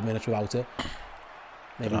little 5 minutes without it.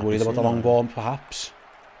 Maybe worried about the long ball perhaps.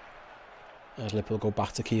 As Liverpool go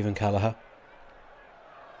back to Kevin Kelleher.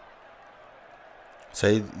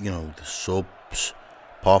 Say, the subs,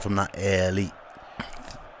 apart from that early,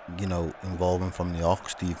 involvement from the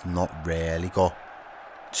Ox, they've not really got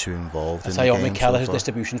too involved in the game. I tell you what, Kelleher's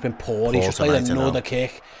distribution's been poor. He should play another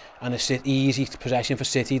kick. And it's easy possession for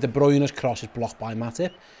City. De Bruyne's cross is blocked by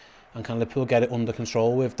Matip. And can Liverpool get it under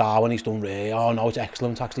control with Darwin? He's done really... Oh no, it's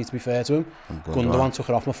excellent actually, to be fair to him. Gundogan took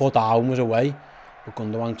it off. I thought Darwin was away. But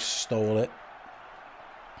Gundogan stole it.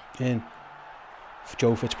 In. For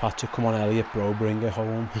Joe Fitzpatrick, come on Elliot, bro, bring it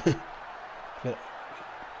home.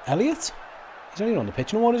 Elliot? He's not even on the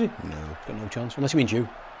pitch no more, is he? No. He's got no chance. Unless he means you.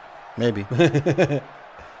 Maybe.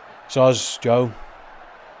 Soz, Joe.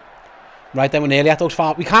 Right then, we're nearly at those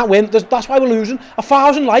far. We can't win. That's why we're losing.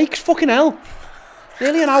 1,000 likes. Fucking hell.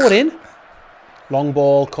 Nearly an hour in. Long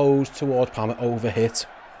ball goes towards Palmer. Overhit.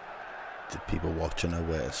 The people watching are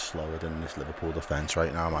way slower than this Liverpool defence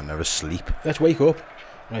right now, man. They're asleep. Let's wake up.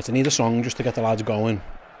 Right, I need a song just to get the lads going.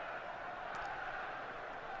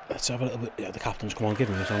 Let's have a little bit. Yeah, the captain's come on, give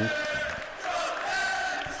me a song.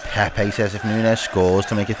 Pepe says if Núñez scores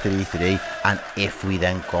to make it 3-3, and if we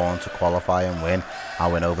then go on to qualify and win,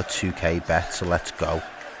 I'll win over 2k bet, so let's go.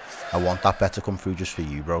 I want that bet to come through just for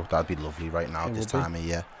you, bro. That'd be lovely right now at this time of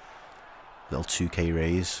year. Little 2k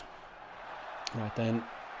raise. Right then.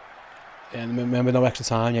 And remember, no extra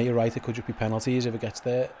time. Yeah, you're right. It could just be penalties if it gets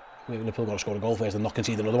there. Liverpool got to score a goal first and not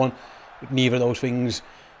concede another one. Neither of those things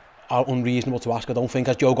are unreasonable to ask. I don't think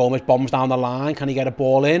as Joe Gomez bombs down the line, can he get a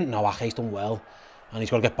ball in? No, Ake's done well. And he's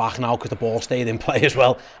got to get back now because the ball stayed in play as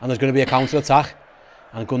well. And there's going to be a counter-attack.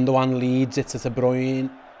 And Gundogan leads it to De Bruyne.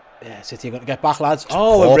 Yeah, City are going to get back, lads.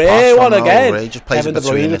 Oh, a rare one again. Just plays Kevin De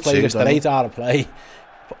Bruyne played a straight out of play.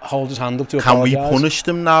 Holds his hand up to apologise. Can we punish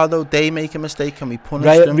them now, though? They make a mistake. Can we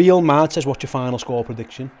punish them? Real Mad says, what's your final score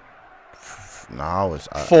prediction? No, it's...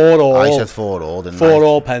 4-4. I said 4-4, didn't I?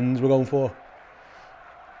 4-4 pens we're going for.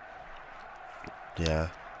 Yeah.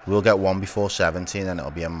 We'll get one before 70, and then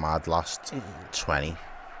it'll be a mad last 20,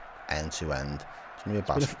 end to end. It's going to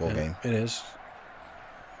be a basketball game. It is.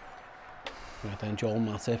 Right then, Joel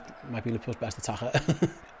Matip might be Liverpool's best attacker.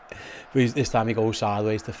 But this time he goes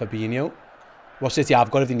sideways to Fabinho. What City have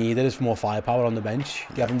got if they need it is more firepower on the bench.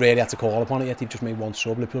 They haven't really had to call upon it yet. They've just made one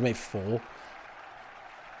sub. Liverpool made 4.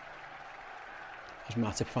 As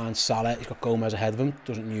Matip finds Salah, he's got Gomez ahead of him,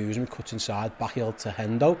 doesn't use him, he cuts inside, back heel to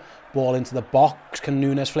Hendo, ball into the box, can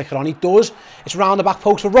Núñez flick it on? He does. It's round the back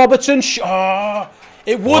post for Robertson.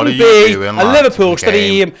 It wouldn't be a Liverpool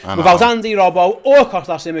stream without Andy Robbo or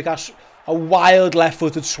Kostas Tsimikas. A wild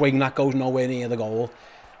left-footed swing that goes nowhere near the goal.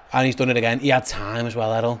 And he's done it again. He had time as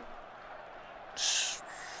well, Errol.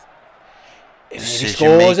 If he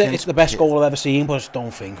scores it, it's the best goal I've ever seen, but I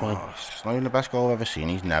don't think, man. It's not even the best goal I've ever seen.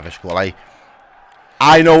 He's never scored.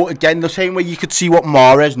 I know, again, the same way you could see what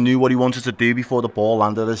Mahrez knew what he wanted to do before the ball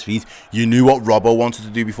landed at his feet. You knew what Robbo wanted to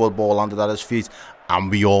do before the ball landed at his feet. And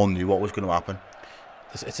we all knew what was going to happen.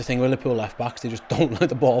 It's the thing with Liverpool left-backs. They just don't let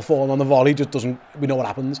the ball fall on the volley. Just doesn't... We know what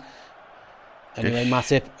happens. Anyway,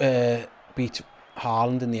 Matip beat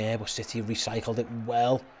Haaland in the air, but City recycled it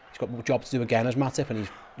well. He's got a job to do again as Matip, and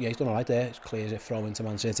he's done all right there. He's clears it, throw into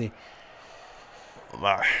Man City.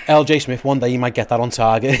 LJ Smith, one day he might get that on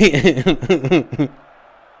target.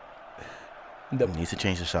 We need to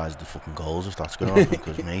change the size of the fucking goals if that's going to happen,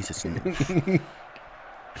 because, mate, it's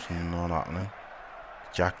not happening.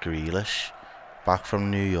 Jack Grealish, back from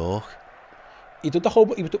New York. He did the whole...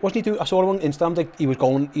 wasn't he doing... I saw him on Instagram, like he was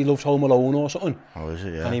going... He loves Home Alone or something. Oh, is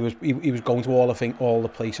it, yeah? And he was going to all the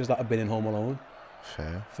places that have been in Home Alone.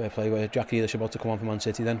 Fair play. Where Jack Grealish about to come on for Man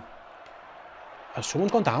City then. Has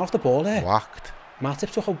someone's gone down off the ball there? Whacked.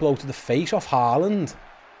 Matip took a blow to the face off Haaland.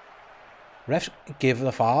 Refs give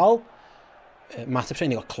the foul. Matip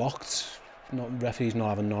saying he got clocked. Referee's not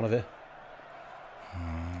having none of it.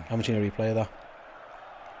 I haven't seen a replay of that.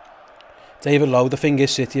 David Lowe, the thing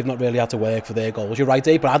is, City have not really had to work for their goals. You're right,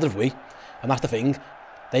 Dave, but either have we. And that's the thing.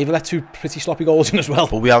 They've let 2 pretty sloppy goals in as well.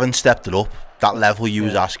 But we haven't stepped it up. That level you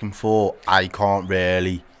was asking for, I can't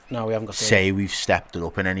really we haven't got say we've stepped it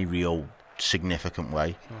up in any real significant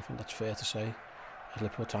way. I think that's fair to say. As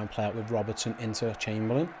Liverpool try and play out with Robertson into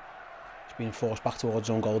Chamberlain. He's being forced back towards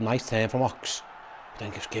his own goal. Nice turn from Ox. But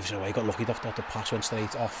then just gives it away. Got lucky that the pass went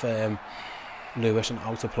straight off Lewis and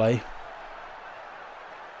out of play.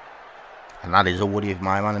 And that is a worry of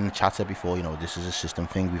mine, man. In the chat said before, you know, this is a system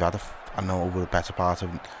thing. We've had, I know, over the better part of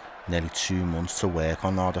nearly 2 months to work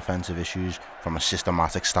on our defensive issues from a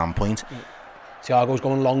systematic standpoint. Thiago's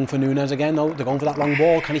going long for Nunes again, though. They're going for that long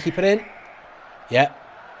ball. Can he keep it in? Yeah.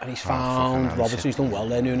 And he's found Robertson. He's done well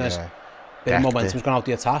there, Nunes. Yeah. Bit of momentum's gone out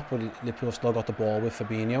the attack, but Liverpool still got the ball with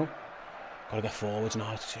Fabinho. Got to get forwards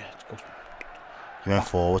now. He went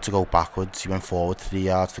forward to go backwards. He went forward 3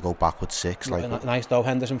 yards to go backwards 6. Nice though.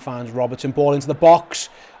 Henderson finds Robertson. Ball into the box.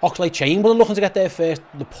 Oxlade-Chamberlain looking to get there first.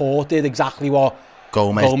 Laporte did exactly what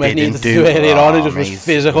Gomez needed to do earlier on. It just was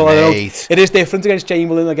physical. It is different against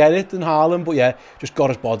Chamberlain, I get it, and Haaland, but yeah, just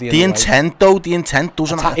got his body in the intent though, the intent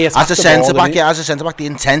doesn't as a centre back, the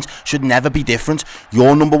intent should never be different.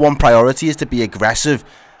 Your number one priority is to be aggressive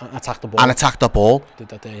and attack the ball. Did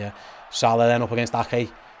that there, yeah. Salah then up against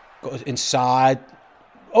Ake. Got inside.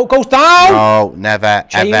 Oh, goes down! No, never,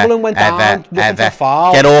 Chamberlain went down, looking for a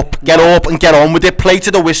foul. Get up and get on with it. Play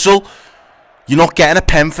to the whistle. You're not getting a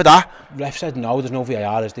pen for that. Ref said no, there's no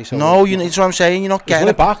VAR, is there? So no, that's what I'm saying. You're not getting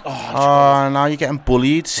it back. Oh, now you're getting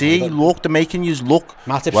bullied. See, look, they're making you look.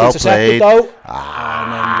 Matip's intercepted though.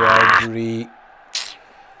 And then Rodri.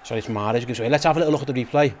 Sorry, it's Mahrez. Let's have a little look at the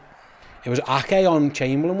replay. It was Ake on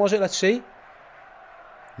Chamberlain, was it? Let's see.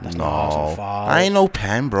 That's not a foul. I ain't no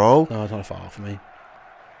pen, bro. No, it's not a foul for me.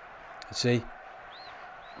 Let's see.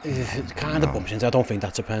 It kind of bumps into. I don't think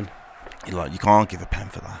that's a pen. You can't give a pen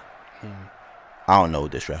for that. I don't know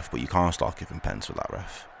this ref, but you can't start giving pens for that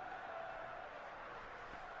ref.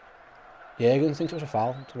 Yeah, you think it was a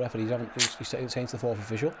foul. The referees haven't. He's saying it's the fourth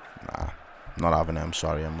official. Nah, not having it. I'm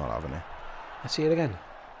sorry, I'm not having it. Let's see it again.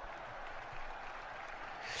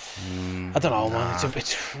 I don't know, man.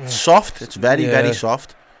 It's soft. It's very, very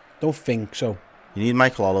soft. Don't think so. You need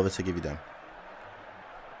Michael Oliver to give you them.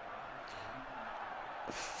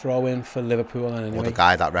 Throw in for Liverpool and anyway. Or the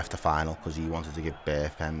guy that ref the final because he wanted to give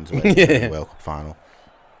bare pens away in the World Cup final.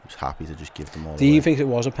 He was happy to just give them all. Do you think it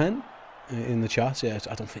was a pen in the chat? Yeah,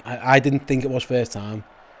 I don't think. I didn't think it was first time.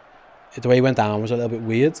 The way he went down was a little bit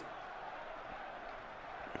weird.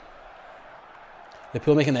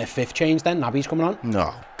 Liverpool making their 5th change then. Naby's coming on.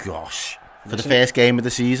 No, gosh. For the first game of the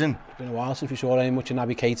season. It's been a while since we saw any much of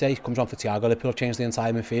Naby Keita. He comes on for Thiago. Liverpool have changed the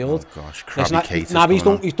entire midfield. Oh gosh, Krabby Keita.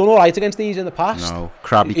 Naby's done alright against these in the past. No,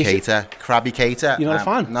 Krabby Keita. You're not a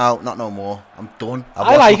fan? No, not no more. I'm done.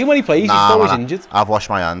 I like him when he plays. He's always injured. I've washed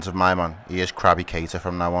my hands of my man. He is Krabby Keita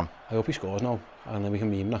from now on. I hope he scores now. And then we can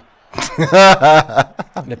meme that.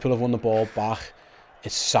 Liverpool have won the ball back.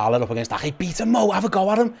 It's Salah up against Ake. Beat him, Mo. Have a go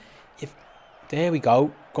at him. There we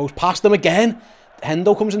go. Goes past them again.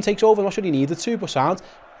 Hendo comes and takes over. I'm not sure he needed to, but sound.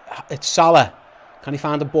 It's Salah. Can he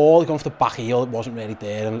find the ball? He's going for the back heel. It wasn't really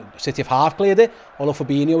there. And City have half cleared it. Although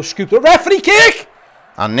Fabinho scooped it. Referee kick!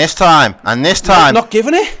 And this time. Not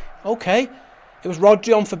giving it. Okay. It was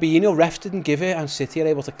Rodri on Fabinho. Refs didn't give it. And City are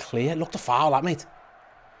able to clear. It looked a foul, that, mate.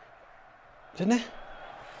 Didn't it?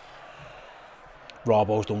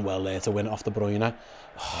 Robbo's done well there to win it off De Bruyne.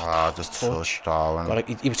 Just touch, darling.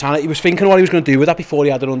 He was thinking what he was going to do with that before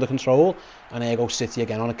he had it under control. And there goes City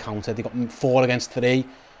again on a counter. They got 4 against 3.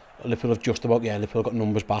 Liverpool have just about, Liverpool got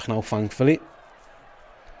numbers back now, thankfully.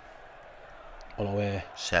 Although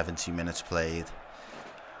 70 minutes played.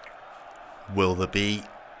 Will there be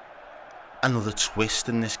another twist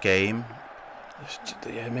in this game?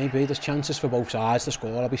 Yeah, maybe. There's chances for both sides to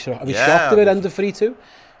score. I'll be shocked if it ended 3-2.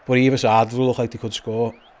 But either side will look like they could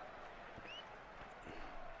score.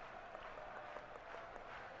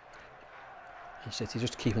 And City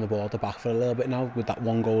just keeping the ball at the back for a little bit now with that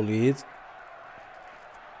 1-goal lead.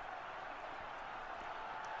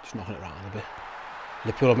 Just knocking it around a bit.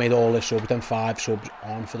 Liverpool have made all their subs, then 5 subs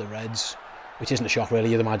on for the Reds, which isn't a shock really.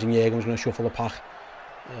 You'd imagine Jürgen's going to shuffle the pack,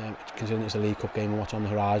 considering it's a League Cup game and what's on the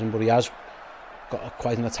horizon. But he has got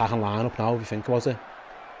quite an attacking lineup now, if you think about it.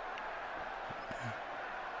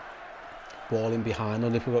 Ball in behind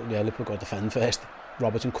them. Liverpool got to defend first.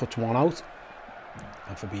 Robertson cuts one out,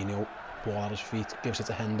 and Fabinho, ball at his feet, gives it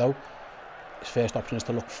to Hendo. His first option is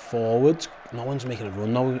to look forward. No one's making a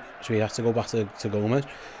run now, so he has to go back to Gomez.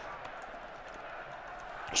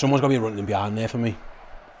 Someone's got to be running behind there for me.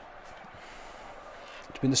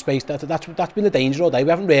 It's been the space, that's been the danger all day. We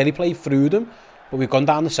haven't really played through them, but we've gone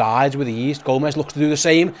down the sides with ease. Gomez looks to do the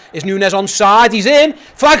same. Is Nunes onside? He's in.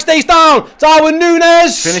 Flag stays down. Darwin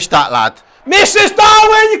Nunes. Finish that, lad. Misses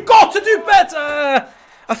Darwin. You've got to do better.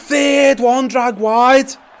 A third one dragged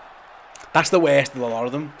wide. That's the worst of a lot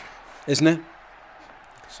of them, isn't it?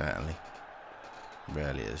 Certainly. It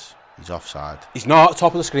really is. He's offside. He's not.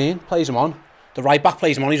 Top of the screen. Plays him on. The right back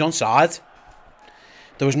plays him on. He's onside.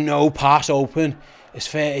 There was no pass open. It's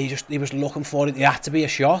fair. He was looking for it. It had to be a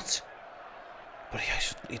shot. But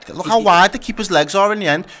look how wide the keeper's legs are in the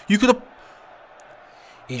end. You could have.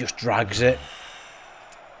 He just drags it.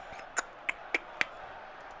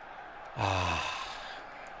 You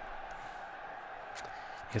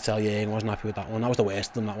can tell Jürgen wasn't happy with that one. That was the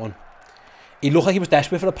worst of them, that one. He looked like he was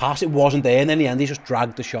desperate for a pass. It wasn't there. And in the end, he just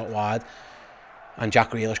dragged the shot wide. And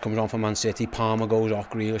Jack Grealish comes on for Man City. Palmer goes off.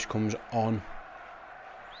 Grealish comes on.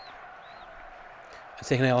 It's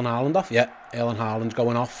taking Erling Haaland off. Yeah, Erling Haaland's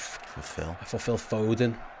going off. For Phil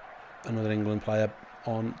Foden. Another England player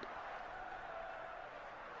on.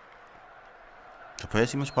 So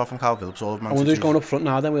pretty much apart from Cal Phillips, all of Man City. I wonder who's going up front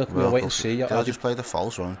now then. We'll wait and see. They'll just play the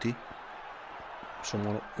false, won't he?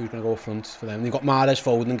 Someone who's going to go up front for them. They've got Mahrez,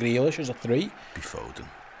 Foden and Grealish as a 3. Be Foden.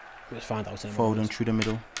 We'll find out in a Foden moment. through the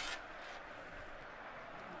middle.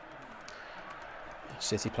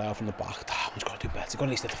 City player from the back. Darwin's got to do better. He's got to at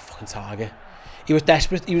least hit the fucking target. He was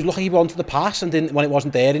desperate. He was lucky he wanted the pass, and then when it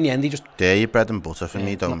wasn't there in the end, he just. There your bread and butter for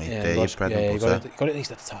me, don't me? There your bread and butter. You got at least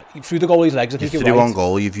hit the target. Through the goalie's legs, I think you're right. You've through one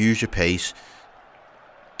goal, you've used your pace.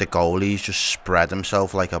 The goalie's just spread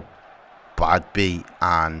himself like a bad beat,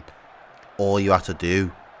 and all you had to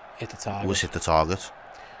do was hit the target.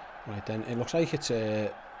 Right then, it looks like it's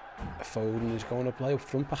Foden is going to play up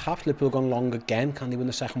front. Perhaps Liverpool gone long again. Can they win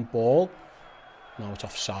the second ball? No, it's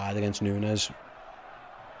offside against Nunes.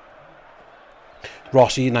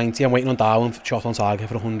 Rossi, 90. I'm waiting on Darwin for shot on target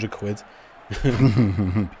for 100 quid.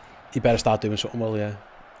 He better start doing something, well, yeah.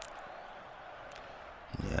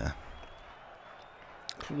 Yeah.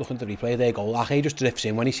 Looking at the replay of their goal, Ake just drifts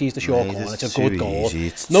in when he sees the short corner. It's a good goal.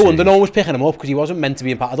 No wonder no one was picking him up because he wasn't meant to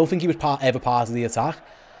be in part. I don't think he was ever part of the attack.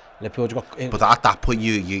 Liverpool got, but at that point,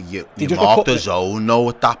 you mark the zone. No,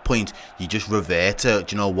 at that point, you just revert to,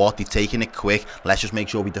 do you know what? They're taking it quick. Let's just make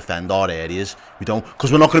sure we defend our areas. We don't,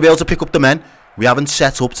 because we're not going to be able to pick up the men. We haven't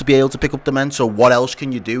set up to be able to pick up the men. So what else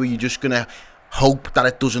can you do? Are you just going to hope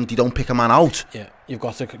that you don't pick a man out? Yeah, you've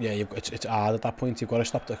got to. Yeah, it's hard at that point. You've got to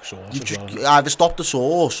stop the source. You either stop the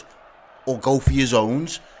source or go for your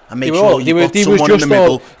zones and make sure you've got someone in the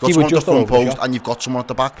middle, you've got someone at the front post, and you've got someone at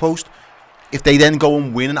the back post. If they then go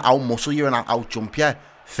and win and out-muscle you and out-jump you,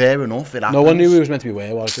 fair enough, it happens. No one knew he was meant to be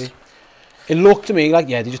where, was he? It looked to me like,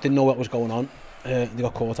 yeah, they just didn't know what was going on. They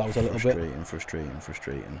got caught out a little bit.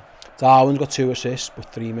 Frustrating. Darwin's got 2 assists,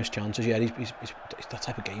 but 3 missed chances. Yeah, he's that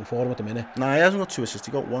type of game for him at the minute. No, he hasn't got 2 assists,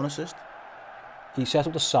 he got 1 assist. He set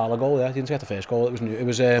up the Salah goal, yeah. He didn't get the first goal, it was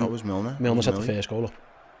Milner. Milner set the first goal up.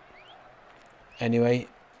 Anyway,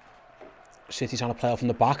 City's trying to play out from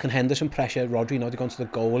the back, and Henderson pressure Rodri. Now they've gone to the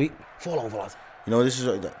goalie. Fall over, lad. You know, this is,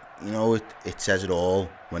 you know, it says it all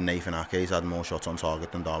when Nathan Ake's had more shots on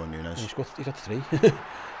target than Darwin Nunes. He's got 3.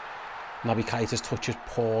 Naby Keita's touches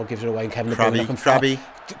poor, gives it away, and Kevin De Bruyne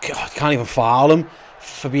can't even foul him.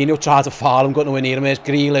 Fabinho tried to foul him, got nowhere near him. There's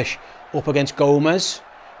Grealish up against Gomez.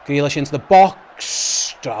 Grealish into the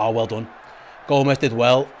box. Oh, well done. Gomez did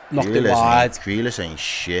well, knocked it wide. Grealish ain't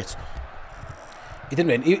shit. He didn't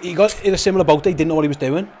win. He got in a similar boat. He didn't know what he was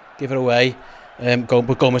doing. Give it away.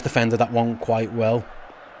 But Gomez defended that one quite well.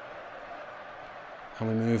 And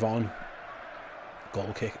we move on.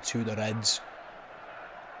 Goal kick to the Reds.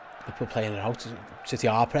 Liverpool playing it out. City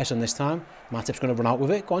are pressing this time. Matip's going to run out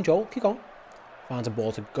with it. Go on, Joel. Keep going. Finds a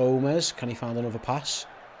ball to Gomez. Can he find another pass?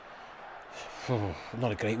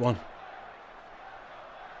 Not a great one.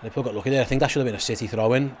 Liverpool got lucky there. I think that should have been a City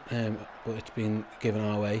throw-in. But it's been given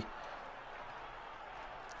our way.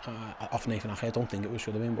 Off Nathan Ake. I don't think it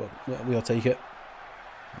should have been, but we'll take it.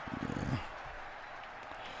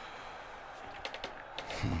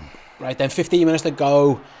 Right then, 15 minutes to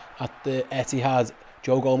go at the Etihad.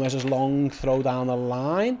 Joe Gomez's long throw down the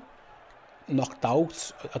line. Knocked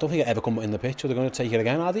out. I don't think it ever come in the pitch. Are they going to take it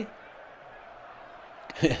again, are they?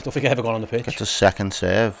 I don't think it ever gone on the pitch. That's a second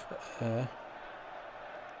serve.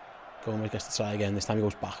 Gomez gets to try again. This time he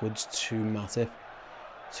goes backwards to Matip.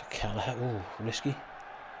 To Kelleher. Ooh, risky.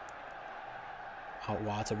 Out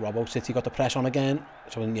wide to Robbo. City got the press on again.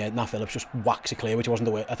 So yeah, Nat Phillips just whacks it clear, which wasn't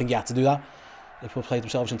the way. I think he had to do that. Liverpool played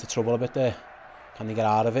themselves into trouble a bit there. Can they get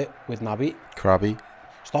out of it with Naby? Krabby.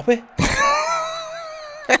 Stop it.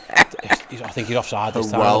 I think he's offside this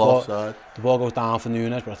time. Well offside. The ball goes down for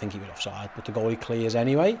Nunes, but I think he was offside. But the goalie clears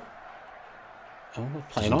anyway. Oh, we're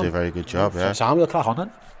playing on. Did a very good job, yeah. Sam will crack on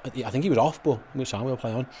then. I think he was off, but Sam will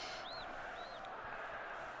play on.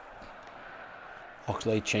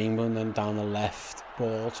 Oxlade-Chamberlain then down the left.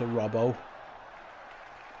 Ball to Robbo.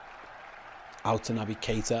 Out to Naby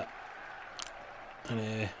Keita.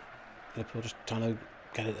 And Liverpool just trying to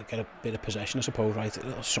get a bit of possession, I suppose, right? A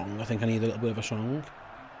little song. I think I need a little bit of a song.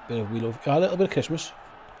 Bit of We Love... a little bit of Christmas.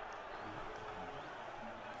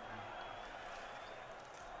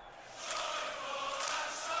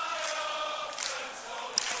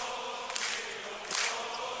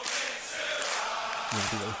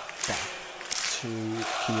 Maybe go back to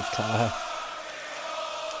Kiev Klaha.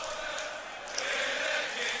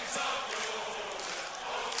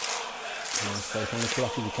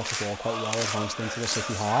 He kept the ball quite well, advanced into the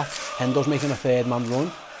City half. Hendo's making a third man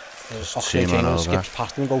run. Oxlade-Chamberlain skips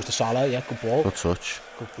past him and goes to Salah. Yeah, good ball. Good touch.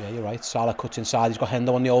 Good, yeah, you're right. Salah cuts inside. He's got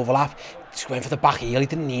Hendo on the overlap. Just went for the back heel. He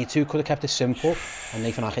didn't need to. Could have kept it simple. And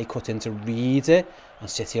Nathan Ake cut in to read it. And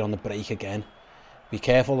City on the break again. Be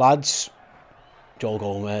careful, lads. Joel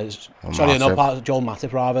Gomez. Sorry, no, Joel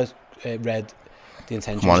Matip rather. Read the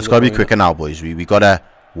intention. Come on, it's got to be quicker now, boys. We got to...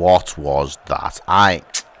 What was that? I'm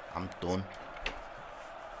done.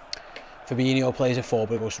 Fabinho plays it forward,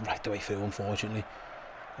 but it goes right the way through, unfortunately.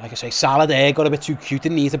 Like I say, Salah there got a bit too cute.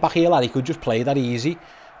 Didn't need a back heel. He could just play that easy.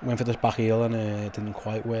 Went for this back heel and it didn't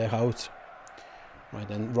quite work out. Right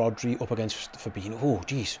then, Rodri up against Fabinho. Oh,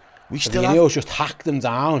 jeez. Fabinho's just hacked them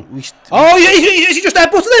down. Oh, he just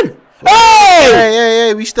headbutted him. Oh!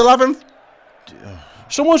 Hey, we still have him.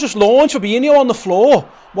 Someone's just launched Fabinho on the floor.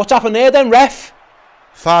 What's happened there then, ref?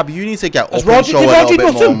 Fab, you need to get up and show a little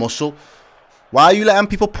bit more muscle. Why are you letting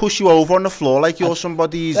people push you over on the floor like you're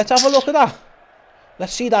somebody's... Let's have a look at that.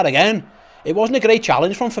 Let's see that again. It wasn't a great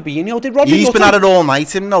challenge from Fabinho. Did Rodri... He's been at it all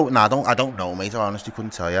night. I don't know, mate. I honestly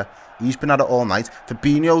couldn't tell you. He's been at it all night.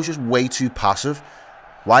 Fabinho's just way too passive.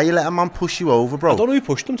 Why are you letting a man push you over, bro? I don't know who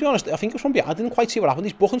pushed him, to be honest. I think it was from behind. I didn't quite see what happened.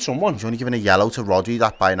 He's booking someone. He's only given a yellow to Rodri.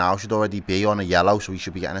 That by now should already be on a yellow, so he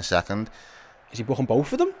should be getting a second. Is he booking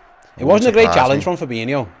both of them? It wasn't a great challenge from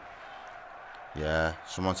Fabinho. Yeah,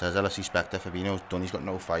 someone says LFC Spectre, Fabinho's done, he's got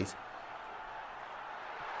no fight.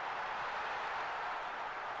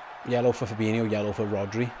 Yellow for Fabinho, yellow for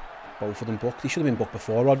Rodri. Both of them booked. He should have been booked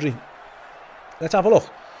before Rodri. Let's have a look.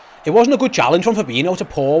 It wasn't a good challenge from Fabinho. It's a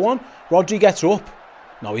poor one. Rodri gets up.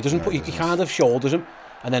 No, he doesn't. He kind of shoulders him.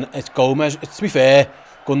 And then it's Gomez. To be fair,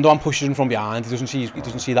 Gundogan pushes him from behind. He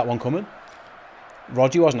doesn't see that one coming.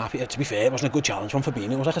 Rodri wasn't happy. To be fair, it wasn't a good challenge from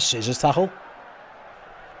Fabinho. It was like a scissors tackle.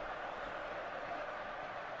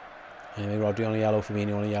 Anyway, Rodri on a yellow,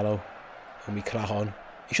 Fabinho on a yellow, and we crack on.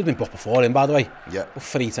 He should have been booked before him, by the way. Yeah.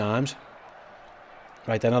 3 times.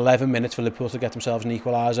 Right then, 11 minutes for Liverpool to get themselves an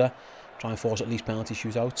equaliser. Try and force at least penalty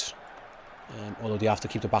shootouts. Although they have to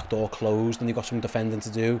keep the back door closed, and they've got some defending to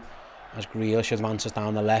do. As Grealish advances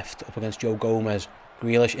down the left, up against Joe Gomez.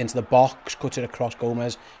 Grealish into the box, cuts it across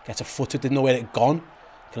Gomez, gets a footer, didn't know where it had gone.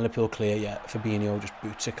 Can Liverpool clear? Yeah, Fabinho just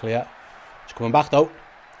boots it clear. It's coming back though,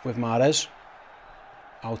 with Mahrez.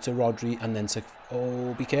 Out to Rodri and then to...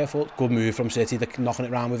 Oh, be careful. Good move from City. They're knocking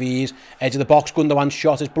it round with ease. Edge of the box. Gundogan's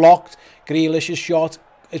shot is blocked. Grealish's shot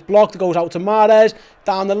is blocked. It goes out to Mahrez.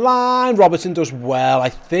 Down the line. Robertson does well, I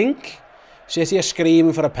think. City are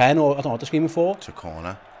screaming for a pen. Or I don't know what they're screaming for. It's a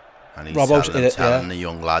corner. And he's telling the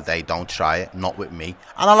young lad, hey, don't try it. Not with me.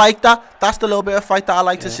 And I like that. That's the little bit of fight that I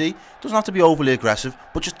like to see. Doesn't have to be overly aggressive.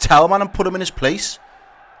 But just tell man and put him in his place.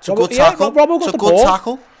 It's a good tackle. It's a good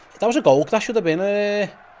tackle. That was a goal. That should have been I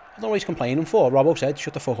don't know what he's complaining for. Robbo said,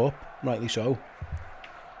 shut the fuck up. Rightly so.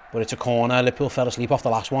 But it's a corner. Liverpool fell asleep off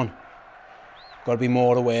the last one. Got to be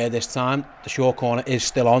more aware this time. The short corner is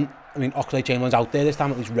still on. I mean, Oxlade-Chamberlain's out there this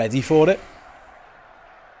time, at least ready for it.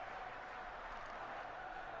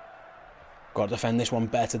 Got to defend this one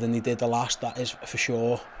better than they did the last, that is for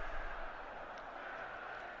sure.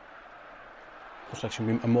 Looks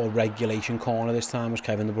like a more regulation corner this time. Was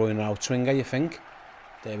Kevin De Bruyne an outswinger, you think?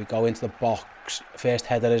 There we go, into the box. First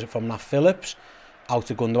header is from Nat Phillips. Out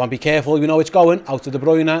to Gundogan. Be careful, you know it's going. Out to De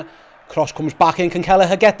Bruyne. Cross comes back in. Can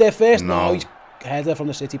Kelleher get there first? No, he's header from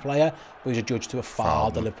the City player. But he's adjudged to a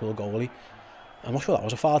foul, the Liverpool goalie. I'm not sure that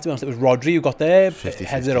was a foul, to be honest. It was Rodri who got there.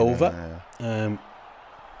 Heads it over. Yeah.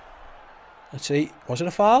 Let's see. Was it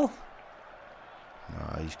a foul?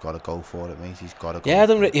 No, he's got to go for it, mate. He's got to go. Yeah,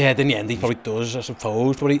 in the end he probably does, I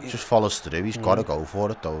suppose. But he just follows through. He's got to go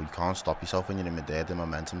for it, though. You can't stop yourself when you're in mid-air. The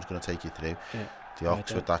momentum's going to take you through. The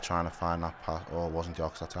Ox with that trying to find that pass. Oh, it wasn't the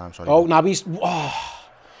Ox that time, sorry. Oh, Naby's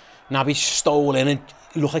stole in and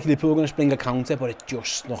it looked like Liverpool were going to spring a counter, but it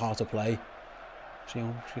just know how to play. See,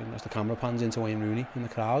 as the camera pans into Wayne Rooney in the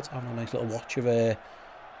crowd, having a nice little watch of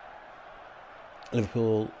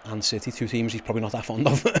Liverpool and City, two teams he's probably not that fond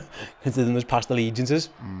of, considering there's past allegiances.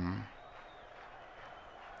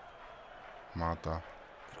 Mad that.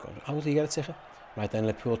 How did he get a ticker? Right then,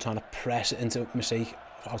 Liverpool trying to press it into mistake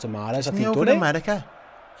out of Mahrez. Isn't he over in America?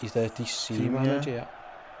 He's the DC manager, yeah.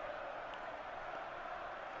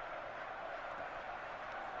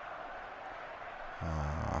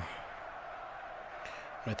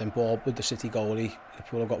 Right then, ball with the City goalie.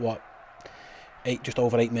 Liverpool have got what? Just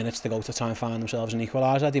over 8 minutes to go to try and find themselves an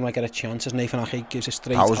equaliser. They might get a chance as Nathan Ake gives it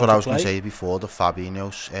straight. That was what I was going to say before, the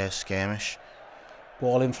Fabinho skirmish.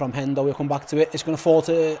 Ball in from Hendo, we'll come back to it. It's going to fall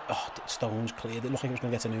to... Oh, Stones cleared. It looked like it was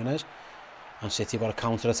going to get to Nunes. And City got a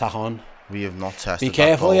counter-attack on. We have not tested Be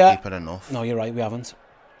careful, that goalkeeper enough. No, you're right, we haven't.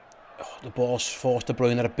 Oh, the ball's forced De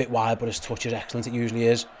Bruyne a bit wide, but his touch is excellent, it usually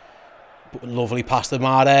is. But lovely pass to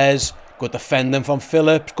Mahrez. Good defending from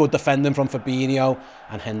Phillips. Good defending from Fabinho.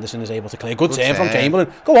 And Henderson is able to clear. Good save from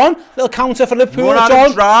Chamberlain. Go on. Little counter for Liverpool.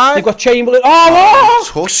 You've got Chamberlain.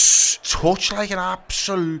 Oh, touch like an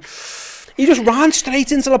absolute... He just ran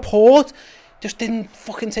straight into Laporte. Just didn't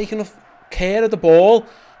fucking take enough care of the ball.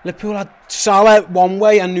 Liverpool had Salah one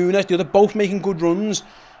way and Nunes the other, both making good runs.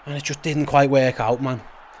 And it just didn't quite work out, man.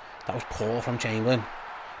 That was poor from Chamberlain.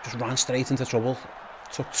 Just ran straight into trouble.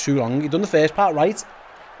 Took too long. He'd done the first part right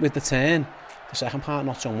with the turn. The second part,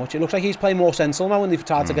 not so much. It looks like he's playing more sensible now when they've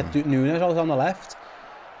tried to get Nunes out on the left.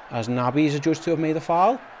 As Naby's adjudged to have made a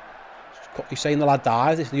foul. He's saying the lad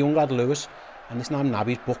died. It's the young lad Lewis. And this now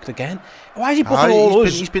Naby's booked again. Why is he booking all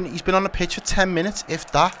us? He's been on the pitch for 10 minutes, if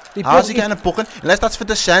that. How's he getting a booking? Unless that's for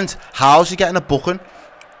dissent. How's he getting a booking?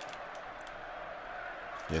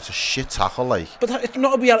 Yeah, it's a shit tackle, like. But it's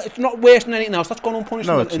not worse than anything else. That's gone unpunished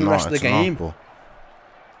in the rest of the game. Not,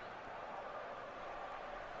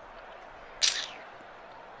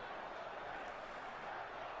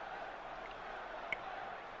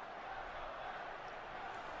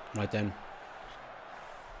 right then.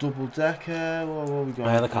 Double decker, what are we going?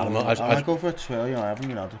 I had a caramel. I go for a twirl, you know, I haven't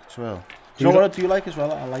been had a twirl. You know what I do like as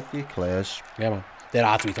well? I like the eclairs. Yeah, man. They're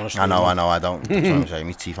hard to eat on a street. I know, I don't. That's what I'm saying.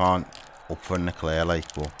 My teeth aren't up for an eclair,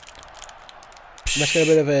 like, but... Let's get a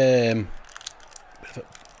bit of a...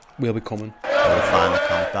 We'll be coming. We'll find the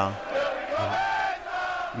countdown.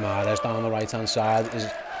 Mahrez down on the right-hand side is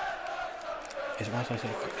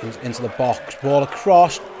into the box, ball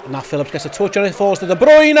across, and that Phillips gets a touch on it, falls to De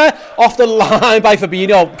Bruyne, off the line by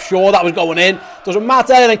Fabinho. I'm sure that was going in, doesn't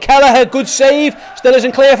matter. And then Kelleher, good save, still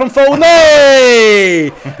isn't clear from Foden.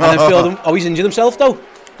 And then Phil, oh, he's injured himself though.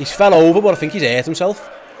 He's fell over, but I think he's hurt himself,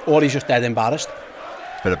 or he's just dead embarrassed.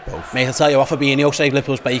 Bit of both. Mate, I'll tell you what, Fabinho saved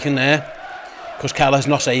Liverpool's bacon there, because Kelleher's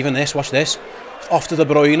not saving this. Watch this, off to De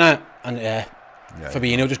Bruyne, and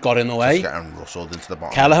Fabinho just got in the way. Just getting rustled into the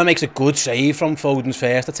bottom. Kelleher makes a good save from Foden's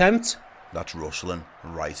first attempt. That's rustling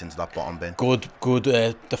right into that bottom bin. Good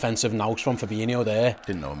defensive nous from Fabinho there.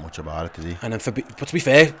 Didn't know much about it, did he? And then, but to be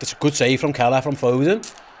fair, that's a good save from Kelleher from Foden.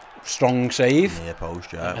 Strong save. Near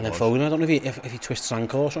post, yeah. And then Foden, I don't know if he twists his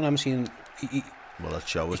ankle or something. I haven't seen. Well, let's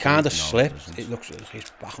show us. He kind of slipped. It looks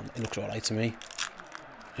he's back on. It looks all right to me.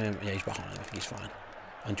 Yeah, he's back on. I think he's fine.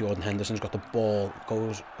 And Jordan Henderson's got the ball.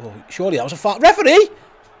 Goes. Oh, surely that was a foul. Referee.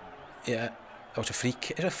 Yeah, that was a free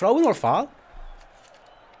kick. Is it a throw-in or a foul?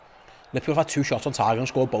 Liverpool have had 2 shots on target and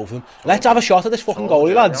scored both of them. Let's have a shot at this fucking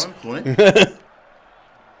goalie, lads.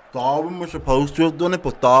 Darwin was supposed to have done it,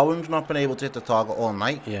 but Darwin's not been able to hit the target all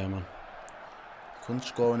night. Yeah, man. Couldn't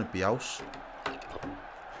score in a B-house.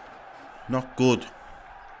 Not good.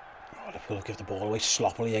 Oh, Liverpool give the ball away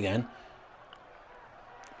sloppily again.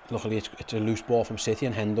 Luckily, it's a loose ball from City,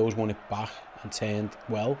 and Hendo's won it back and turned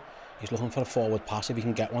well. He's looking for a forward pass if he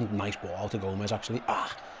can get one. Nice ball out to Gomez, actually.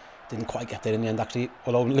 Didn't quite get there in the end, actually.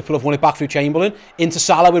 Although Liverpool have won it back through Chamberlain. Into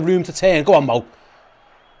Salah with room to turn. Go on, Mo.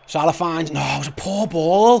 Salah finds... No, it was a poor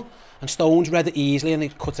ball. And Stones read it easily and he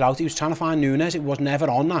cut it out. He was trying to find Nunes. It was never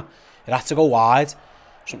on that. It had to go wide.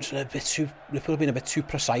 Something a bit too... Liverpool have been a bit too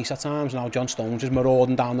precise at times. Now John Stones is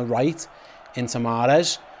marauding down the right into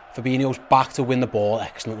Mahrez. Fabinho's back to win the ball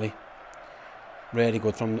excellently. Really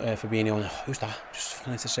good from Fabinho. And, who's that? Just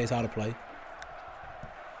fucking to say it's out of play.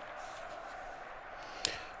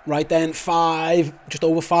 Right then, just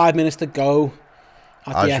over 5 minutes to go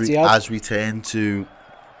at the Etihad. As we turn to,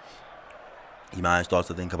 you might start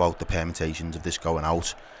to think about the permutations of this going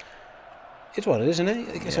out. It's what it is, isn't it?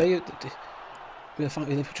 Like I say, we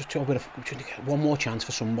just get one more chance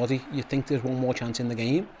for somebody. You think there's one more chance in the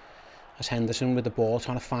game, as Henderson with the ball,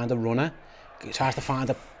 trying to find a runner. He tries to find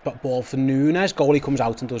a ball for Núñez. Goalie comes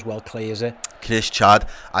out and does well, clears it. Chris Chad,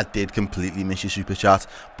 I did completely miss your super chat,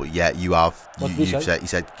 but yeah, you have. You've said, he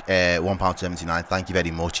said £1.79. Thank you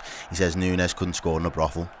very much. He says Núñez couldn't score in a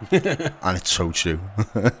brothel, and it's so true.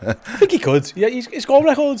 I think he could. Yeah, his goal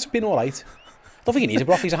record's been all right. I don't think he needs a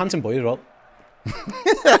brothel. He's a handsome boy as well. He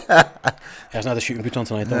hasn't had a shooting boot on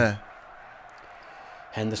tonight though. Yeah.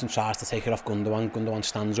 Henderson tries to take it off Gundogan. Gundogan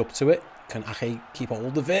stands up to it. Can Ake keep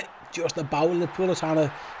hold of it? Just about. Liverpool are trying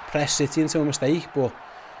to press City into a mistake, but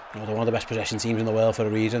they're one of the best possession teams in the world for a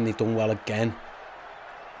reason. They've done well again.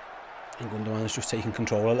 And Gundogan is just taking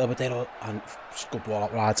control a little bit there, and good ball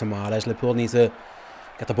out wide to Mahrez. Liverpool need to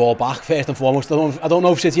get the ball back first and foremost. I don't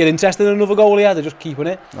know if City are interested in another goal here. They're just keeping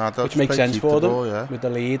it, which makes sense for them with the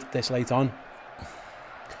lead this late on.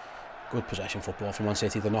 Good possession football from Man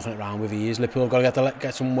City. They're knocking it around with ease. Liverpool got to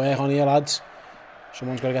get some work on here, lads.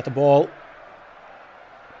 Someone's got to get the ball.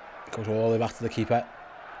 Goes all the way back to the keeper.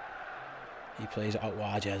 He plays it out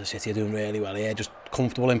wide. Yeah, the City are doing really well here. Just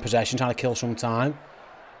comfortable in possession, trying to kill some time.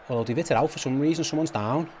 Although they've hit it out for some reason. Someone's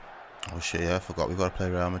down. Oh shit! Yeah, I forgot we got to play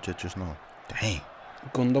Real Madrid just now. Dang.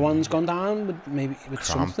 Gundogan's gone down with something. Maybe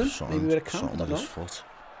with a cramp. I don't know. Foot.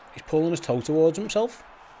 He's pulling his toe towards himself.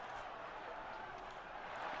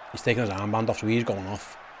 He's taking his armband off, so he's going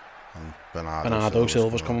off. And Bernardo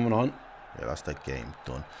Silva's coming on. Yeah, that's the game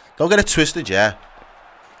done. Don't get it twisted, yeah.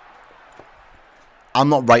 I'm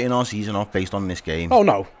not writing our season off based on this game. Oh,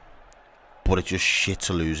 no. But it's just shit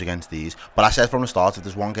to lose against these. But I said from the start, if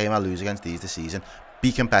there's one game I lose against these this season,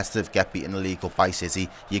 be competitive, get beaten in the League Cup by City,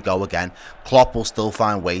 you go again. Klopp will still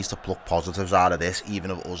find ways to pluck positives out of this,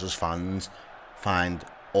 even if us as fans find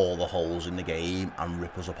all the holes in the game and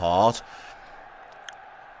rip us apart.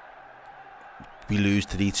 We lose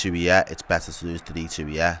 3-2 here, it's better to lose 3-2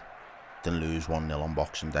 here than lose 1-0 on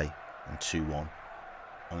Boxing Day and 2-1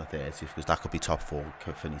 on the 30th, because that could be top 4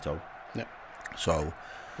 finito. Yeah. So,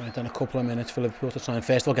 right, then a couple of minutes for Liverpool to try and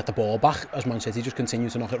first of all get the ball back as Man City just continue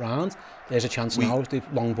to knock it round. There's a chance now, the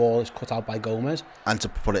long ball is cut out by Gomez. And to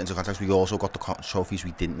put it into context, we also got the trophies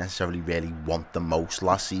we didn't necessarily really want the most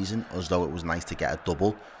last season, as though it was nice to get a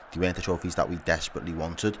double. They weren't the trophies that we desperately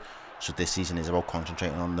wanted. So this season is about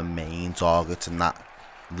concentrating on the main targets, and that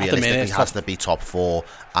realistically has to be top 4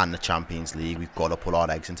 and the Champions League. We've got to put our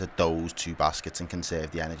eggs into those 2 baskets and conserve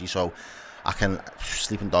the energy. So I can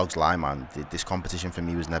sleeping dogs lie, man. This competition for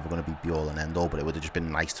me was never going to be be all and end all, but it would have just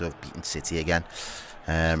been nice to have beaten City again.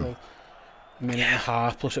 So, a minute and a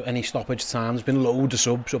half plus any stoppage time. There's been loads of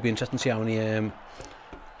subs, so it'll be interesting to see how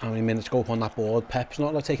many minutes go up on that board. Pep's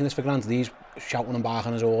not like taking this for granted. He's shouting and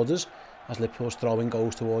barking his orders as Liverpool's throwing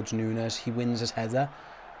goes towards Núñez. He wins his header,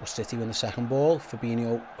 but City win the second ball.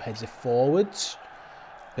 Fabinho heads it forwards.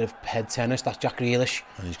 Bit of head tennis. That's Jack Grealish.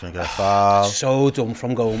 And he's going to get a foul. So dumb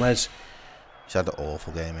from Gomez. He's had an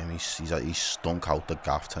awful game. He's stunk out the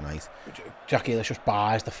gaff tonight. Jack Grealish just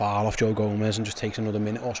buys the foul off Joe Gomez and just takes another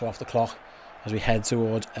minute or so off the clock as we head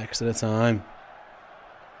towards extra time.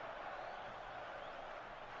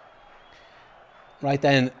 Right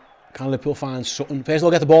then, can Liverpool find something? First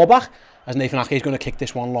they'll get the ball back as Nathan Ake is going to kick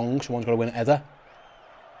this one long. Someone's got to win a header.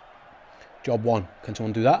 Job 1. Can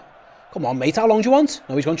someone do that? Come on, mate. How long do you want?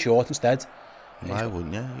 No, he's gone short instead. Why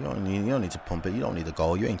wouldn't you? You don't need to pump it. You don't need a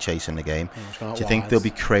goal. You ain't chasing the game. Do you think there'll be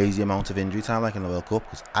crazy amount of injury time like in the World Cup?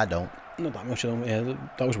 Because I don't. Not that much. Yeah,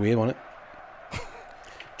 that was weird, wasn't it?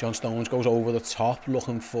 John Stones goes over the top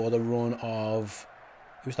looking for the run of...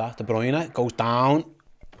 Who's that? De Bruyne. Goes down.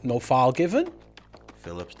 No foul given.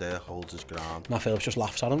 Phillips there holds his ground. Now Phillips just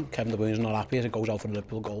laughs at him. Kevin De Bruyne's not happy as it goes out for the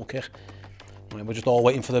Liverpool goal kick. Right, we're just all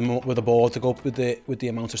waiting for them with the ball to go up with the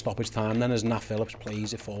amount of stoppage time. Then as Nat Phillips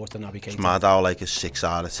plays it forward to Naby Keita. It's mad how like a 6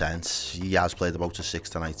 out of 10. He has played about a 6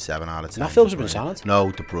 tonight, 7 out of 10. Nat Phillips has been sad. No,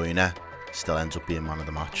 De Bruyne still ends up being man of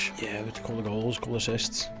the match. Yeah, with a couple of goals, a couple of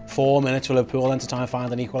assists. 4 minutes for Liverpool then to try and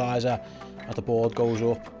find an equaliser as the board goes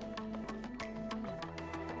up.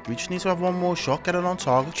 We just need to have one more shot, get it on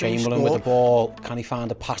target. Chamberlain with the ball. Can he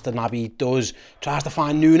find a pass to Naby? He does. Tries to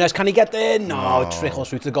find Núñez. Can he get there? No, it trickles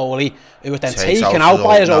through to the goalie, who was then taken out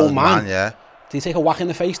by his own man. Yeah. Did he take a whack in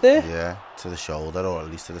the face there? Yeah, to the shoulder or at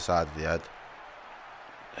least to the side of the head.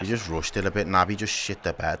 He just rushed it a bit. Naby just shit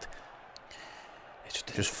the bed.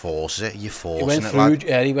 Just force it. You're forcing it, lad.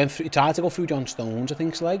 Yeah, he tried to go through John Stones, I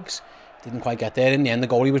think's legs. Didn't quite get there. In the end, the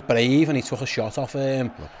goalie was brave and he took a shot off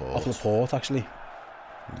Laporte, actually.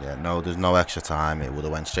 Yeah, no, there's no extra time. It would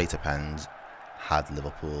have went straight to pens had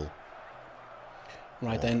Liverpool.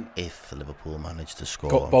 Right then. If Liverpool managed to score.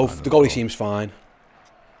 The goalie seems fine.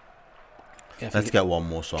 Yeah, let's get one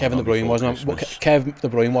more song. Kevin De Bruyne was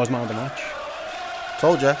man of the match.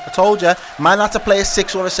 I told you. Man had to play a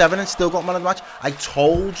 6 or a 7 and still got man of the match. I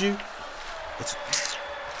told you. It's...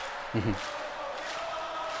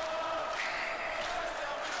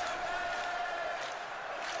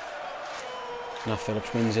 Now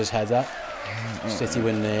Phillips wins his header. City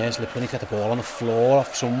win theirs. Liverpool need to get the ball on the floor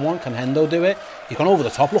off someone. Can Hendo do it? He's gone over the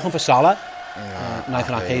top looking for Salah.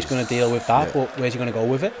 Nathan Ake's going to deal with that, but where's he going to go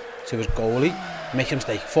with it? To his goalie. Make a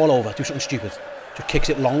mistake. Fall over. Do something stupid. Just kicks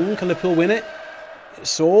it long. Can Liverpool win it?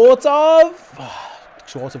 Sort of.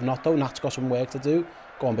 Sort of not though. Nat's got some work to do.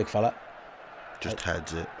 Go on, big fella. Just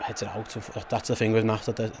heads it. Heads it out. That's the thing with Nat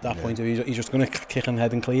at that point. He's just going to kick and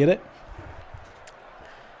head and clear it.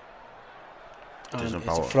 And it's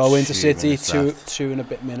a throw into City, two and a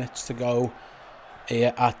bit minutes to go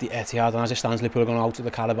here at the Etihad, and as it stands, Liverpool are going out to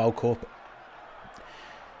the Carabao Cup.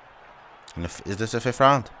 And is this a 5th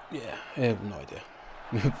round? Yeah, I have no idea.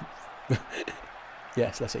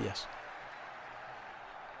 Yes, let's say yes.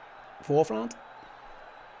 4th round?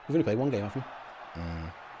 We've only played one game, haven't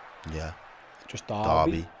we? Yeah. Just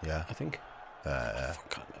Derby, yeah. I think. I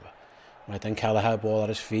can't remember. Right then, Kelleher, ball at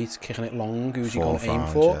his feet, kicking it long. Who's he going to aim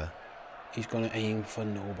for? Yeah. He's going to aim for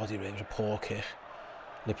nobody, really. It was a poor kick.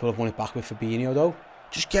 Liverpool have won it back with Fabinho, though.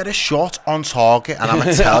 Just get a shot on target, and I'm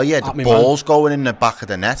going to tell you, the ball's going in the back of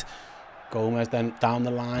the net. Gomez then down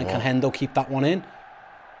the line. Can Hendo keep that one in?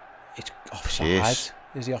 It's offside. Piss.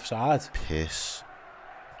 Is he offside? Piss.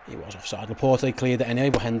 He was offside. Laporte cleared it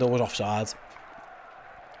anyway, but Hendo was offside.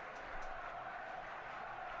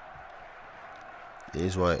 It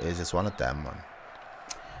is what it is. It's one of them, man.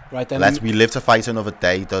 Right then, we live to fight another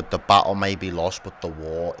day. The battle may be lost, but the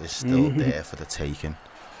war is still there for the taking.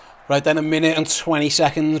 Right then, 1 minute and 20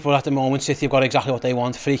 seconds, but at the moment City have got exactly what they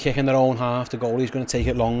want. Free kick in their own half. The goalie's going to take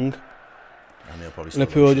it long. And they'll probably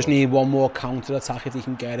Liverpool just need one more counter attack if they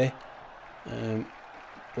can get it.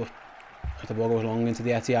 But if the ball goes long into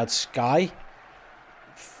the Etihad sky,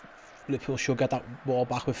 Liverpool should get that ball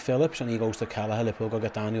back with Phillips, and he goes to Kelleher. Liverpool got to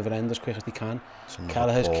get down the other end as quick as they can.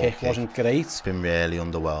 Kelleher's kick wasn't great. It's been really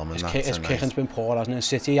underwhelming. His kicking's been poor, hasn't it?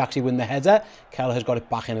 City actually win the header. Kelleher's got it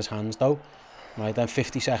back in his hands though. Right then,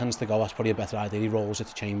 50 seconds to go. That's probably a better idea. He rolls it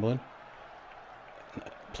to Chamberlain.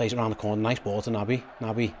 Plays it around the corner. Nice ball to Naby.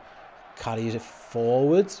 Naby carries it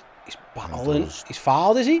forward. He's battling. He's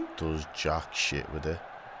fouled, is he? Does jack shit with it.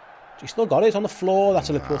 He's still got it. It's on the floor. That's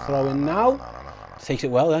a Liverpool throw in now. Takes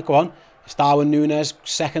it well, yeah, go on. It's Darwin Núñez,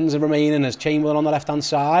 seconds remaining as Chamberlain on the left-hand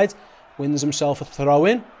side. Wins himself a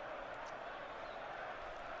throw-in.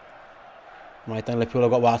 Right then, Liverpool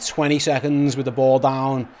have got about 20 seconds with the ball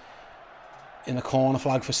down in the corner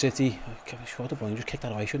flag for City. Sure, De Bruyne just kicked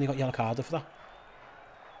that away. Shouldn't he got yellow carded for that?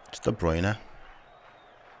 It's De Bruyne.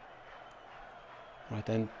 Right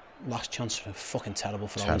then, last chance for a fucking terrible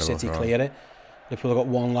throw. City clear it. Liverpool have got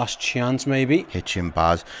one last chance, maybe. Hitching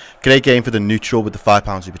Baz. Great game for the neutral with the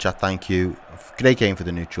 £5 super chat. Thank you. Great game for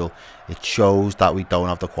the neutral. It shows that we don't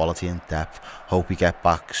have the quality and depth. Hope we get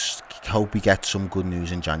back. Hope we get some good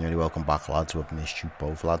news in January. Welcome back, lads. We've missed you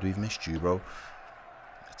both, lad. We've missed you, bro.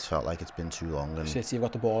 It's felt like it's been too long. And City have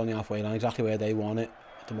got the ball on the halfway line, exactly where they want it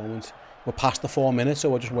at the moment. We're past the 4 minutes, so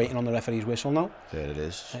we're just waiting on the referee's whistle now. There it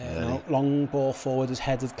is. Long ball forward is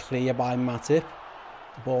headed clear by Matip.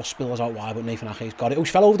 The ball spills out wide, but Nathan Ake's got it. Oh,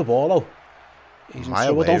 he fell over the ball, though. He's in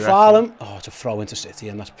trouble. Don't foul him. Oh, it's a throw into City,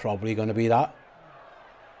 and that's probably going to be that.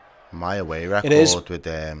 My away record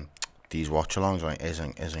with these watch-alongs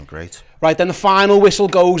isn't great. Right, then the final whistle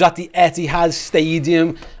goes at the Etihad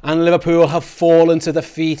Stadium, and Liverpool have fallen to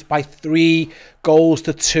defeat by 3-2.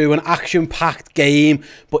 An action-packed game,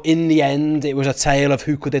 but in the end, it was a tale of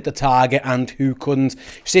who could hit the target and who couldn't.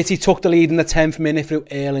 City took the lead in the 10th minute through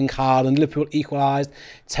Erling Haaland. Liverpool equalised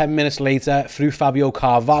 10 minutes later through Fabio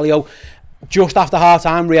Carvalho. Just after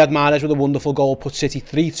half-time, Riyad Mahrez with a wonderful goal put City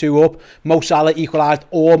 3-2 up. Mo Salah equalised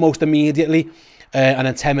almost immediately. And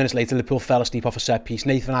then 10 minutes later, Liverpool fell asleep off a set piece.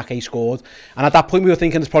 Nathan Ake scored. And at that point, we were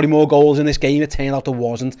thinking there's probably more goals in this game. It turned out there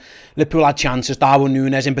wasn't. Liverpool had chances. Darwin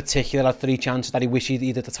Núñez in particular had 3 chances that he wished he'd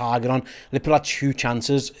hit the target on. Liverpool had 2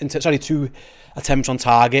 attempts on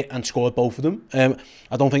target and scored both of them.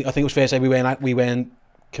 I think it was fair to say we weren't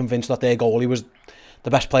convinced that their goalie was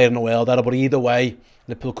the best player in the world there. But either way,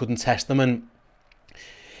 Liverpool couldn't test them. And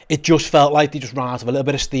it just felt like they just ran out of a little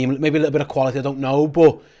bit of steam. Maybe a little bit of quality, I don't know.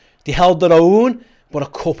 But they held their own, but a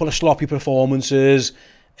couple of sloppy performances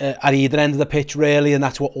at either end of the pitch, really, and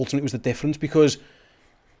that's what ultimately was the difference, because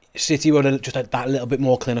City were just that little bit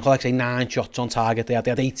more clinical. Like I say, 9 shots on target. They had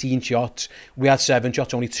 18 shots. We had 7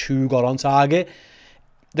 shots, only 2 got on target.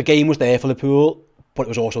 The game was there for Liverpool, but it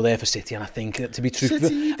was also there for City, and I think, to be truthful,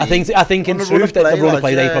 I think in truth that the run of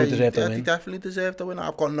play they probably deserved to win. They definitely deserved to win.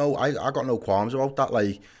 I got no qualms about that.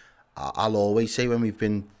 Like, I'll always say when we've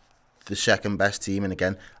been the second best team, and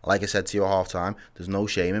again, like I said to you at half time, there's no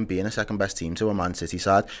shame in being a second best team to a Man City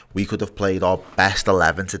side. We could have played our best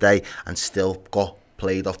 11 today and still got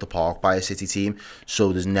played off the park by a City team.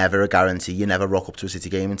 So there's never a guarantee. You never rock up to a City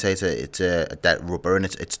game and say it's a dead rubber and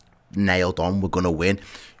it's nailed on, we're going to win.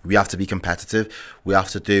 We have to be competitive. We have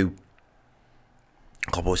to do,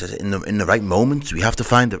 Cobbo says, in the right moments. We have to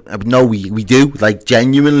find it. No, we do. Like,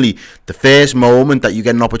 genuinely, the first moment that you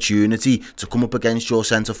get an opportunity to come up against your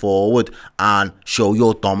centre forward and show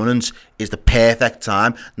your dominance is the perfect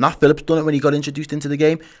time. Nat Phillips done it when he got introduced into the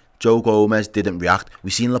game. Joe Gomez didn't react.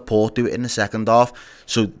 We've seen Laporte do it in the second half.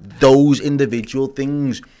 So those individual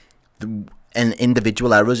things and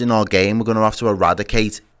individual errors in our game, we're going to have to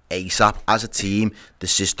eradicate ASAP as a team. The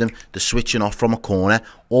system, the switching off from a corner,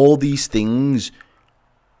 all these things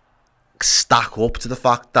stack up to the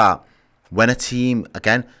fact that when a team,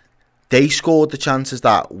 again, they scored the chances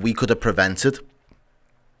that we could have prevented.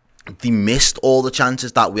 They missed all the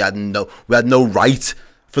chances that we had no right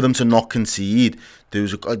for them to not concede. There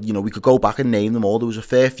was we could go back and name them all. There was a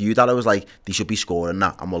fair few that I was like, they should be scoring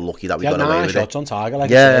that, and we're lucky that we got away with it. 9 shots on target, like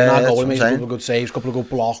goal, made a couple of good saves, a couple of good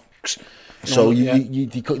blocks. So you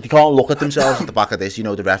can't look at themselves at the back of this.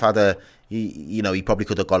 The ref had he probably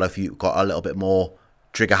could have got a little bit more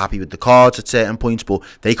trigger happy with the cards at certain points, but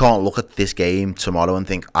they can't look at this game tomorrow and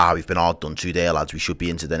think, we've been hard done to there, lads, we should be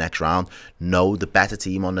into the next round. No, the better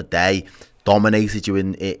team on the day dominated you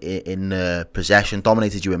in possession,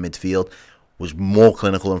 dominated you in midfield, was more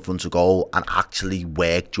clinical in front of goal, and actually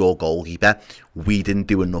worked your goalkeeper. We didn't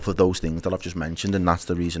do enough of those things that I've just mentioned, and that's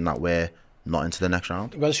the reason that we're not into the next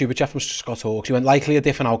round. Well, the super chat from Scott Hawkes, he went, likely a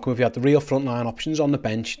different outcome if you had the real front line options on the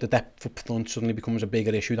bench. The depth up front suddenly becomes a bigger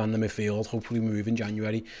issue than the midfield. Hopefully we move in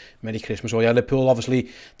January. Merry Christmas. Well, yeah, Liverpool obviously,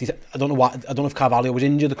 I don't know if Carvalho was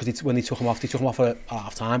injured, because when they took him off at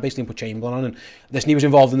half time basically, and put Chamberlain on, and listen, he was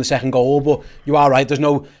involved in the second goal. But you are right, there's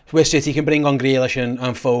no where City can bring on Grealish and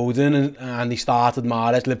Foden, and they started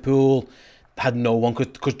Mahrez. Liverpool had no one,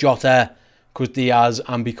 because Jota, because Diaz,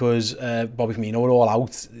 and because Bobby Firmino were all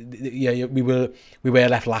out. Yeah, we were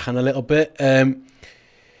left lacking a little bit.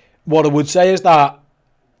 What I would say is that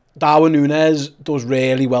Darwin Núñez does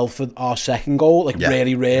really well for our second goal,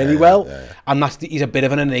 really well. Yeah. And he's a bit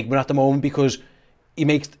of an enigma at the moment, because he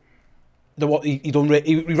makes he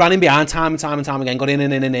ran in behind time and time again, got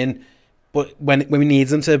in. But when we need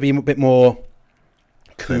them to be a bit more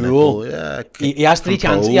cool, he has 3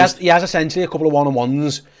 chances. He has essentially a couple of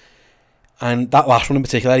one-on-ones. And that last one in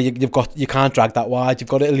particular, you can't drag that wide. You've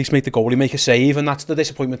got to at least make the goalie make a save, and that's the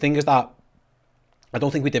disappointment thing, is that I don't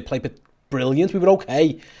think we did play brilliant. We were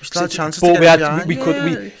okay. We still had chances to get behind. We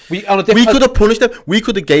could have punished them. We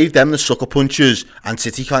could have gave them the sucker punches, and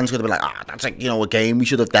City fans could have been like, that's a game we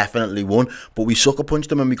should have definitely won. But we sucker punched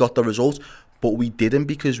them and we got the result. But we didn't,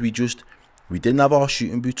 because we didn't have our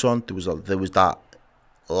shooting boots on. There was that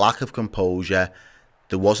lack of composure.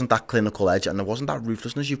 There wasn't that clinical edge, and there wasn't that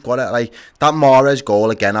ruthlessness. You've got it, like that Mahrez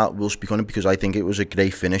goal again. I will speak on it because I think it was a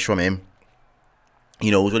great finish from him.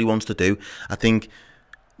 He knows what he wants to do. I think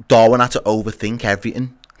Darwin had to overthink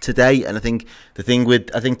everything today, and I think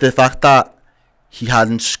the fact that he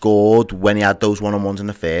hadn't scored when he had those one-on-ones in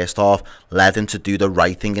the first half led him to do the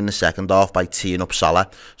right thing in the second half by teeing up Salah.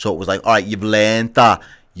 So it was like, all right, you've learned that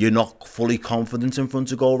you're not fully confident in front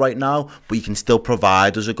of goal right now, but you can still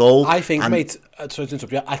provide us a goal. I think, mate, sorry to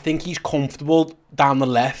interrupt you, I think he's comfortable down the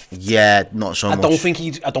left. Yeah, not so much. I don't think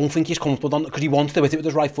he's comfortable because he wants to hit it with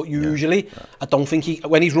his right foot usually. Yeah. I don't think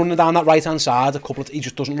when he's running down that right hand side, he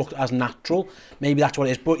just doesn't look as natural. Maybe that's what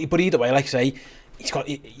it is. But either way, like I say, he's got.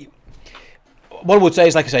 What I would say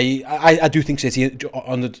is, like I say, I do think City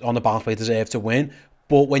on the balance play deserve to win.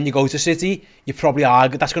 But when you go to City, you probably are.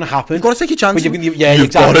 That's going to happen. You've got to take your chances.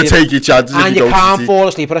 You've got to take your chances. And you can't fall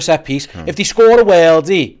asleep at a set piece. If they score a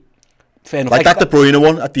worldie, fair enough. Like that De Bruyne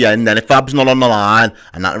one at the end, then if Fab's not on the line,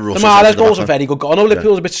 and that Russell's... The Mahrez goal's a very good goal. I know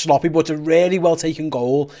Liverpool's a bit sloppy, but it's a really well taken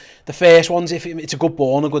goal. The first one's, if it's a good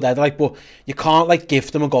ball and a good header, but you can't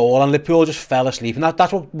gift them a goal, and Liverpool just fell asleep. And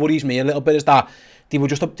that's what worries me a little bit, is that they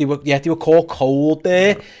were caught cold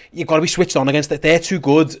there. You've got to be switched on against it. They're too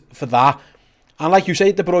good for that. And like you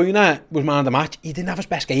say, De Bruyne was man of the match. He didn't have his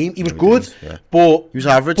best game. He was good, but he was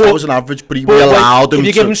average. That was an average, but we allowed him. If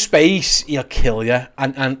you give him space, he'll kill you.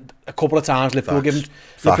 And a couple of times, Liverpool give him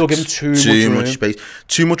too much space,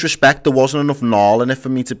 too much respect. There wasn't enough gnarl in it for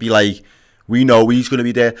me to be like, we know he's going to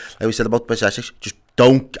be there. Like we said about possession, just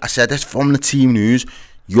don't. I said this from the team news.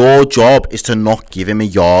 Your job is to not give him a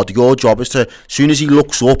yard. Your job is to, as soon as he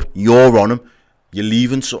looks up, you're on him. You're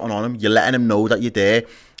leaving something on him. You're letting him know that you're there.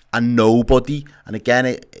 And nobody, and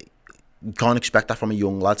again, you can't expect that from a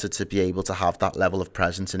young lad to be able to have that level of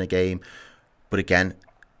presence in a game. But again,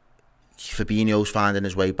 Fabinho's finding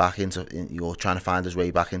his way back into, you're trying to find his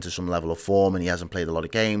way back into some level of form, and he hasn't played a lot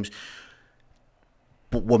of games.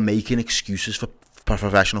 But we're making excuses for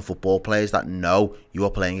professional football players that know you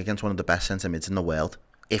are playing against one of the best centre mids in the world,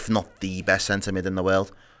 if not the best centre mid in the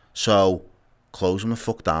world. So close him the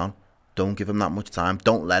fuck down. Don't give him that much time.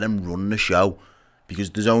 Don't let him run the show,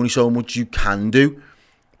 because there's only so much you can do.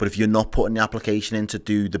 But if you're not putting the application in to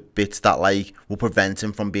do the bits that like will prevent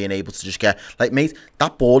him from being able to just get, like, mate,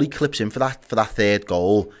 that ball he clips in for that third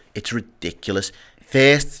goal, it's ridiculous.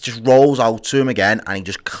 First, just rolls out to him again, and he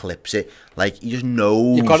just clips it. Like, he just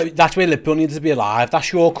knows. You've got to, that's where Liverpool needs to be alive.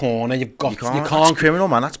 That's your corner. You can't. That's criminal,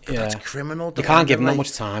 man. That's criminal. You can't give him that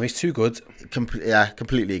much time. He's too good.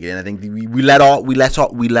 Completely agree. And I think we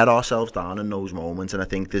let ourselves down in those moments. And I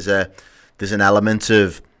think there's an element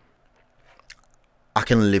of, I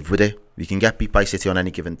can live with it. We can get beat by City on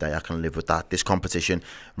any given day. I can live with that. This competition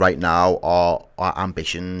right now, our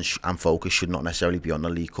ambitions and focus should not necessarily be on the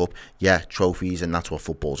League Cup. Yeah, trophies, and that's what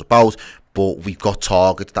football's about. But we've got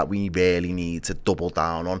targets that we really need to double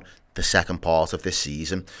down on the second part of this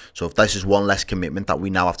season. So if this is one less commitment that we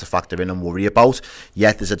now have to factor in and worry about,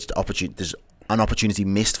 yeah, there's an opportunity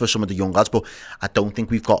missed for some of the young lads, but I don't think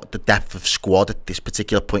we've got the depth of squad at this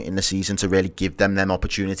particular point in the season to really give them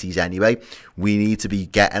opportunities anyway. We need to be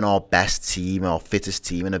getting our best team, our fittest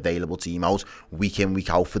team and available team out week in, week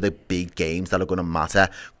out for the big games that are going to matter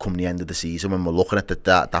come the end of the season, when we're looking at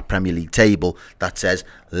that Premier League table that says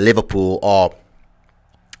Liverpool are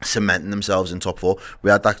cementing themselves in top four. We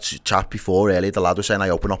had that chat before earlier. The lad was saying, I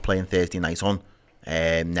hope we're not playing Thursday night on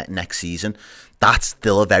next season. That's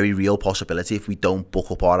still a very real possibility if we don't book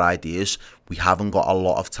up our ideas. We haven't got a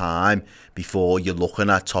lot of time before you're looking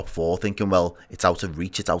at top four thinking, well, it's out of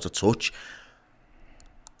reach, it's out of touch.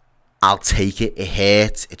 I'll take it. It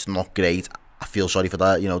hurts. It's not great. I feel sorry for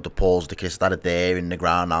that. You know, the Pauls, the Chris that are there in the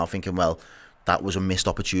ground now thinking, well, that was a missed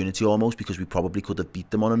opportunity almost, because we probably could have beat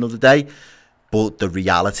them on another day. But the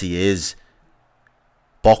reality is,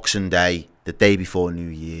 Boxing Day, the day before New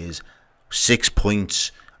Year's, 6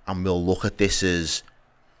 points, and we'll look at this as,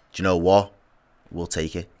 do you know what? We'll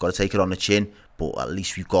take it. Got to take it on the chin, but at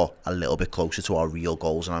least we've got a little bit closer to our real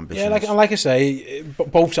goals and ambitions. Yeah, like I say,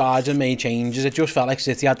 both sides have made changes. It just felt like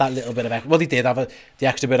City had that little bit of, well, they did have the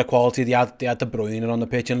extra bit of quality. They had De Bruyne on the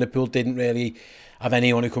pitch, and Liverpool didn't really have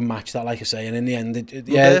anyone who could match that, like I say. And in the end,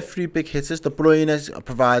 they're three big hitters. De Bruyne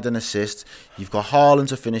provide an assist. You've got Haaland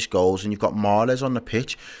to finish goals, and you've got Mahrez on the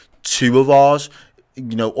pitch. Two of ours,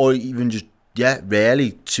 you know, or even just, yeah,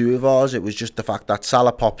 really, two of ours, it was just the fact that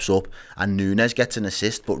Salah pops up and Núñez gets an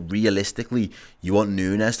assist, but realistically, you want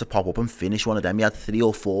Núñez to pop up and finish one of them. He had 3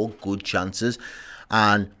 or 4 good chances,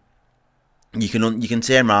 and you can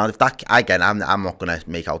turn around. If that, again, I'm not going to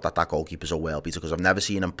make out that goalkeeper's a world beater, because I've never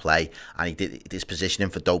seen him play, and he did his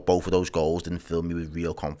positioning for both of those goals didn't fill me with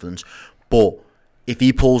real confidence. But if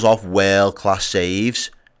he pulls off world-class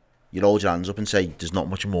saves, you'd hold your hands up and say there's not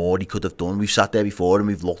much more he could have done. We've sat there before and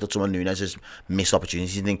we've looked at some of Núñez's missed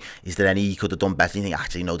opportunities and think, is there any he could have done better? And you think,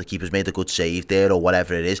 actually, no, the keeper's made a good save there, or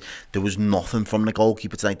whatever it is. There was nothing from the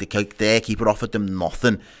goalkeeper tonight. Their keeper offered them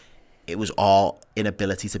nothing. It was our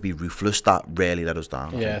inability to be ruthless that really let us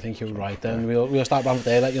down. I think you're right then. We'll start round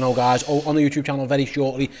there, let you know, guys. On the YouTube channel very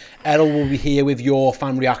shortly, Errol will be here with your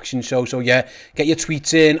fan reaction show. So yeah, get your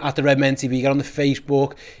tweets in at the Redmen TV, get on the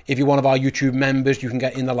Facebook. If you're one of our YouTube members, you can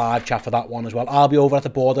get in the live chat for that one as well. I'll be over at the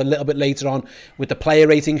board a little bit later on with the player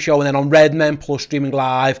rating show, and then on Redmen Plus streaming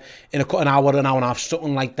live in an hour and a half,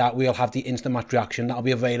 something like that. We'll have the instant match reaction. That'll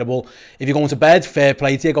be available. If you're going to bed, fair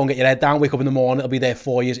play to you. Go and get your head down, wake up in the morning. It'll be there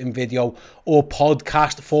for you in video or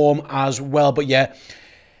podcast form as well. But yeah,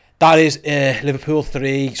 that is Liverpool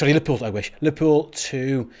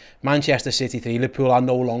 2, Manchester City 3. Liverpool are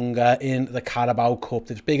no longer in the Carabao Cup.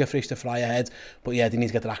 There's bigger fish to fry ahead, but yeah, they need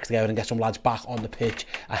to get their act together and get some lads back on the pitch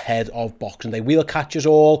ahead of Boxing Day. We'll catch us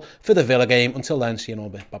all for the Villa game. Until then, see you in a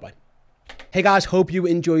bit. Bye-bye. Hey guys, hope you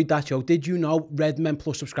enjoyed that show. Did you know Redmen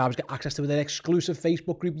Plus subscribers get access to their exclusive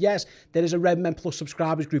Facebook group? Yes, there is a Redmen Plus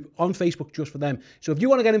subscribers group on Facebook just for them. So if you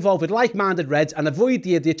want to get involved with like-minded Reds and avoid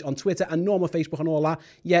the ditch on Twitter and normal Facebook and all that,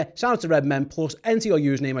 yeah, sign up to Redmen Plus, enter your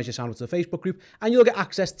username as you sign up to the Facebook group, and you'll get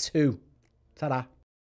access to. Ta-da.